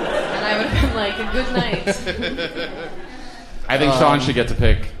I would have been like, a good night. I think Sean should get to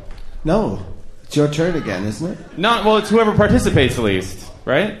pick. No. It's your turn again, isn't it? No, well, it's whoever participates the least,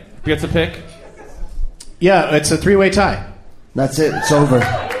 right? Gets a pick. Yeah, it's a 3-way tie. That's it. It's over.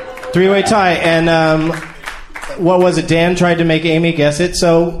 3-way tie. And what was it? Dan tried to make Amy guess it.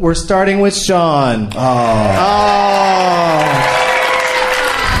 So we're starting with Sean. Oh.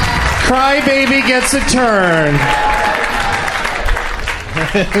 Crybaby gets a turn.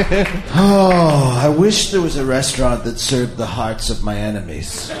 Oh, I wish there was a restaurant that served the hearts of my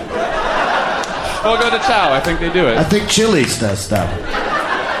enemies. We'll go to Chow. I think they do it. I think Chili's does stuff.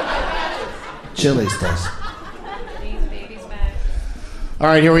 Chili's does. All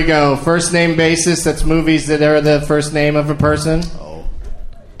right, here we go. First name basis. That's movies that are the first name of a person.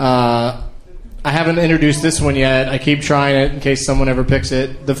 I haven't introduced this one yet. I keep trying it in case someone ever picks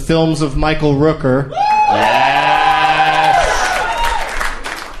it. The films of Michael Rooker. Yes.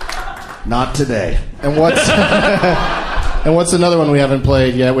 Not today. And what's and what's another one we haven't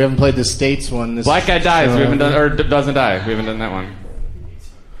played yet? We haven't played the States one. This Black Guy Dies. We haven't done, or Doesn't Die. We haven't done that one.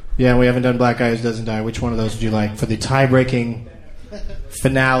 Yeah, we haven't done Black Guy Doesn't Die. Which one of those would you like for the tie-breaking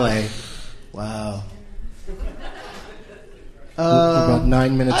finale? Wow. We're about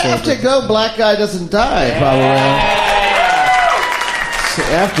 9 minutes I have over. to go. Black Guy Doesn't Die, probably. I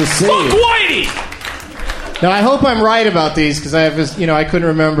have to see. Fuck Whitey! Now, I hope I'm right about these, because I have this, I couldn't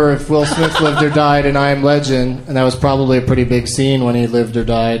remember if Will Smith lived or died in I Am Legend, and that was probably a pretty big scene when he lived or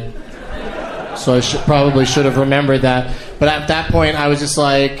died. So I probably should have remembered that. But at that point, I was just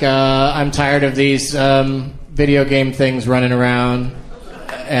like, I'm tired of these video game things running around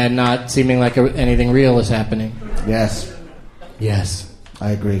and not seeming like anything real is happening. Yes. Yes.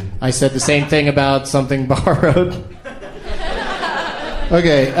 I agree. I said the same thing about Something Borrowed.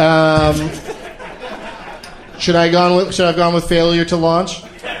 Okay. Should I have gone with Failure to Launch?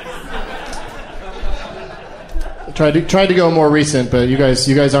 Tried to go more recent, but you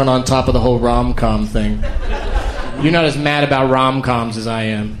guys aren't on top of the whole rom-com thing. You're not as mad about rom-coms as I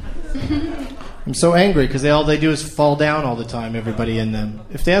am. I'm so angry because all they do is fall down all the time, everybody in them.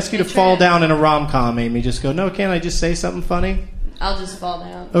 If they ask you to fall down in a rom-com, Amy, just go, no, can't I just say something funny? I'll just fall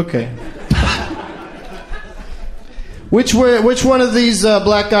down. Okay. Which one of these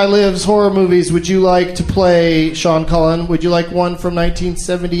Black Guy Lives horror movies would you like to play, Sean Cullen? Would you like one from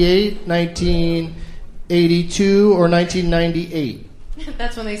 1978, 1982, or 1998?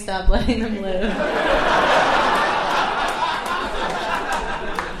 That's when they stopped letting them live.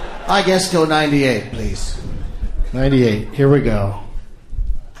 I guess go 98, please. 98. Here we go.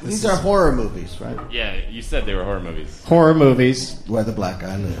 These are horror movies, right? Yeah, you said they were horror movies. Horror movies. Where the Black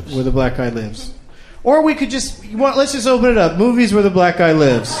Guy lives. Where the Black Guy lives. Or we could just... let's just open it up. Movies where the Black Guy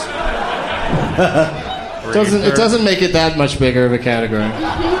lives. It doesn't make it that much bigger of a category.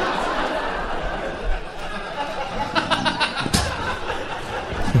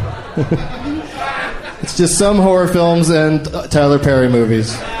 It's just some horror films and Tyler Perry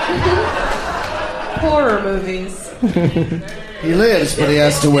movies. Horror movies. He lives, but he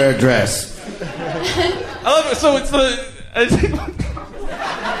has to wear a dress. I love it. So it's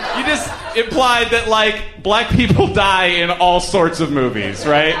you just implied that, like, black people die in all sorts of movies,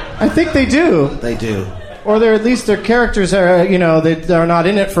 right? I think they do. They do. Or at least their characters are, they're not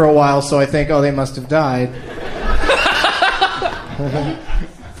in it for a while, so I think, they must have died.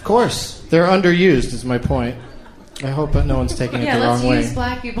 Of course. They're underused, is my point. I hope that no one's taking it the wrong way. Yeah, let's use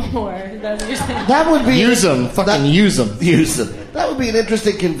black people more. That's what you're saying. That would be... Use them. Use them. Use them. That would be an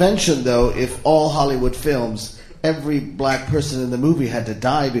interesting convention, though, if all Hollywood films, every black person in the movie had to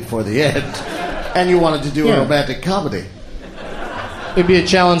die before the end, and you wanted to do a romantic comedy. It'd be a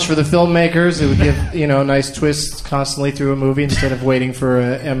challenge for the filmmakers. It would give, nice twists constantly through a movie instead of waiting for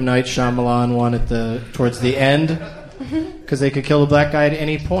a M. Night Shyamalan one towards the end, because they could kill the black guy at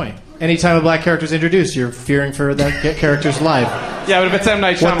any point. Anytime a black character is introduced, you're fearing for that character's life. Yeah, but if it's M.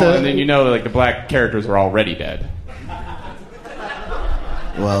 Night Shyamalan, then the black characters are already dead.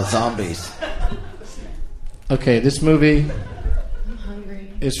 Well, zombies. Okay, this movie I'm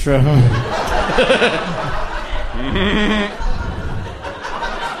hungry. is from...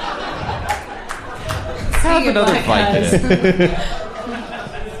 Have another fight.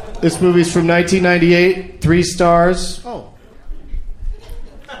 This movie's from 1998, 3 stars. Oh.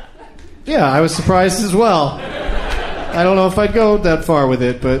 Yeah, I was surprised as well. I don't know if I'd go that far with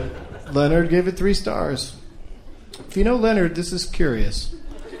it, but Leonard gave it 3 stars. If you know Leonard, this is curious.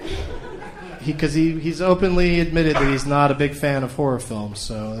 Because he's openly admitted that he's not a big fan of horror films,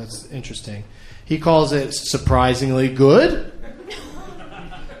 so that's interesting. He calls it surprisingly good,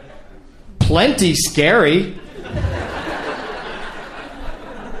 plenty scary,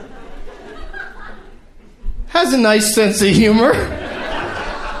 has a nice sense of humor,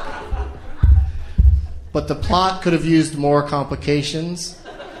 but the plot could have used more complications,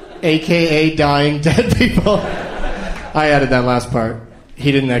 a.k.a. dying dead people. I added that last part. He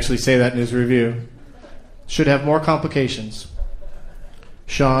didn't actually say that in his review. Should have more complications.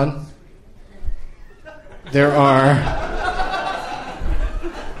 Sean, there are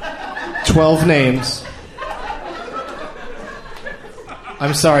 12 names.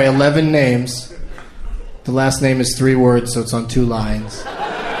 I'm sorry, 11 names. The last name is 3 words, so it's on 2 lines.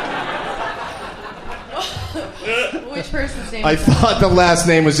 Which person's name? I thought the last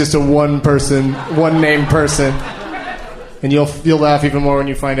name was just a one name person. And you'll laugh even more when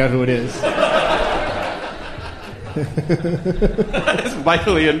you find out who it is. Is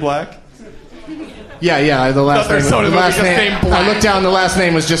Michael Ian Black? Yeah. The last name. The last name Black. I looked down. The last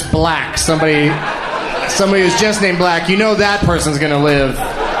name was just Black. Somebody who's just named Black. You know that person's going to live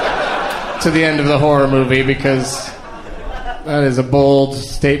to the end of the horror movie because that is a bold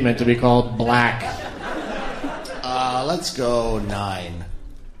statement to be called Black. Let's go 9.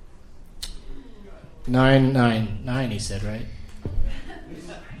 9. He said, right?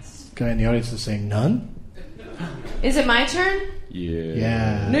 Guy in the audience is saying none. Is it my turn?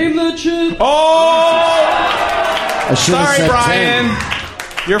 Yeah. Name that shit. Oh! Sorry, Brian.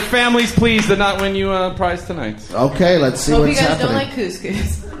 10. Your family's pleased to not win you a prize tonight. Okay, let's see Hope what's you guys happening. don't like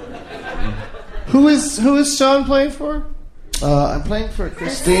couscous. Who is Sean playing for? I'm playing for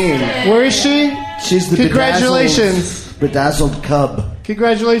Christine. Where is she? She's the Congratulations. bedazzled cub.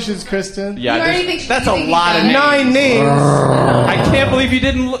 Congratulations, Kristen. Yeah, You already think that's you a think lot of he's names. 9 names. I can't believe you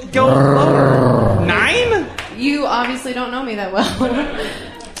didn't go lower. 9? You obviously don't know me that well.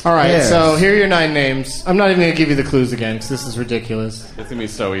 All right, Yes. so here are your 9 names. I'm not even going to give you the clues again because this is ridiculous. It's going to be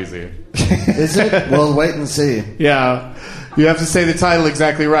so easy. Is it? We'll wait and see. Yeah, you have to say the title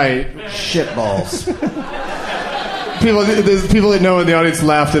exactly right. Shitballs. There's people that know in the audience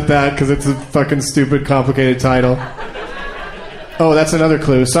laughed at that because it's a fucking stupid, complicated title. Oh, that's another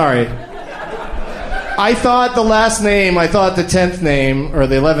clue. Sorry. I thought the last name, I thought the 10th name, or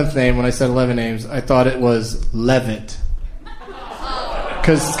the 11th name, when I said 11 names, I thought it was Levitt.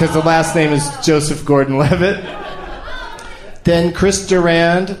 Because the last name is Joseph Gordon-Levitt. Then Chris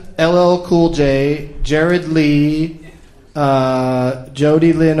Durand, LL Cool J, Jared Lee,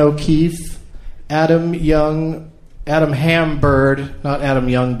 Jody Lynn O'Keefe, Adam Hambird, not Adam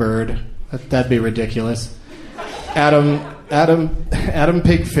Youngbird. That'd be ridiculous. Adam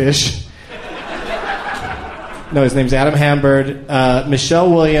Pigfish. No, his name's Adam Hambird. Michelle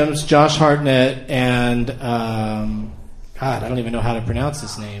Williams, Josh Hartnett, and God, I don't even know how to pronounce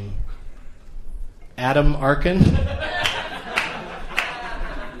his name. Adam Arkin.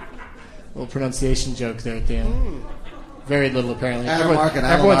 Little pronunciation joke there at the end. Very little, apparently. Adam Arkin.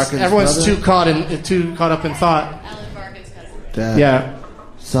 Everyone's too caught up in thought. Alan Barkin's cousin. Dad. Yeah.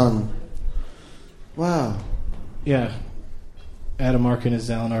 Son. Wow. Yeah. Adam Arkin is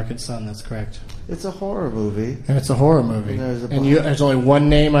Alan Arkin's son. That's correct. It's a horror movie. And it's a horror movie. And There's only one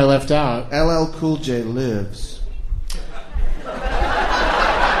name I left out. LL Cool J lives.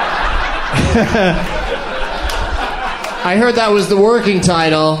 I heard that was the working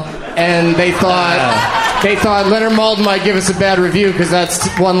title, and they thought Leonard Maltin might give us a bad review because that's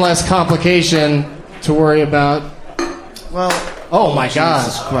one less complication to worry about. Well, oh my God!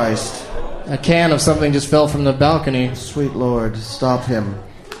 Jesus Christ! A can of something just fell from the balcony. Sweet Lord, stop him!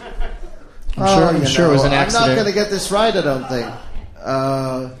 I'm sure it was an accident. I'm not going to get this right. I don't think.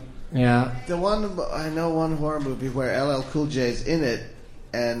 Yeah. I know one horror movie where LL Cool J's in it,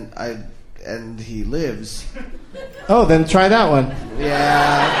 and he lives. Oh, then try that one.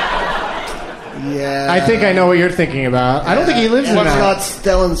 Yeah. I think I know what you're thinking about. I don't think he lives in that. It's got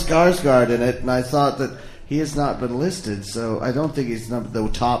Stellan Skarsgård in it, and I thought that he has not been listed, so I don't think he's the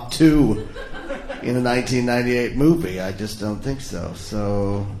top 2 in a 1998 movie. I just don't think so.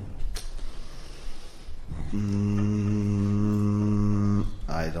 So,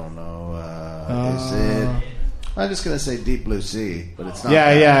 I don't know. Is it? I'm just going to say Deep Blue Sea, but it's not.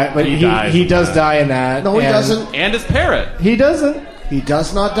 Yeah, but he does die in that. No, he doesn't. And his parrot. He doesn't. He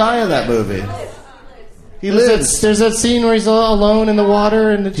does not die in that movie. He lives. There's that scene where he's all alone in the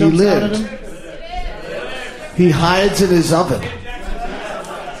water and it jumps out at him. He hides in his oven.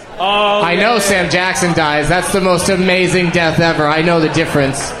 Oh, I know Sam Jackson dies. That's the most amazing death ever. I know the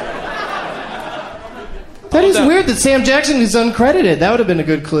difference. That is weird that Sam Jackson is uncredited. That would have been a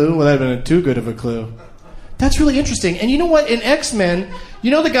good clue. Well, that would have been too good of a clue. That's really interesting. And you know what? In X-Men,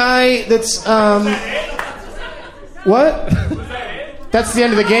 you know the guy that's... What? That's the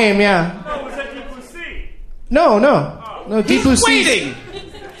end of the game, yeah. Oh, was that Deep Blue Sea? No, Deep Blue Sea. Waiting!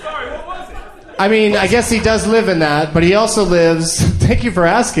 Sorry, what was it? I mean, I guess he does live in that, but he also lives... Thank you for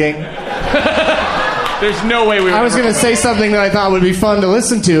asking. There's no way we. I was going to say something that I thought would be fun to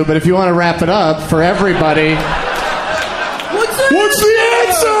listen to, but if you want to wrap it up for everybody... What's the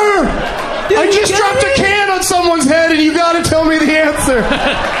answer? I just dropped a can on someone's head and you got to tell me the answer.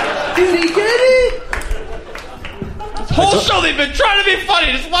 Did he get it? Whole show they've been trying to be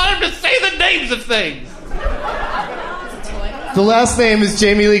funny. Just want him to say the names of things. The last name is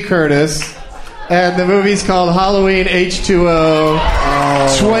Jamie Lee Curtis, and the movie's called Halloween H2O.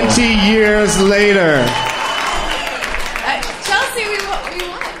 20 years later. Chelsea, we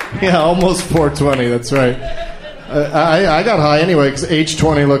won. Yeah, almost 420. That's right. I got high anyway because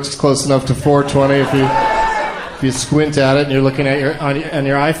H20 looks close enough to 420 if you squint at it and you're looking at on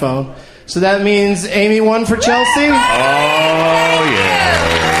your iPhone. So that means Amy won for Chelsea? Oh, yeah.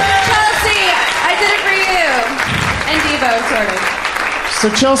 Chelsea, I did it for you. And Devo, sort of. So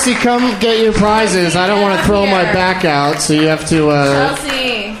Chelsea, come get your prizes. I don't want to throw my back out, so you have to...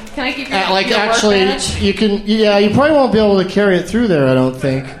 Chelsea, can I keep your actually, workbench? you can... Yeah, you probably won't be able to carry it through there, I don't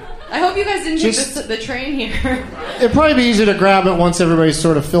think. I hope you guys didn't take the train here. It'd probably be easier to grab it once everybody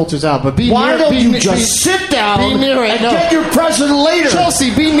sort of filters out, but Why don't you just sit down be near it, and get your present later?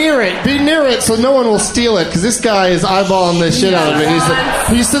 Chelsea, be near it so no one will steal it, because this guy is eyeballing the shit out of it.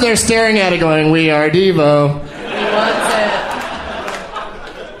 He's sitting there staring at it going, we are Devo. He wants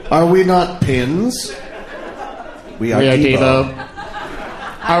it. Are we not pins? We are Devo.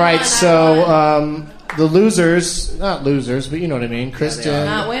 All right, so the losers, not losers, but you know what I mean, Kristen.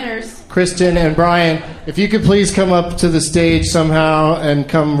 Not winners. Kristen and Brian, if you could please come up to the stage somehow and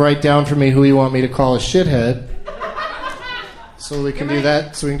come write down for me who you want me to call a shithead. So we can do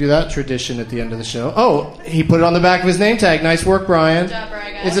that. So we can do that tradition at the end of the show. Oh, he put it on the back of his name tag. Nice work, Brian. Good job,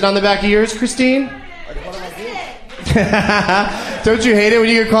 Brian. Is it on the back of yours, Christine? Don't you hate it when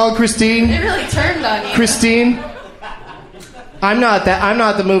you get called Christine? It really turned on you. Christine? I'm not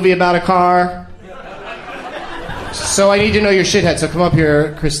the movie about a car. So I need to know your shithead. So come up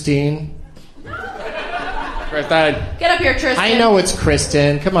here, Christine. Get up here, Tristan. I know it's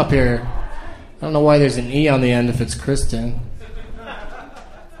Kristen. Come up here. I don't know why there's an E on the end if it's Kristen.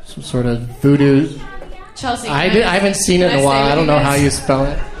 Some sort of voodoo. Chelsea. I haven't seen it in a while. I don't know how you spell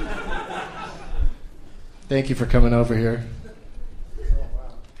it. Thank you for coming over here.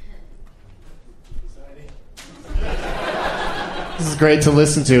 This is great to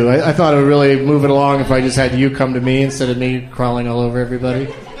listen to. I thought it would really move it along if I just had you come to me instead of me crawling all over everybody.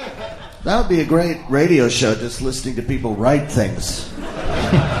 That would be a great radio show, just listening to people write things.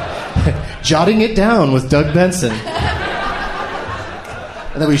 Jotting it down with Doug Benson.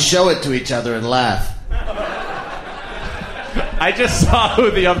 And then we show it to each other and laugh. I just saw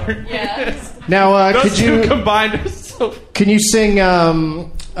who the other Yes. Now, Those could you two combined are so... Can you sing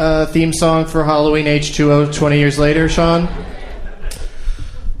a theme song for Halloween H2O 20 years later, Sean?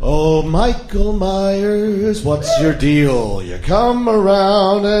 Oh, Michael Myers, what's your deal? You come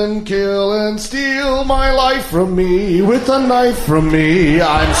around and kill and steal my life from me with a knife from me.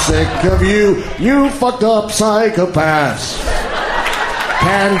 I'm sick of you, you fucked up psychopaths.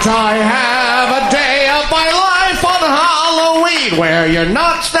 Can't I have a day of my life on Halloween where you're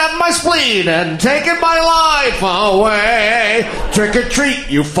not stabbing my spleen and taking my life away? Trick or treat,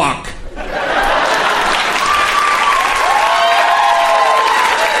 you fuck.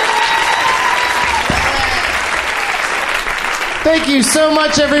 Thank you so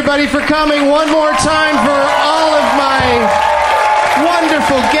much, everybody, for coming one more time for all of my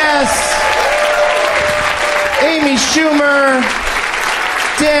wonderful guests. Amy Schumer,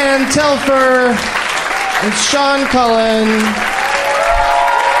 Dan Telfer, and Sean Cullen.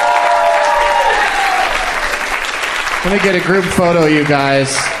 Let me get a group photo of you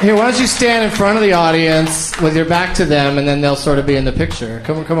guys. Here, why don't you stand in front of the audience with your back to them, and then they'll sort of be in the picture.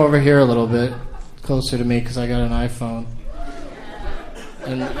 Come over here a little bit closer to me because I got an iPhone.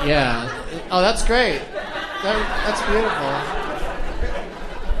 And yeah, oh, that's great. That's beautiful.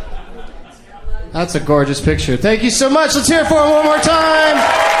 That's a gorgeous picture. Thank you so much. Let's hear it for him one more time.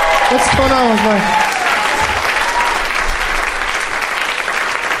 What's going on with my...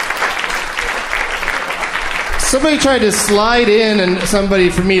 Somebody tried to slide in and somebody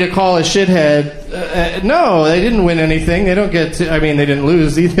for me to call a shithead. No, they didn't win anything. They don't get to... I mean, they didn't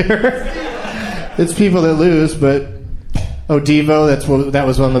lose either. It's people that lose, but... Oh, Devo, that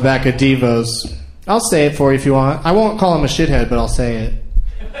was on the back of Devo's. I'll say it for you if you want. I won't call him a shithead, but I'll say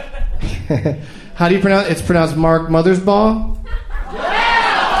it. How do you pronounce it? It's pronounced Mark Mothersbaugh? No,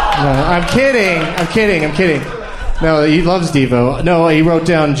 I'm kidding. No, he loves Devo. No, he wrote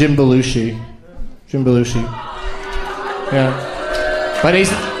down Jim Belushi. Yeah. But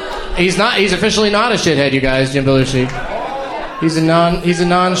he's officially not a shithead, you guys, Jim Belushi. He's a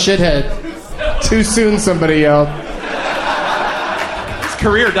non-shithead. Too soon, somebody yelled.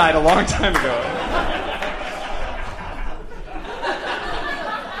 Career died a long time ago.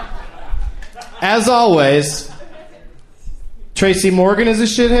 As always, Tracy Morgan is a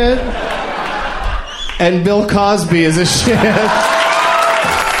shithead, and Bill Cosby is a shithead.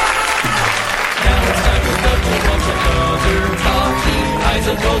 Eyes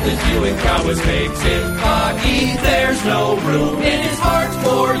of gold as you and prowess makes it cocky. There's no room